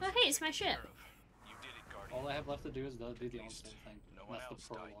hey, it's my ship. You did it, Guardian. All I have left to do is do the on-screen thing. No one That's else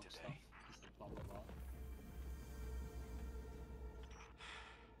the died prologue today. stuff. It's the blah blah blah.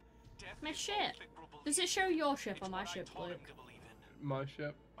 Death My is ship. all Thick will Does it believe. show your ship It's or my what I ship, taught him Luke? to believe in. My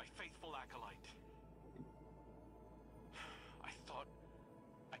ship. My faithful acolyte. I thought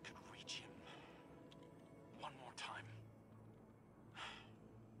I could reach him. One more time.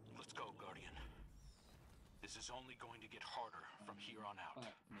 Let's go, Guardian. This is only going to get harder from here on out.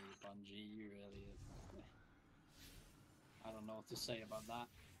 Fuck me, Bungie, you really is. I don't know what to say about that.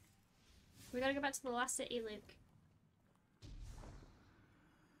 We gotta go back to the last city, Luke.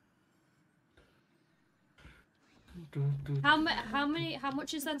 How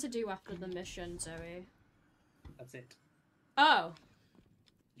much is there to do after the mission, Zoe? That's it. Oh.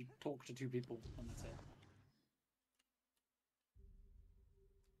 You talk to two people, and that's it.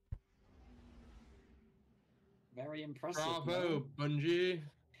 Very impressive. Bravo, Bungie.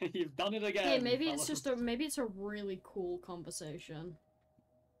 You've done it again. Hey, maybe fellas. it's just maybe it's a really cool conversation.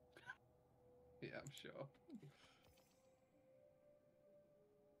 Yeah, I'm sure.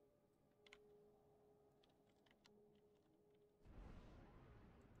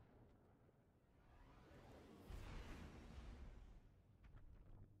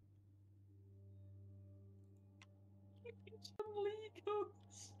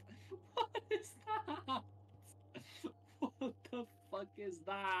 Legos. What is that? What the fuck is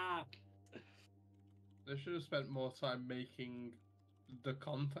that? They should have spent more time making the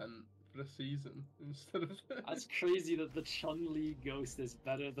content for the season instead of. That's crazy that the Chun-Li ghost is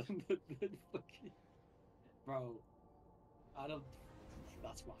better than the fucking. Bro, I don't.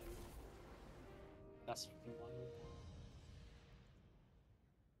 That's wild. That's fucking wild.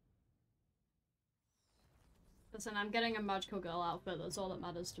 Listen, I'm getting a magical girl outfit. That's all that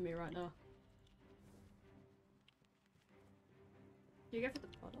matters to me right now. Do you go for the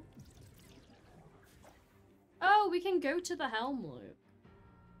portal? Oh, we can go to the helm, Luke.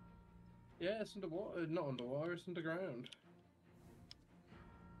 Yeah, it's underwater. Not underwater, it's underground.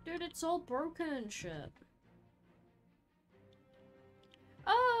 Dude, it's all broken and shit.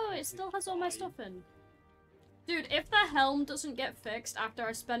 Oh, it still has all my stuff in. Dude, if the helm doesn't get fixed after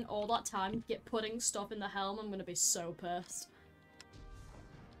I spent all that time putting stuff in the helm, I'm gonna be so pissed.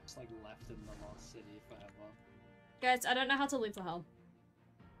 It's like left in the lost city forever. Guys, I don't know how to leave the helm.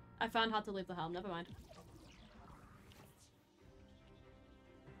 I found how to leave the helm, never mind.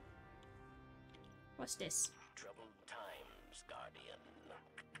 What's this? Troubled times, Guardian.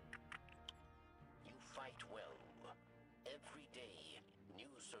 You fight well. Every day, new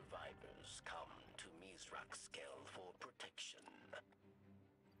survivors come to Mizraxkel for protection.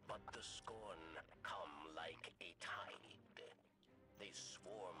 But the Scorn come like a tide. They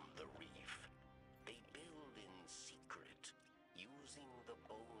swarm the reef. They build in secret, using the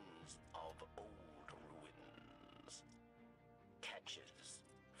bones of old ruins. Catches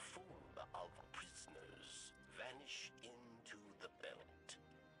full of prisoners vanish into the belt.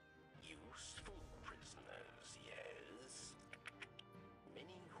 Useful prisoners, yes.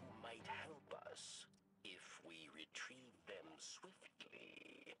 Many who might help us if we retrieve them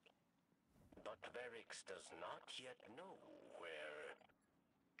swiftly. But Varix does not yet know where...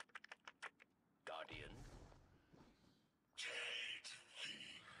 Guardian? Take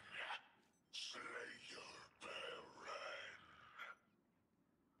thee, Slayer Baron.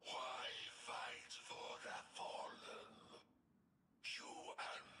 Why fight for the fallen? You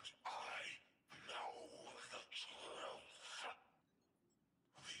and I know the truth.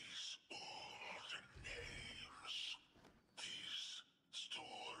 These old names, these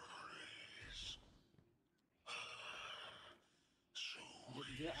stories.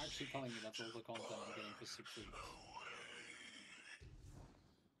 You're actually telling me that's all the content I'm getting for 6 weeks.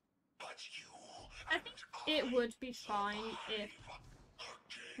 I think it would be fine if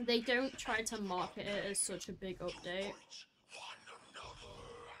they don't try to market it as such a big update.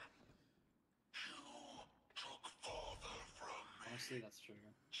 Honestly, that's true.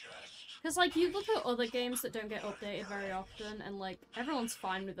 Because, like, you look at other games that don't get updated very often, and, like, everyone's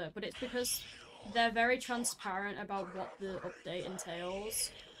fine with it, but it's because they're very transparent about what the update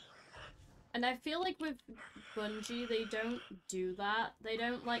entails. And I feel like with Bungie, they don't do that. They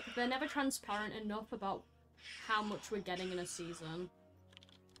don't, like, they're never transparent enough about how much we're getting in a season.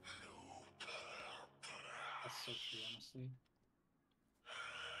 That's so true, honestly.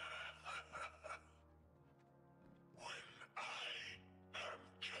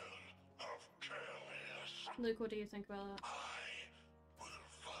 Luke, what do you think about that?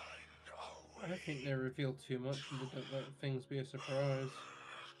 I think they reveal too much and they don't let things be a surprise.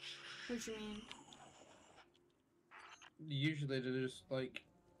 What do you mean? Usually they just, like,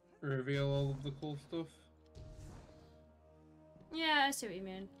 reveal all of the cool stuff. Yeah, I see what you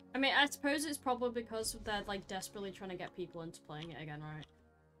mean. I mean, I suppose it's probably because they're, like, desperately trying to get people into playing it again, right?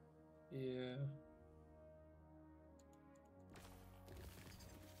 Yeah.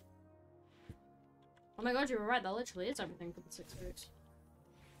 Oh my god, you were right, that literally is everything for the 6 weeks.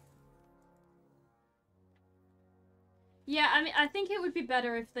 Yeah, I mean, I think it would be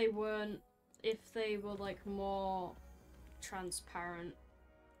better if they weren't, if they were, like, more transparent.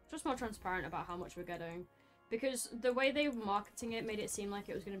 Just more transparent about how much we're getting. Because the way they were marketing it made it seem like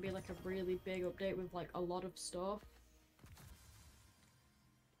it was going to be, like, a really big update with, like, a lot of stuff.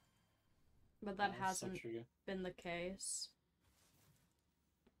 But that hasn't been the case.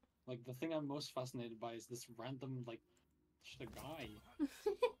 Like, the thing I'm most fascinated by is this random, like, just a guy.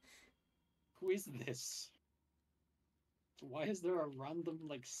 Who is this? Why is there a random,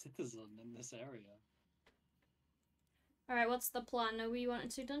 like, citizen in this area? Alright, what's the plan? Are we wanting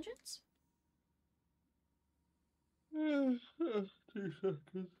to do dungeons? 2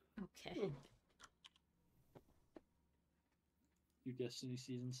 seconds. Okay. Your Destiny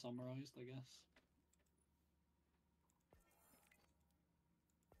season summarized, I guess.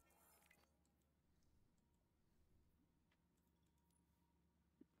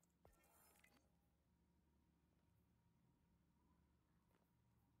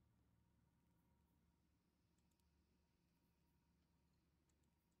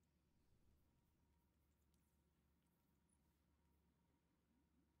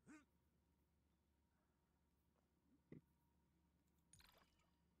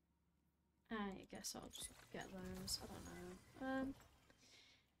 I guess I'll just get those. I don't know.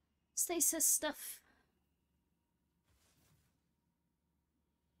 Stasis stuff.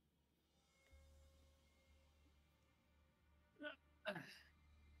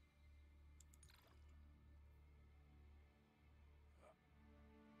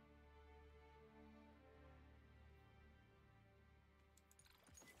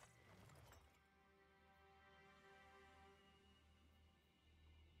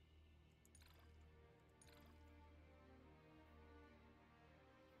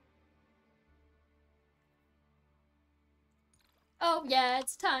 Oh yeah,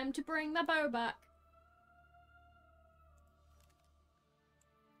 it's time to bring the bow back.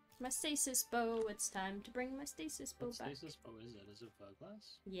 My stasis bow, it's time to bring my stasis bow What back. stasis bow is it? Is it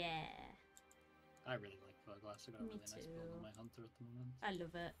Verglass? Yeah. I really like Verglass. I got a Me really nice build too. on my Hunter at the moment. I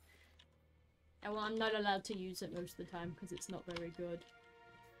love it. And well, I'm not allowed to use it most of the time because it's not very good.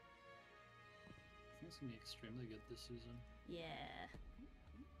 I think it's gonna be extremely good this season. Yeah.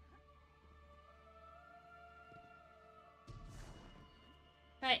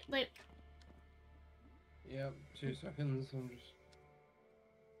 Right, Luke. Yep, 2 seconds. I'm just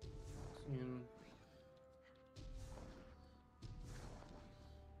seeing.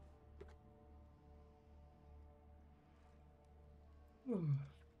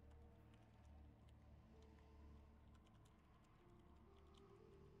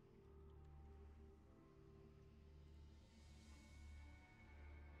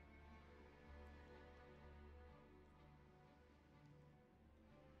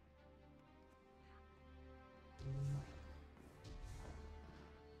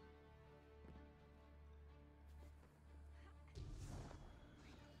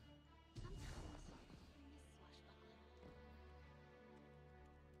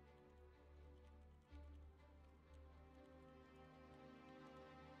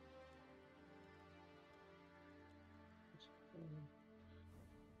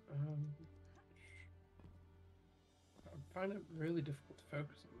 I find it really difficult to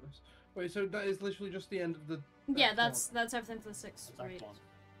focus on this. Wait, so that is literally just the end of the. Yeah, Act that's everything for the 6th That's week. Act 1.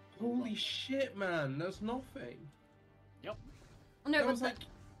 Holy shit, man! That's nothing. Yep. No, That but was like.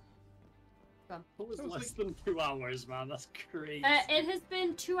 It was That was less than 2 hours, man. That's crazy. it has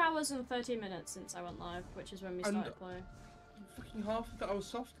been 2 hours and 30 minutes since I went live, which is when we started playing. Fucking half of that I was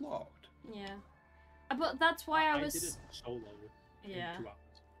soft locked. Yeah. But that's why I was. did it solo. Yeah. In 2 hours.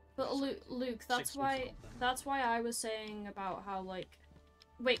 But Luke, that's 6 weeks why content. that's why I was saying about how like,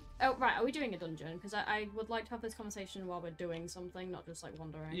 wait, oh right, are we doing a dungeon? Because I would like to have this conversation while we're doing something, not just like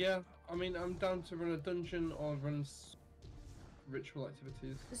wandering. Yeah, I mean, I'm down to run a dungeon or run ritual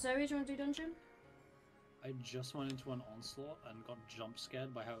activities. Zoe, do you want to do dungeon? I just went into an onslaught and got jump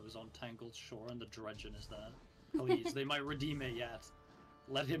scared by how it was on Tangled Shore and the Dredgen is there. Please, they might redeem it yet.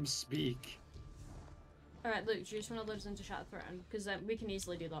 Let him speak. Alright, Luke, do you just want to load us into Shatter Threaten? Because we can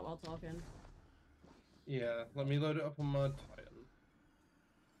easily do that while talking. Yeah, let me load it up on my Titan.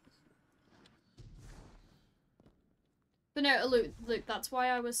 But no, Luke, that's why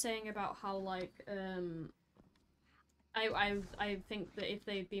I was saying about how, like, I think that if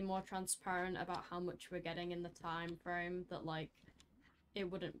they'd be more transparent about how much we're getting in the time frame, that, like,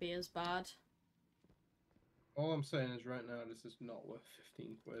 it wouldn't be as bad. All I'm saying is right now this is not worth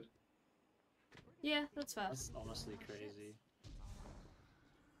 15 quid. Yeah, that's fair. That's honestly crazy.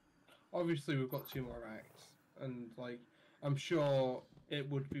 Obviously we've got 2 more acts, and like, I'm sure it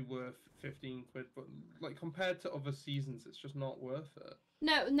would be worth 15 quid, but like compared to other seasons, it's just not worth it.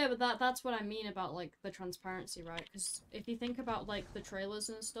 No, but that's what I mean about, like, the transparency, right? Because if you think about, like, the trailers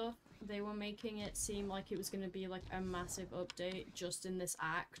and stuff, they were making it seem like it was going to be, like, a massive update just in this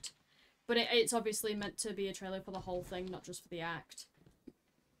act. But it's obviously meant to be a trailer for the whole thing, not just for the act.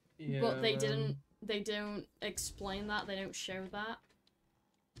 Yeah, But they don't explain that, they don't show that.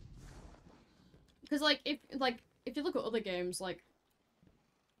 Because, like, if you look at other games, like,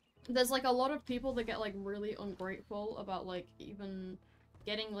 there's, like, a lot of people that get, like, really ungrateful about, like, even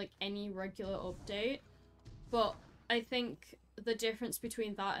getting, like, any regular update. But I think the difference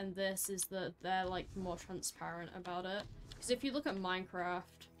between that and this is that they're, like, more transparent about it. Because if you look at Minecraft,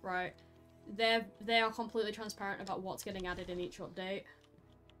 right, they are completely transparent about what's getting added in each update.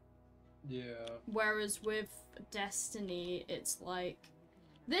 Yeah. Whereas with Destiny, it's like,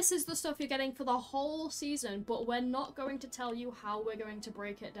 this is the stuff you're getting for the whole season, but we're not going to tell you how we're going to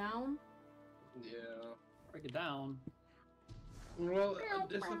break it down. Yeah. Break it down. Well,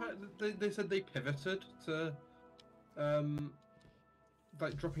 it's the fact that they said they pivoted to,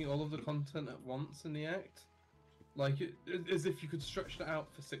 like dropping all of the content at once in the act, like as if you could stretch that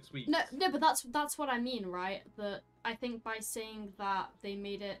out for 6 weeks. No, but that's what I mean, right? That I think by saying that they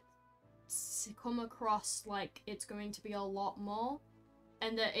made it come across like it's going to be a lot more,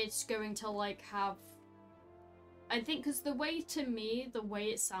 and that it's going to like have. I think because the way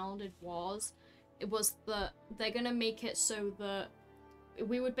it sounded was that they're gonna make it so that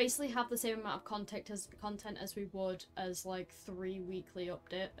we would basically have the same amount of content as we would as like 3 weekly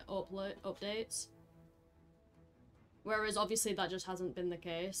updates. Whereas obviously that just hasn't been the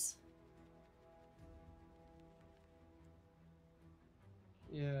case.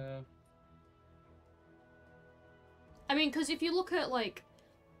 Yeah. I mean, because if you look at like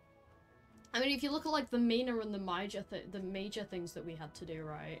I mean, if you look at like the minor and the major things that we had to do,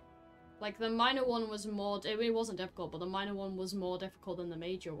 right? Like the minor one was more. It wasn't difficult, but the minor one was more difficult than the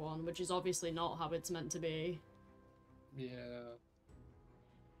major one, which is obviously not how it's meant to be. Yeah.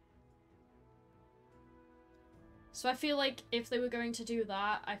 So I feel like if they were going to do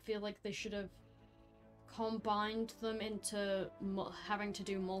that, I feel like they should have combined them into having to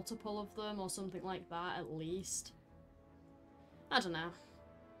do multiple of them or something like that at least. I don't know.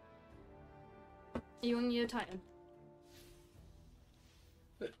 Are you on your Titan?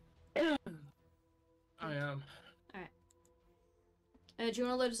 I am. Alright. Do you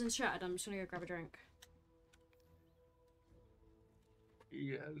want to load us in chat? I'm just gonna go grab a drink.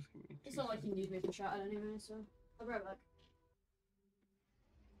 Yeah, just give me It's two not like you seconds. need me for chat anyway, so I'll be right back.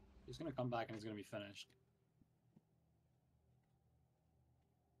 He's gonna come back and it's gonna be finished.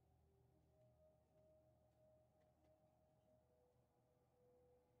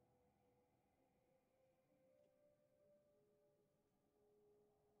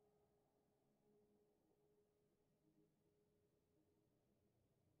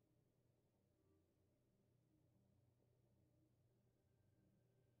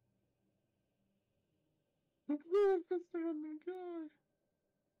 Oh my god.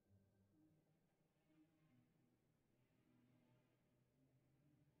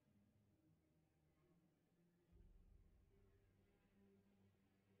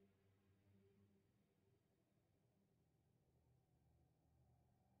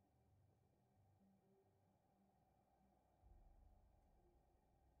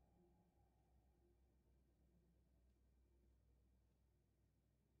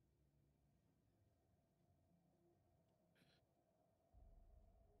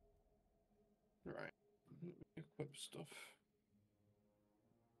 Right. Equip stuff.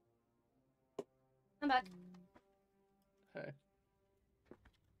 I'm back. Hey.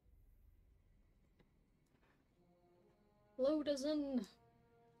 Load us in.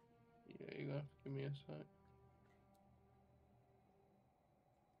 Yeah, you're gonna have to give me a sec.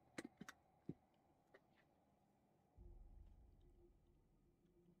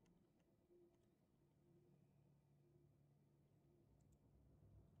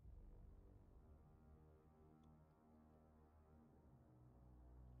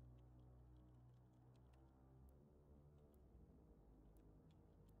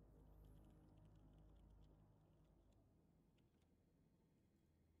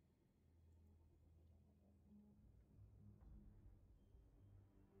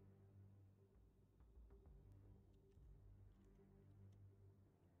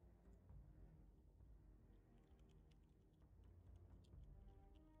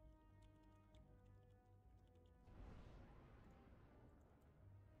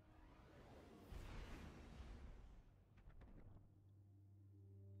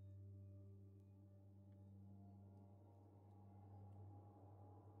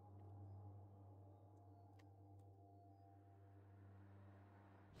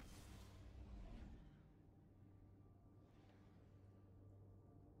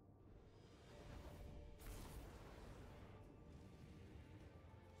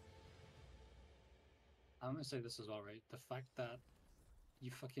 I'm gonna say this as well, right? The fact that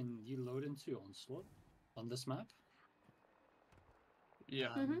you load into Onslaught on this map,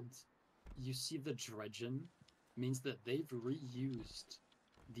 Yeah. and you see the dredgen means that they've reused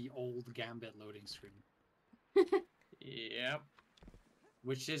the old Gambit loading screen. Yep.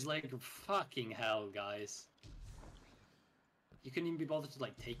 Which is like fucking hell, guys. You couldn't even be bothered to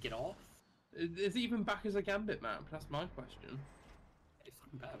like take it off. Is it even back as a Gambit map? That's my question. It's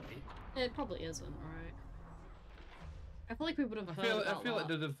fucking bad, mate. It probably isn't, right? I feel like we would have heard about I feel that. like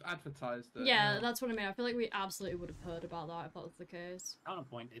they'd have advertised it. Yeah, that's what I mean. I feel like we absolutely would have heard about that if that was the case.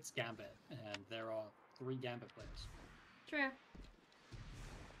 Counterpoint, it's Gambit, and there are 3 Gambit players. True.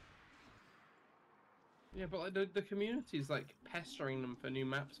 Yeah, but like the community's like pestering them for new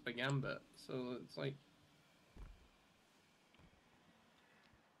maps for Gambit, so it's like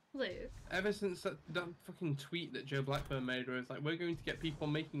Luke. ever since that fucking tweet that Joe Blackburn made, where it's like we're going to get people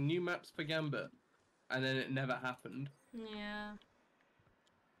making new maps for Gambit, and then it never happened. Yeah.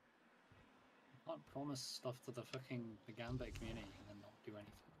 You can't promise stuff to the Gambit community and then not do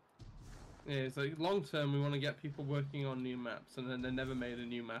anything. Yeah, it's like long term we want to get people working on new maps, and then they never made a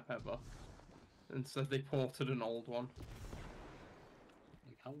new map ever. Instead they ported an old one.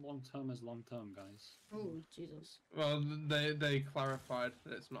 Like, how long term is long term, guys? Oh, Jesus. Well, they clarified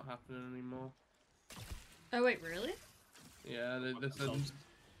that it's not happening anymore. Oh, wait, really? Yeah, they said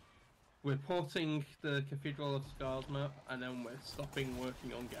we're porting the Cathedral of Scars map, and then we're stopping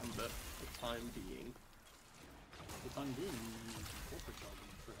working on Gambit for the time being. For the time being, corporate job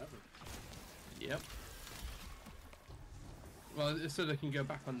forever. Yep. Well, it's so they can go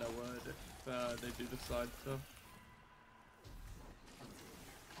back on their word if they do decide to.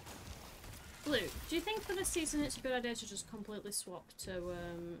 Blue, do you think for this season it's a good idea to just completely swap to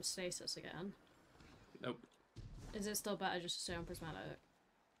stasis again? Nope. Is it still better just to stay on prismatic?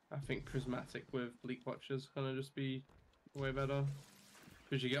 I think prismatic with Bleak Watchers gonna just be way better.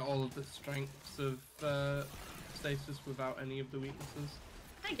 Because you get all of the strengths of stasis without any of the weaknesses.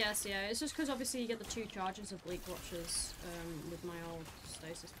 I guess, yeah. It's just because obviously you get the 2 charges of Bleak Watchers with my old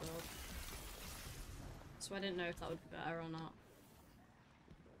stasis build. So I didn't know if that would be better or not.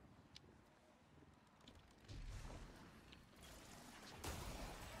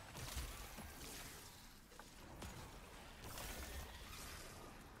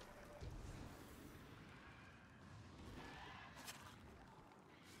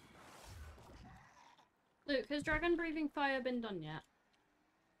 Luke, has Dragon Breathing Fire been done yet?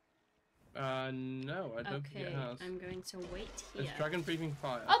 No, I don't think it has. I'm going to wait here. It's Dragon Breathing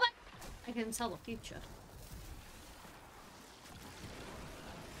Fire. Oh my! I can tell the future.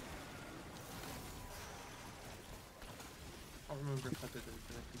 I can't remember if I did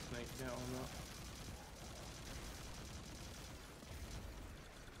Infinity Snake yet or not.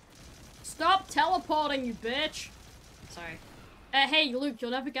 Stop teleporting, you bitch! Sorry. Hey, Luke,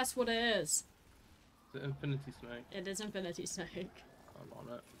 you'll never guess what it is. Is it Infinity Snake? It is Infinity Snake. I'm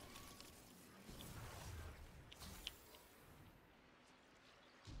on it.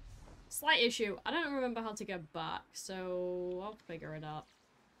 Slight issue. I don't remember how to get back, so I'll figure it out.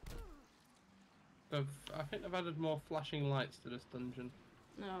 I think they've added more flashing lights to this dungeon.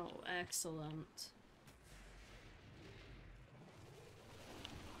 Oh, excellent.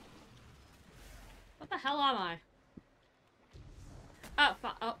 What the hell am I? Oh,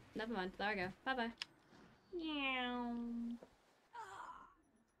 oh, never mind. There we go. Bye-bye. Meow.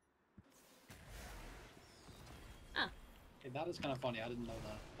 Ah. Hey, that is kind of funny. I didn't know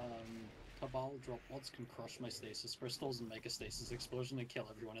that. Cabal drop mods can crush my stasis crystals and make a stasis explosion and kill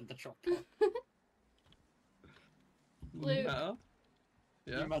everyone in the drop pod. Blue. Yeah.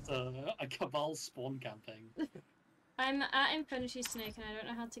 You met a Cabal spawn camping. I'm at Infinity Snake and I don't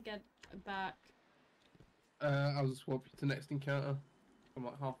know how to get back. I'll just swap you to next encounter. I'm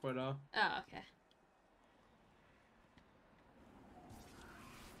like halfway there. Oh, okay.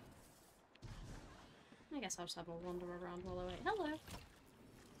 I guess I'll just have a wander around while I wait. Hello.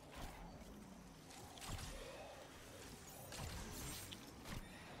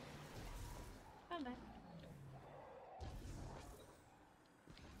 Bye-bye.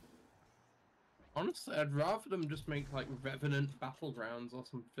 Honestly, I'd rather them just make like Revenant Battlegrounds or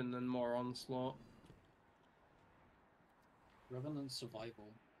something than more Onslaught. Revenant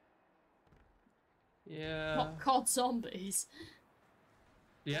Survival. Yeah. Not COD Zombies.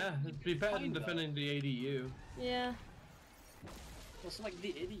 Yeah, it'd be better than Kinda. defending the ADU. Yeah. Also, like,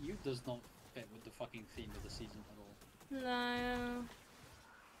 the ADU does not fit with the fucking theme of the season at all. No.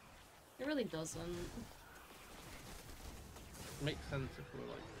 It really doesn't. Makes sense if we're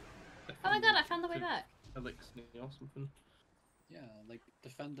like. Oh my god, I found the way back. Elixir or something. Yeah, like,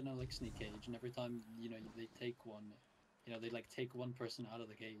 defend an Elixir cage, and every time, you know, they take one, you know, they, like, take one person out of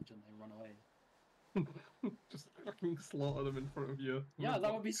the cage and they run away. Just fucking slaughter them in front of you. Yeah,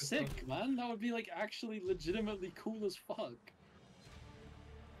 that would be sick, man. That would be, like, actually legitimately cool as fuck.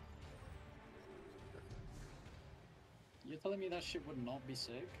 You're telling me that shit would not be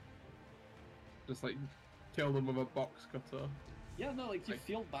sick? Just like kill them with a box cutter. Yeah, no, like, you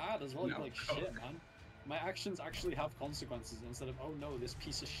feel bad as well. No, You're like, shit, man. My actions actually have consequences instead of, oh no, this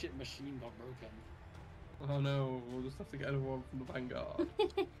piece of shit machine got broken. Oh no, we'll just have to get everyone from the Vanguard.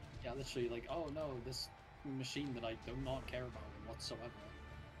 Yeah, literally, like, oh no, this machine that I do not care about whatsoever.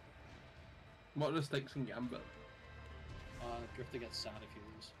 What are the stakes in Gambit? Drifter gets sad if you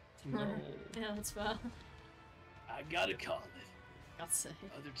lose. No. Yeah, that's fair. I gotta call it. God's sake.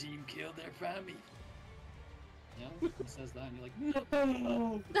 Other team killed their primate. You know, he says that and you're like,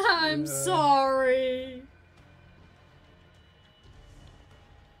 no! I'm sorry!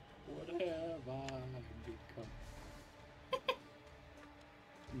 What have I become?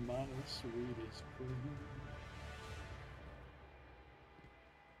 My sweetest queen.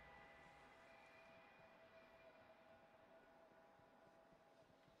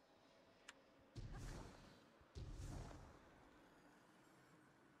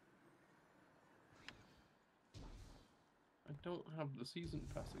 I don't have the season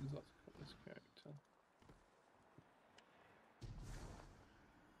pass exotic on this character.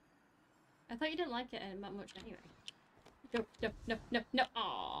 I thought you didn't like it that much anyway. No, no, no, no, no.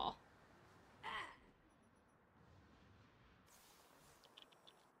 Aww.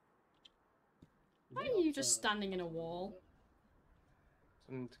 you just standing in a wall?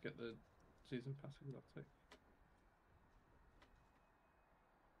 So I need to get the season pass exotic.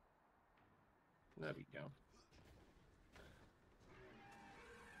 There we go.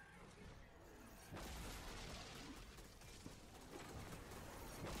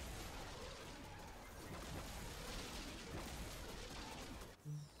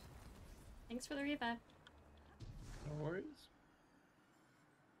 Thanks for the revive. No worries.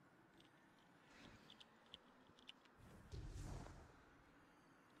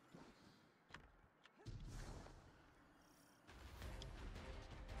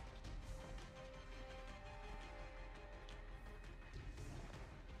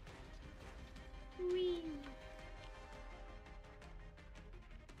 Whee.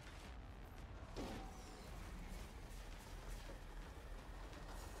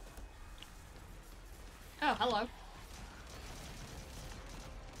 Oh, hello.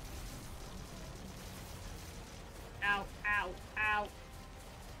 Ow, ow, ow.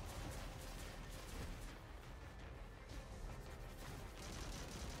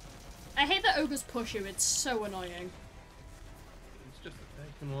 I hate that ogres push you, it's so annoying. It's just the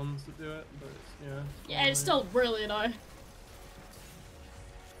taken ones that do it, but it's, yeah. Yeah, it's still really annoying.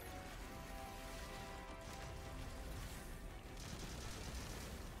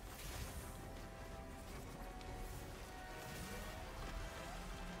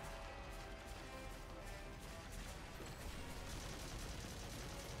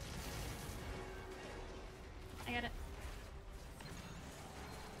 I got it.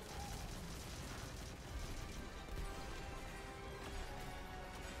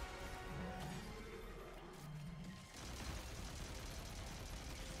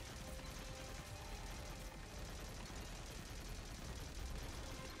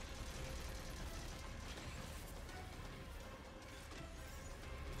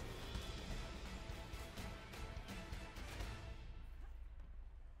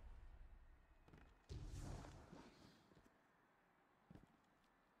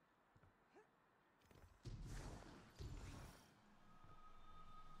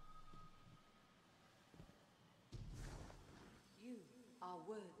 You are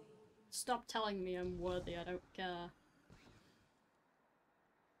worthy. Stop telling me I'm worthy, I don't care.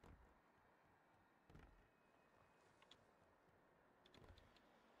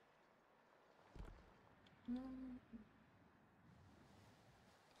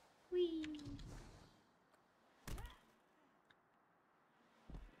 Whee!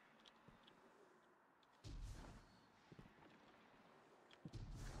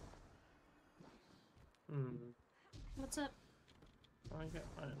 What's up? I get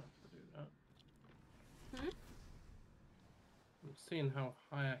high enough to do that. Hmm? I'm seeing how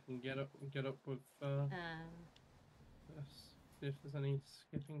high I can get up with this. See if there's any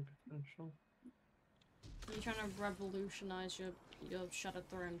skipping potential. Are you trying to revolutionize your Shadow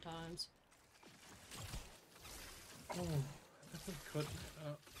Throne times? Oh, I definitely could get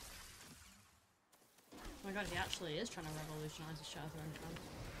up. Oh my god, he actually is trying to revolutionize his Shadow Throne times.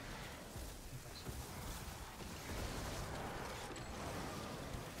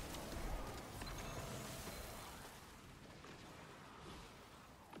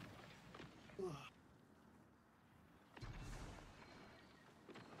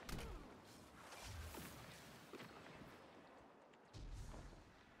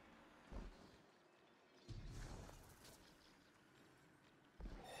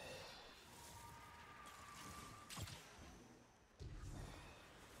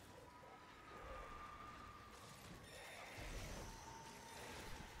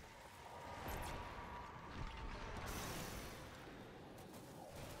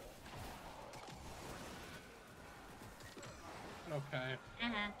 Okay.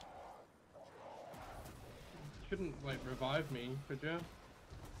 Uh-huh. You couldn't, like, revive me, could you?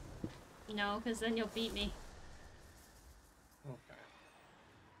 No, because then you'll beat me. Okay.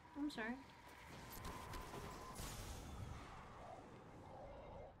 I'm sorry.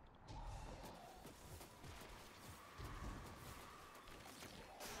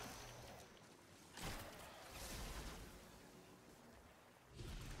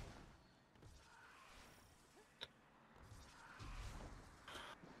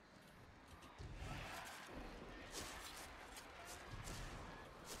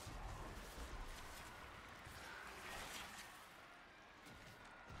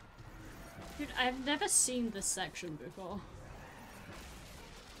 Dude, I've never seen this section before.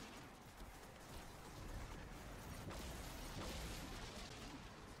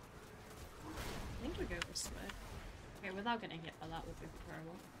 I think we go this way. Okay, without getting hit by that would be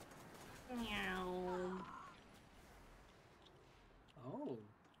preferable. Meow. Oh.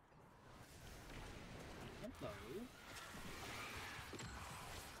 No.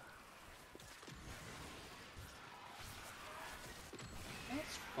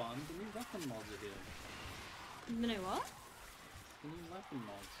 That's fun. The new weapon mods are here. The new what? The new weapon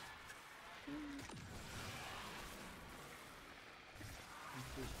mods.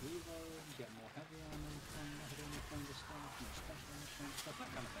 Increase reload, get more heavy armor from hitting the thunder stuff, more special mission stuff, that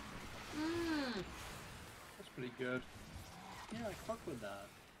kind of thing. Mmm. That's pretty good. Yeah, I fuck with that.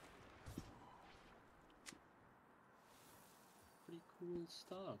 Pretty cool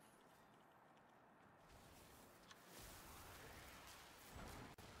stuff.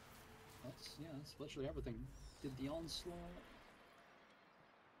 That's literally everything. Did the onslaught.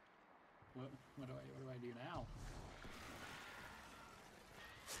 What do I do now?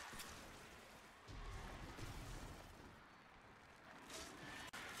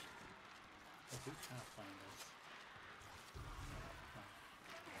 I do Pathfinders.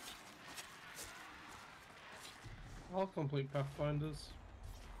 I'll complete Pathfinders.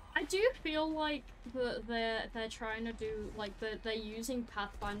 I do feel like they're trying to do like they're using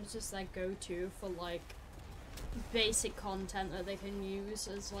Pathfinders as their go-to for like basic content that they can use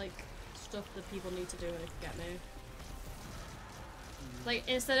as like stuff that people need to do, if you get me. Like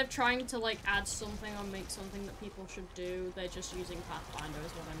instead of trying to like add something or make something that people should do, they're just using Pathfinder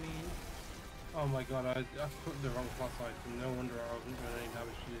is what I mean. Oh my god, I put the wrong class item. No wonder I wasn't doing any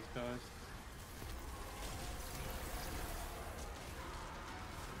damage to these guys.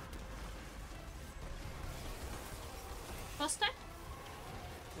 First time?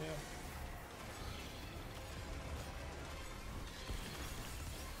 Yeah.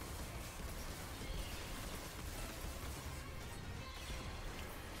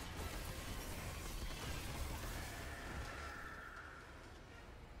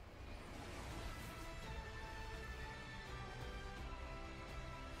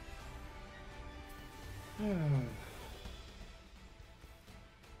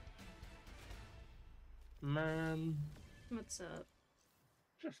 Man. What's up?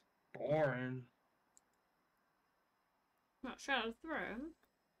 Just boring. Not Shadow of the Throne?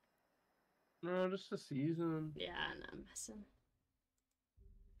 No, just a season. Yeah, no, I'm messing.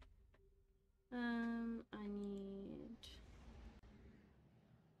 I need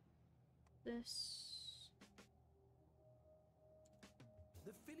this.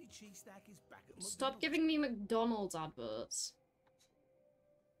 The Philly cheesesteak is back at Stop giving me McDonald's adverts.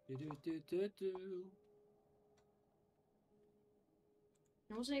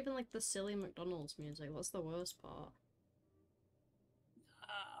 It wasn't even like the silly McDonald's music. That's the worst part.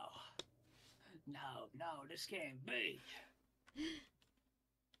 No, this can't be.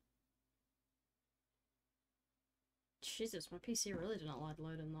 Jesus, my PC really did not like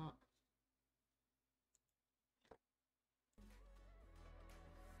loading that.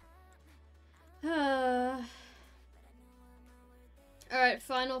 Alright,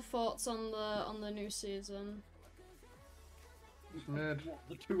 final thoughts on the new season. What,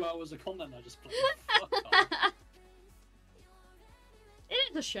 the 2 hours of content I just played? Fuck off. It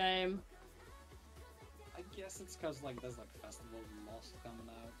is a shame. I guess it's because like there's like Festival of Lost coming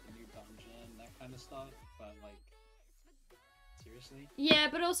out, the new dungeon, that kind of stuff. But like, seriously? Yeah,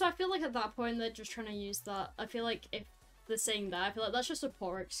 but also I feel like at that point they're just trying to use that. I feel like if they're saying that, I feel like that's just a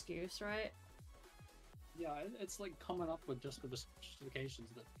poor excuse, right? Yeah, it's like coming up with just the justifications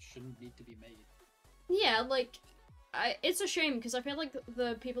that shouldn't need to be made. Yeah, like, it's a shame because I feel like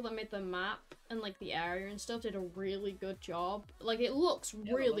the people that made the map and like the area and stuff did a really good job. Like, it looks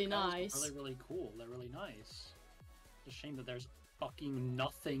really nice. Really, really cool. They're really nice. It's a shame that there's fucking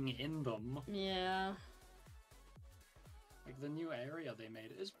nothing in them. Yeah. Like, the new area they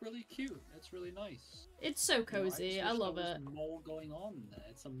made is really cute. It's really nice. It's so cozy. You know, I love it. There's more going on there.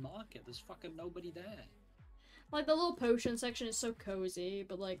 It's a market. There's fucking nobody there. Like, the little potion section is so cozy,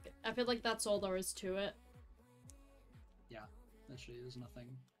 but like, I feel like that's all there is to it. Yeah, literally, there's nothing.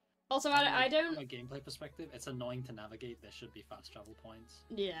 Also, And, I don't... From a gameplay perspective, it's annoying to navigate. There should be fast travel points.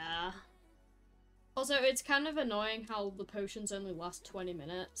 Yeah. Also, it's kind of annoying how the potions only last 20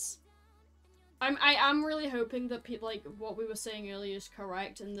 minutes. I am really hoping that like what we were saying earlier is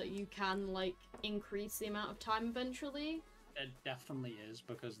correct and that you can like increase the amount of time eventually. It definitely is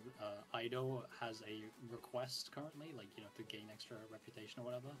because Ido has a request currently, like, you know, to gain extra reputation or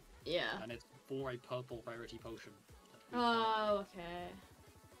whatever. Yeah. And it's for a purple rarity potion. Oh, okay.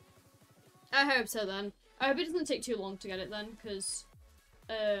 I hope so then. I hope it doesn't take too long to get it then, because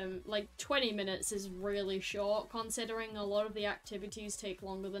like 20 minutes is really short considering a lot of the activities take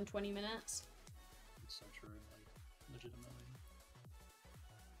longer than 20 minutes. It's so true, like, legitimately.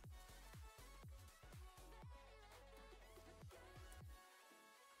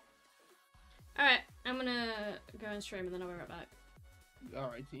 Alright, I'm gonna go and stream and then I'll be right back.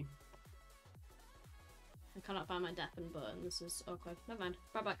 Alrighty. I cannot find my deafen button. This is awkward. Never mind.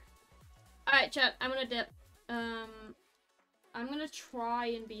 Right back. Alright, chat. I'm gonna dip. I'm gonna try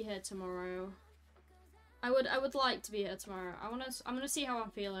and be here tomorrow. I would like to be here tomorrow. I'm gonna see how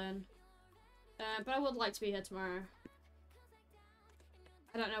I'm feeling. But I would like to be here tomorrow.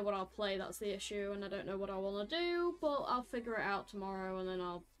 I don't know what I'll play, that's the issue, and I don't know what I want to do, but I'll figure it out tomorrow, and then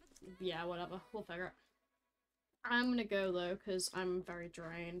yeah, whatever. We'll figure it. I'm gonna go, though, because I'm very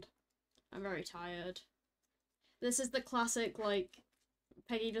drained. I'm very tired. This is the classic, like,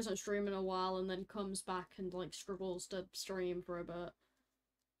 Peggy doesn't stream in a while, and then comes back and, like, struggles to stream for a bit.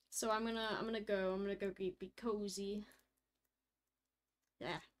 So I'm gonna go be cozy.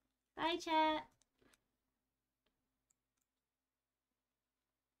 Yeah. Bye, chat!